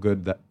not feel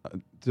good.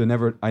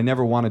 I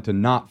never wanted to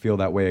not feel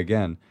that way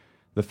again.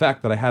 The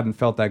fact that I hadn't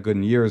felt that good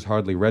in years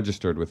hardly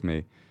registered with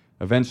me.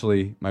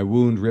 Eventually, my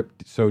wound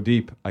ripped so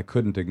deep I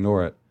couldn't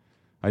ignore it.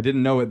 I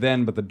didn't know it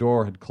then, but the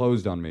door had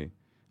closed on me.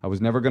 I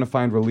was never going to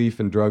find relief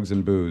in drugs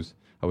and booze.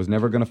 I was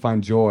never going to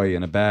find joy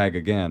in a bag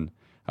again.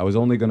 I was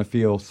only going to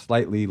feel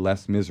slightly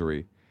less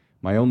misery.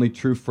 My only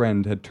true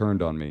friend had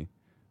turned on me.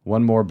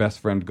 One more best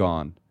friend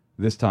gone,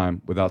 this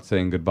time without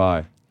saying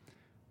goodbye.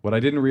 What I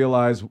didn't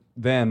realize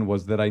then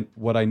was that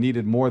what I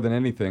needed more than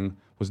anything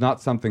was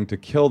not something to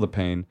kill the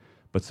pain,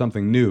 but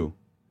something new,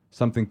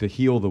 something to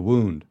heal the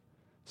wound,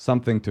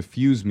 something to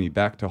fuse me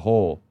back to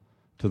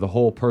the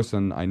whole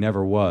person I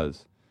never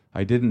was.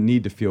 I didn't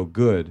need to feel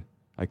good.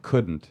 I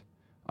couldn't.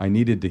 I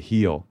needed to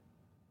heal.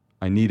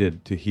 I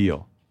needed to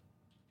heal.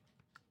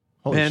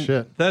 Holy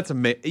shit. That's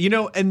amazing. You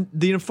know, and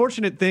the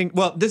unfortunate thing,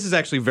 well, this is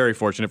actually very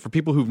fortunate for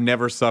people who've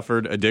never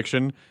suffered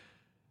addiction.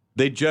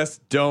 They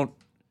just don't,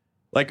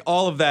 like,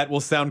 all of that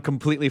will sound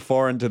completely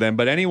foreign to them,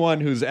 but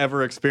anyone who's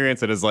ever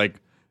experienced it is like,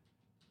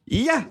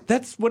 yeah,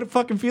 that's what it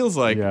fucking feels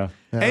like. Yeah.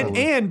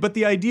 But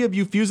the idea of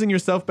you fusing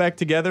yourself back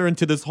together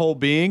into this whole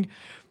being,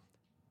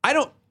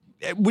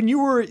 when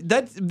you were,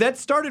 that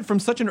started from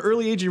such an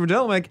early age of your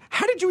development. Like,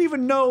 how did you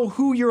even know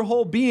who your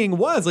whole being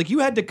was? Like, you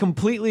had to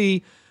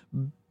completely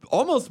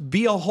almost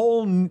be a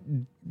whole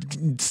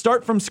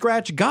start from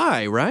scratch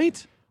guy,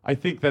 right? I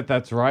think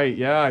that's right.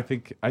 Yeah, I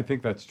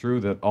think that's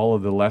true, that all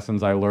of the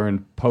lessons I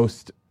learned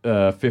post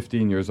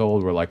 15 years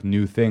old were like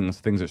new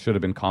things that should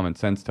have been common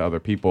sense to other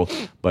people,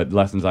 but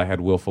lessons I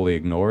had willfully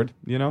ignored,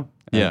 you know?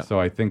 And yeah. So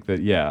I think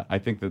that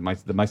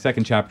my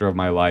second chapter of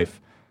my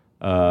life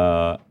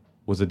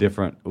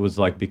was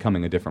like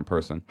becoming a different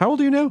person. How old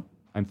are you now?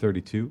 I'm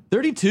 32.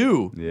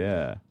 32.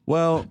 Yeah.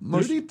 Well,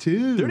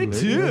 32.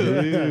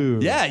 32.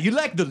 Yeah, you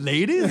like the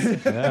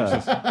ladies?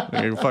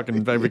 Yeah. You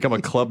fucking become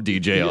a club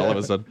DJ all of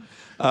a sudden.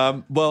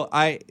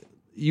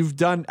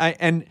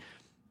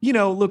 You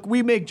know, look,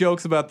 we make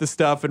jokes about this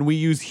stuff and we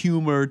use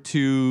humor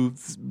to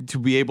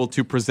be able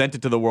to present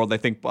it to the world, I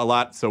think, a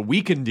lot so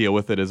we can deal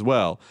with it as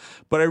well.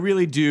 But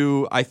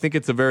I think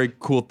it's a very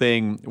cool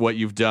thing what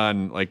you've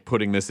done, like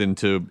putting this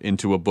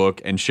into a book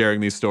and sharing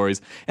these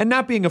stories and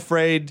not being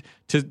afraid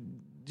to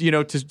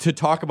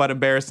talk about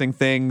embarrassing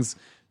things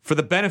for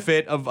the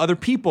benefit of other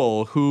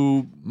people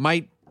who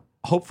might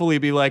hopefully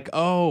be like,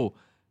 oh,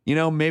 you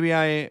know, maybe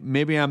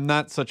I'm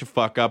not such a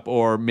fuck up,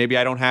 or maybe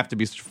I don't have to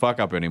be such a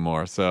fuck up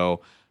anymore.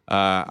 So,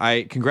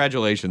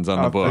 congratulations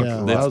on the book.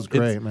 Yeah, that was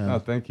great, man. Oh,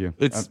 thank you.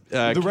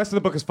 The rest of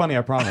the book is funny,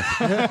 I promise.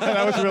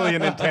 That was really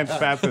an intense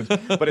passage,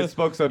 but it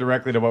spoke so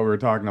directly to what we were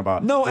talking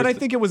about. No, and I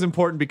think it was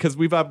important because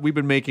we've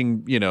been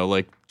making, you know,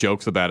 like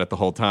jokes about it the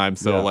whole time.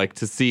 So like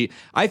to see,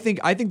 I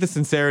think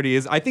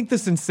the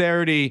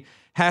sincerity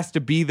has to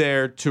be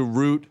there to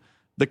root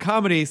the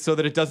comedy so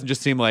that it doesn't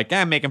just seem like,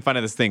 I'm making fun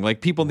of this thing.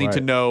 Like people need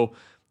to know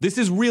this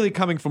is really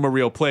coming from a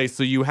real place.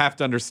 So you have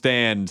to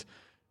understand,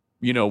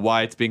 you know,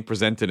 why it's being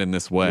presented in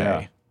this way.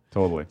 Yeah,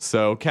 totally.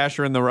 So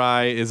Kasher and the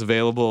Rye is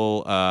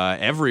available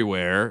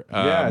everywhere.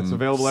 It's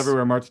available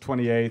everywhere. March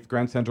 28th,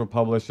 Grand Central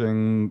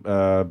Publishing,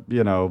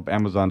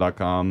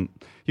 Amazon.com.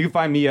 You can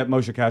find me at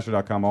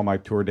moshekasher.com. All my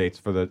tour dates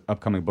for the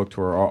upcoming book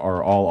tour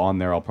are all on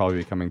there. I'll probably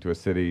be coming to a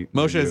city.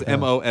 Moshe is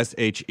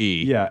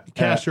Moshe. Yeah.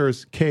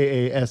 Kasher's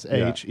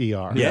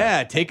Kasher.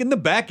 Yeah, taking the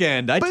back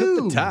end. I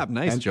took the top.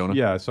 Nice, Jonah.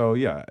 Yeah, so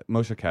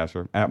Moshe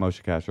Kasher, at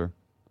Moshe Kasher.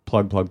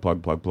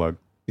 Plug.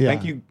 Yeah.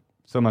 Thank you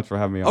so much for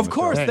having me on. Of the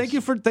course. show.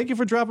 Thank you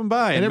for dropping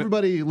by. And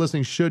everybody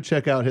listening should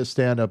check out his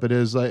stand-up. It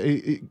is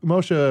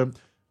Moshe,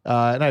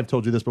 and I've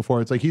told you this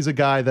before, it's like he's a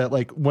guy that,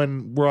 like,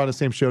 when we're on the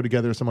same show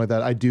together or something like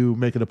that, I do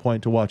make it a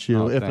point to watch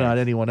you, if not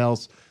anyone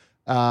else.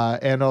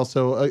 And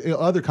also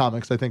other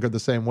comics, I think, are the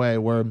same way,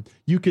 where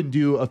you can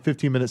do a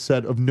 15-minute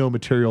set of no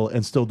material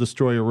and still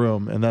destroy a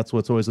room, and that's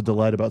what's always a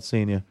delight about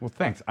seeing you. Well,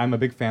 thanks. I'm a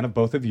big fan of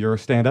both of your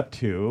stand-up,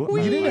 too.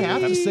 You didn't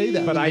have to say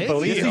that. But I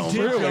believe Yes, he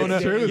did,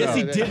 Jonah. Yes,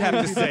 he did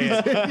have to say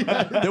it.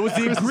 There was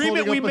the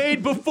agreement we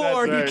made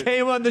before he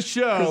came on the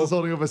show. Chris is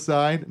holding up a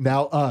sign.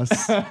 Now us.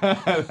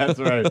 That's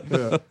right.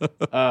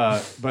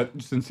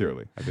 But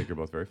sincerely, I think you're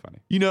both very funny.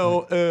 You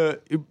know,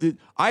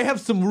 I have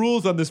some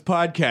rules on this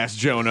podcast,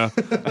 Jonah.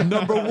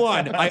 Number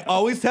one, I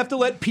always have to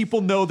let people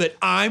know that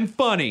I'm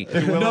funny.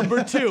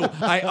 Number two,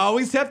 I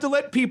always have to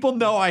let people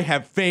know I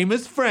have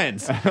famous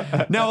friends.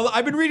 Now,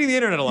 I've been reading the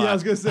internet a lot. Yeah, I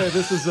was going to say,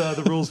 this is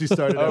the rules he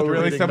started. Oh, after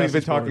really? reading Somebody's been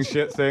message talking boards.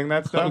 shit saying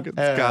that stuff?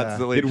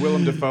 Constantly. Did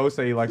Willem Dafoe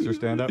say he likes your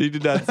stand-up? He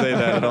did not say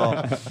that at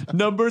all.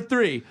 Number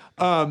three,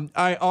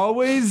 I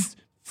always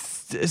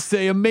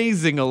say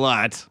amazing a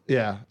lot.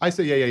 Yeah. I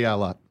say yeah a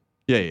lot.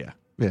 Yeah. Yeah.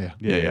 Yeah.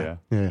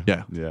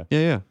 Yeah.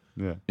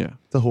 Yeah.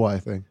 It's a Hawaii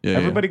thing. Yeah.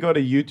 Everybody go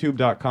to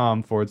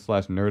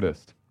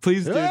youtube.com/nerdist.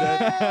 Please do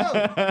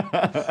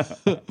that.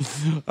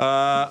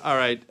 All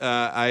right.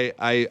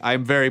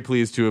 I'm very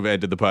pleased to have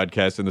ended the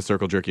podcast in the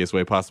circle jerkiest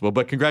way possible.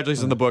 But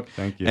congratulations on the book.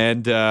 Thank you.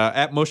 And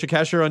at Moshe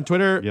Kasher on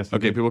Twitter. Yes, Okay,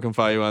 indeed. people can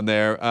follow you on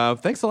there.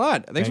 Thanks a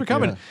lot. Thanks for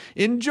coming.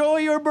 Enjoy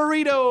your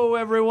burrito,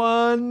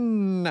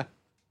 everyone.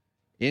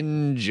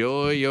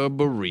 Enjoy your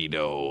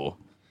burrito.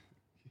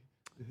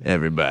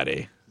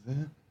 Everybody.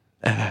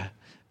 I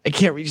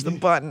can't reach the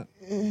button.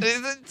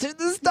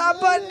 The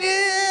stop button.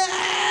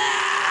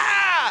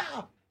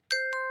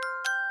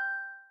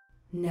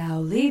 Now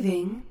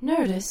leaving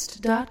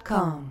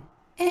Nerdist.com.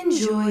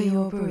 Enjoy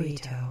your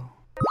burrito.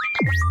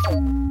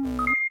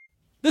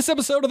 This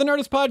episode of the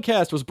Nerdist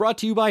Podcast was brought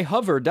to you by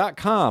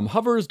Hover.com.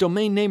 Hover is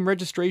domain name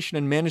registration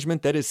and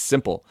management that is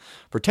simple.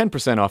 For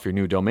 10% off your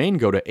new domain,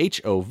 go to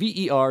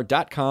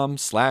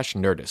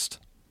hover.com/nerdist.